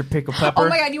Piker Pickle Pepper. Oh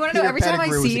my God, you want to know? Peter Every time I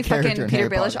Pettigrew was see a character fucking in Peter Harry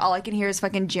Baelish, Potter. all I can hear is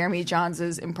fucking Jeremy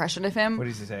Johns' impression of him. What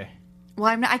does he say?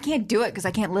 Well, I can't do it because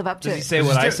I can't live up to Does he it. say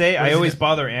what I say? What I does always he-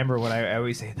 bother Amber when I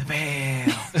always say the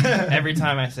veil. Every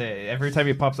time I say it. Every time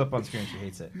he pops up on screen, she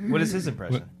hates it. What is his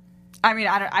impression? I mean,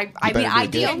 I don't. I better mean, do I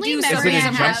it The good. can't only do memory Is it I his certain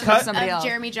jump impressions have of somebody of else.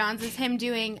 Jeremy Johns is him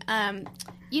doing,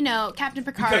 Captain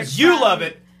Picard. Because you from- love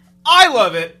it. I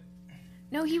love it.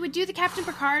 No, he would do the Captain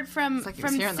Picard from like he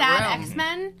was here in the Sad room.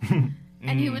 X-Men,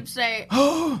 and he would say,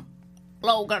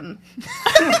 Logan.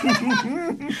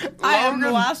 I am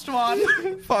the last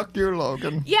one. Fuck you,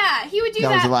 Logan. Yeah, he would do That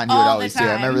that was the line you would all the always do. I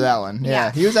time. remember that one.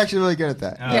 Yeah, he was actually really good at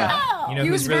that. Yeah. You know He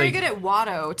who's was really very good at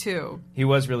Watto too. He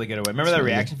was really good at it. Remember that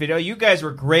reaction video? You guys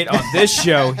were great on this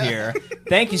show here.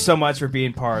 Thank you so much for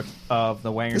being part of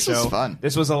the Wanger This Show. was fun.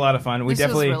 This was a lot of fun. We This was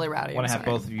definitely really rowdy. want to I'm have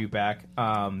sorry. both of you back.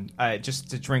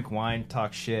 Just to drink wine,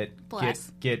 talk shit,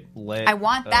 Bless. get lit. I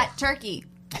want that turkey.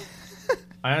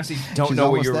 I honestly don't She's know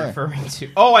what almost you're there. referring to.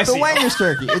 Oh, I The see. Wanger's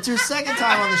turkey. It's your second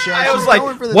time on the show. I She's was like,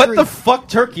 going for what three. the fuck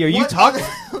turkey are you What talking?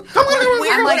 other-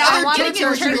 I'm like, I What want other to get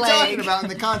turkey are you turkey talking leg. about in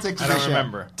the context I of the don't show?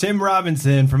 remember. Tim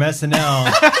Robinson from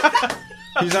SNL.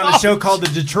 He's on a show called The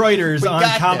Detroiters We on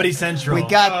got Comedy there. Central. We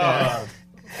got there.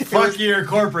 Fuck your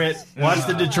corporate. Watch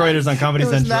the Detroiters on Comedy It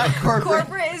was Central. not corporate.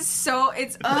 Corporate is so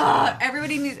it's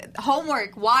everybody needs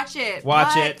homework. Watch it.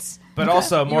 Watch What? it. But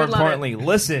also, more would love importantly,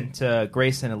 listen to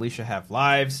Grace and Alicia Have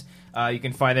Lives. You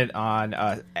can find it on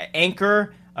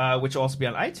Anchor, which will also be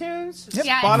on iTunes,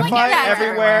 Yeah, it's Spotify, like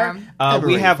everywhere. everywhere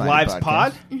We you have find Lives podcasts.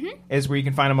 Pod, is where you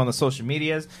can find them on the social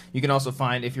medias. You can also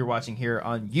find, if you're watching here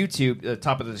on YouTube, the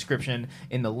top of the description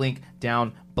in the link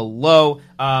down below.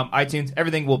 iTunes,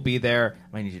 everything will be there.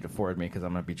 I might need you to forward me because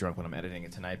I'm going to be drunk when I'm editing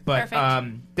it tonight. But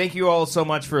thank you all so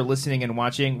much for listening and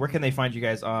watching. Where can they find you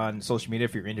guys on social media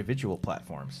for your individual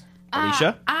platforms?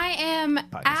 Alicia? I am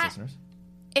Podcast at listeners.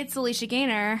 It's Alicia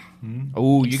Gaynor.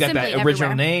 Oh, you got that Simply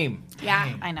original everywhere. name.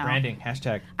 Yeah. I know. Branding,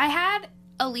 hashtag. I had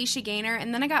Alicia Gaynor,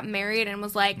 and then I got married and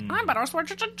was like, I better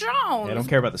switch it to Jones. I don't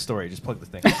care about the story. Just plug the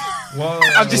thing. Whoa.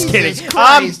 I'm just kidding. Jesus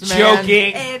Christ, I'm man.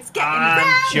 joking. It's getting I'm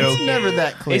bad. joking. It's never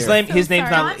that clear. His name's sorry.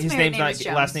 not. John's His married name's name not. is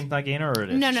Jones. Last name's not Gaynor, or it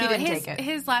is. No, She didn't his, take it.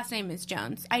 his last name is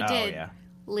Jones. I Oh, did yeah.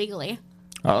 legally.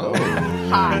 Oh.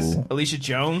 Hot. Alicia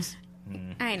Jones.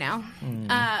 I know.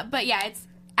 But yeah, it's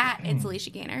at It's Alicia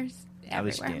Gaynors.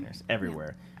 Alicia Everywhere. Gaynors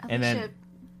everywhere. Alicia And then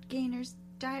Gaynor's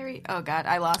Diary. Oh God,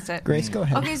 I lost it. Grace, go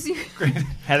ahead. Okay, so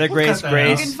Heather Grace cut that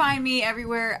you Grace. can find me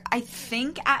everywhere. I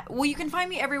think you can find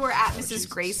me everywhere at Mrs.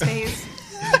 Grace Face.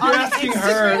 You're asking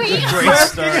her. Great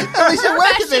start. Alicia,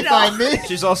 where can they find me?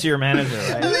 She's also your manager,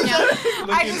 right?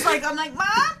 I'm like, Mom.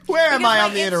 Where am Because I my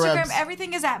on the Instagram, interwebs?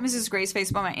 Everything is at Mrs.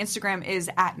 Graceface, but my Instagram is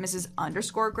at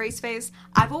Mrs._Graceface.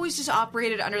 I've always just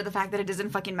operated under the fact that it doesn't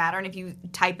fucking matter, and if you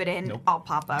type it in, I'll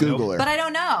pop up. Google her. But I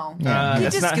don't know. You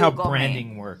That's just not how Google me.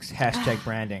 branding works. Hashtag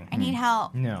branding. I need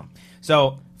help. No.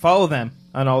 So follow them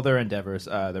on all their endeavors,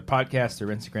 their podcasts, their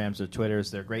Instagrams, their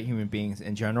Twitters. They're great human beings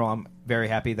in general. I'm very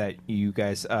happy that you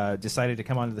guys decided to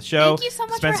come onto the show. Thank you so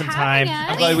much Spend for some having time.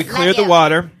 us. I'm glad we Love cleared the you.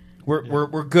 water.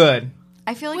 We're good.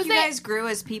 I feel like Was you it- guys grew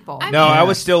as people. No, I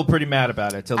was still pretty mad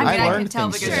about it till the I mean, I learned can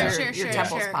tell things because today. your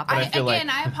temples pop I, up. feel like- again,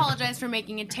 I apologize for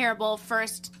making a terrible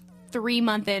first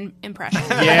 3-month impression.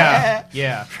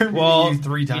 Yeah. Well, you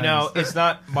 3 times. You know, it's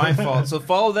not my fault. So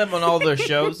follow them on all their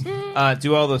shows.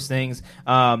 Do all those things.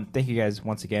 Thank you guys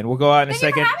once again. We'll go out in a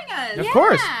Thank you second. for having us. Of Yeah.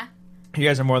 course. You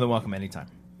guys are more than welcome anytime.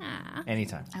 Aw.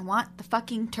 Anytime. I want the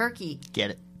fucking turkey.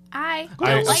 Get it. I I-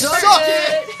 don't like Suck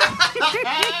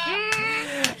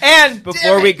And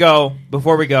before we go,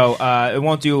 it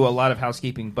won't do a lot of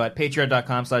housekeeping, but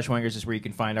patreon.com/Wangers is where you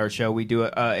can find our show. We do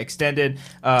extended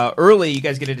early. You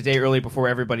guys get it a day early before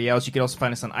everybody else. You can also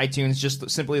find us on iTunes, just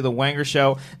simply The Wanger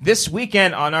Show. This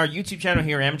weekend on our YouTube channel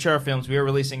here, Amateur Films, we are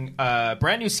releasing a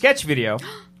brand new sketch video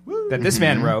that this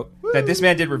man wrote, that this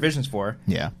man did revisions for,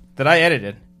 Yeah. that I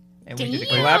edited. And we did a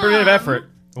Damn. collaborative effort.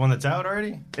 The one that's out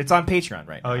already? It's on Patreon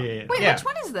right now. Oh, yeah. Wait, Yeah. which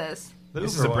one is this?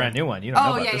 This is a brand new one. You don't Oh,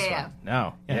 know about yeah, this yeah, one.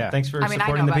 No. Yeah. Thanks for I mean, I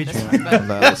supporting know the about this Patreon. one,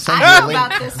 but Send I you a know link.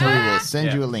 about this We one. will send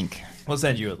Yeah. you a link. We'll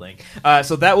send you a link.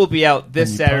 So that will be out this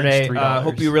And you Saturday. pledge $3.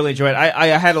 Hope you really enjoyed it. I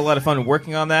had a lot of fun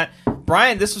working on that.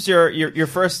 Brian, this was your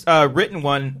first written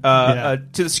one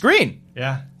to the screen.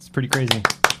 Yeah, it's pretty crazy.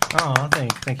 Oh,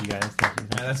 thank you guys. Thank you.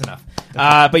 Yeah, that's enough.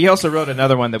 But you also wrote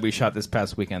another one that we shot this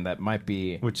past weekend that might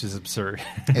be... Which is absurd.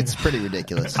 It's pretty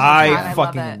ridiculous. I I love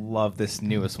fucking it. love this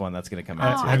newest one that's going to come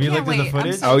out. Oh, soon. I Have you can't looked at the wait. I'm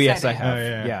footage? so Oh, yes, I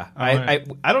excited. have. Oh, yeah.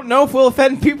 I don't know if we'll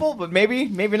offend people, but maybe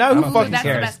not. Who Ooh, fucking that's the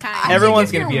cares? best kind. I think Everyone's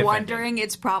if going to be you're offended. wondering,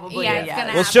 it's probably Yeah, a it's yes.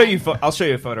 gonna We'll show you. I'll show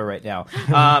you a photo right now.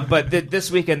 But this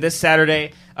weekend, this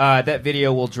Saturday, that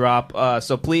video will drop.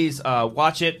 So please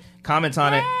watch it. Comment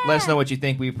on it. Let us know what you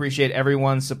think. We appreciate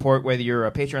everyone's support, whether you're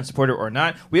a Patreon supporter or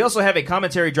not. We also have a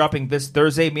commentary dropping this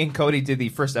Thursday. Me and Cody did the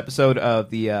first episode of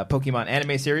the Pokemon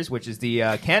anime series, which is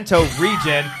the Kanto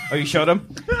region. Oh, you showed them?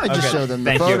 I just Okay. showed them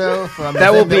the Thank you. photo from That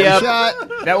the will thing be we up. shot.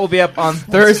 That will be up on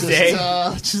Thursday.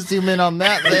 Just zoom in on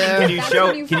that there. Can you show?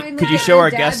 when you find Could you that show our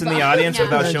dad guests in the bod. audience Yeah.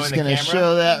 without I'm showing just the gonna camera?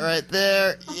 show that right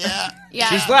there. Yeah. Yeah.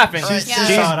 She's laughing. Right. She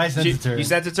saw it. I sent it to her. You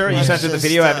sent it to her? You Let's sent her the just,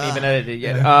 video? I haven't even edited it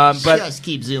yet. But Just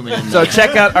keep zooming in. so there.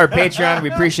 check out our Patreon. We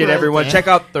appreciate Right everyone. there. Check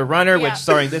out The Runner, Yeah. which is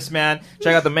starring this man.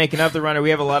 Check out the making of The Runner. We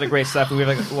have a lot of great stuff. We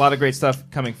have a lot of great stuff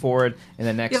coming forward in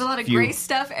the next You have a lot of few great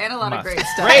stuff and a lot of months. great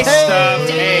stuff. Great stuff.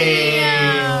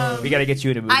 Damn. Hey. We got to get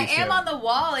you in a movie I am soon. on the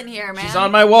wall in here, man. She's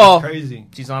on my wall. Crazy.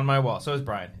 She's on my wall. So is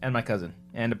Brian and my cousin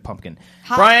and a pumpkin.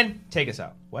 Hi. Brian, take us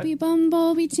out. What?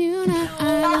 Bumblebee tuna.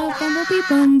 I love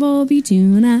bumblebee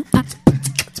tuna.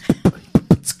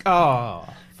 Oh,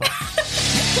 fuck.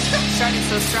 Starting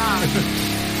so strong. We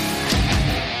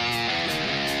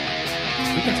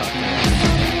can talk.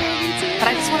 But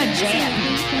I just want to jam.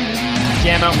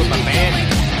 Jam out with my man.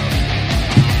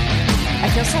 I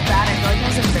feel so bad. I feel like it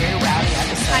was a very rowdy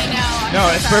episode. I know. I'm No,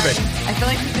 so it's sorry. perfect. I feel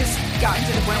like we just gotten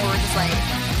to the point where we're just like,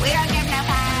 we don't give no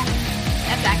fuck.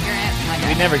 That's That's accurate.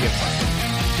 We never give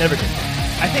fuck. Never give fuck.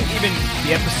 I think even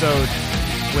the episode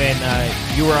when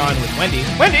you were on with Wendy.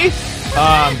 Wendy!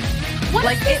 What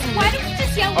is this? Why did we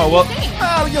just yell Oh, what well- you think?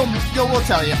 We'll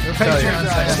tell you.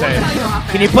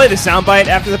 Can you play the soundbite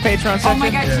after the Patreon section? Oh my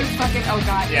god, you fucking, oh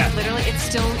god. Yeah. Literally, it's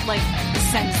still like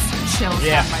sends chills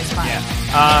Yeah. down my spine.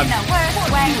 Yeah. In the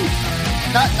worst way.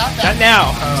 Not Not that.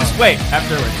 now. Just wait.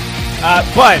 Afterwards.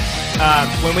 But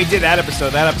when we did that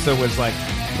episode was like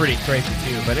pretty crazy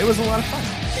too. But it was a lot of fun.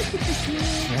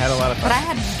 We had a lot of fun. But I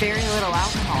had very little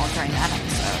alcohol during that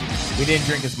episode. We didn't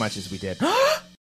drink as much as we did.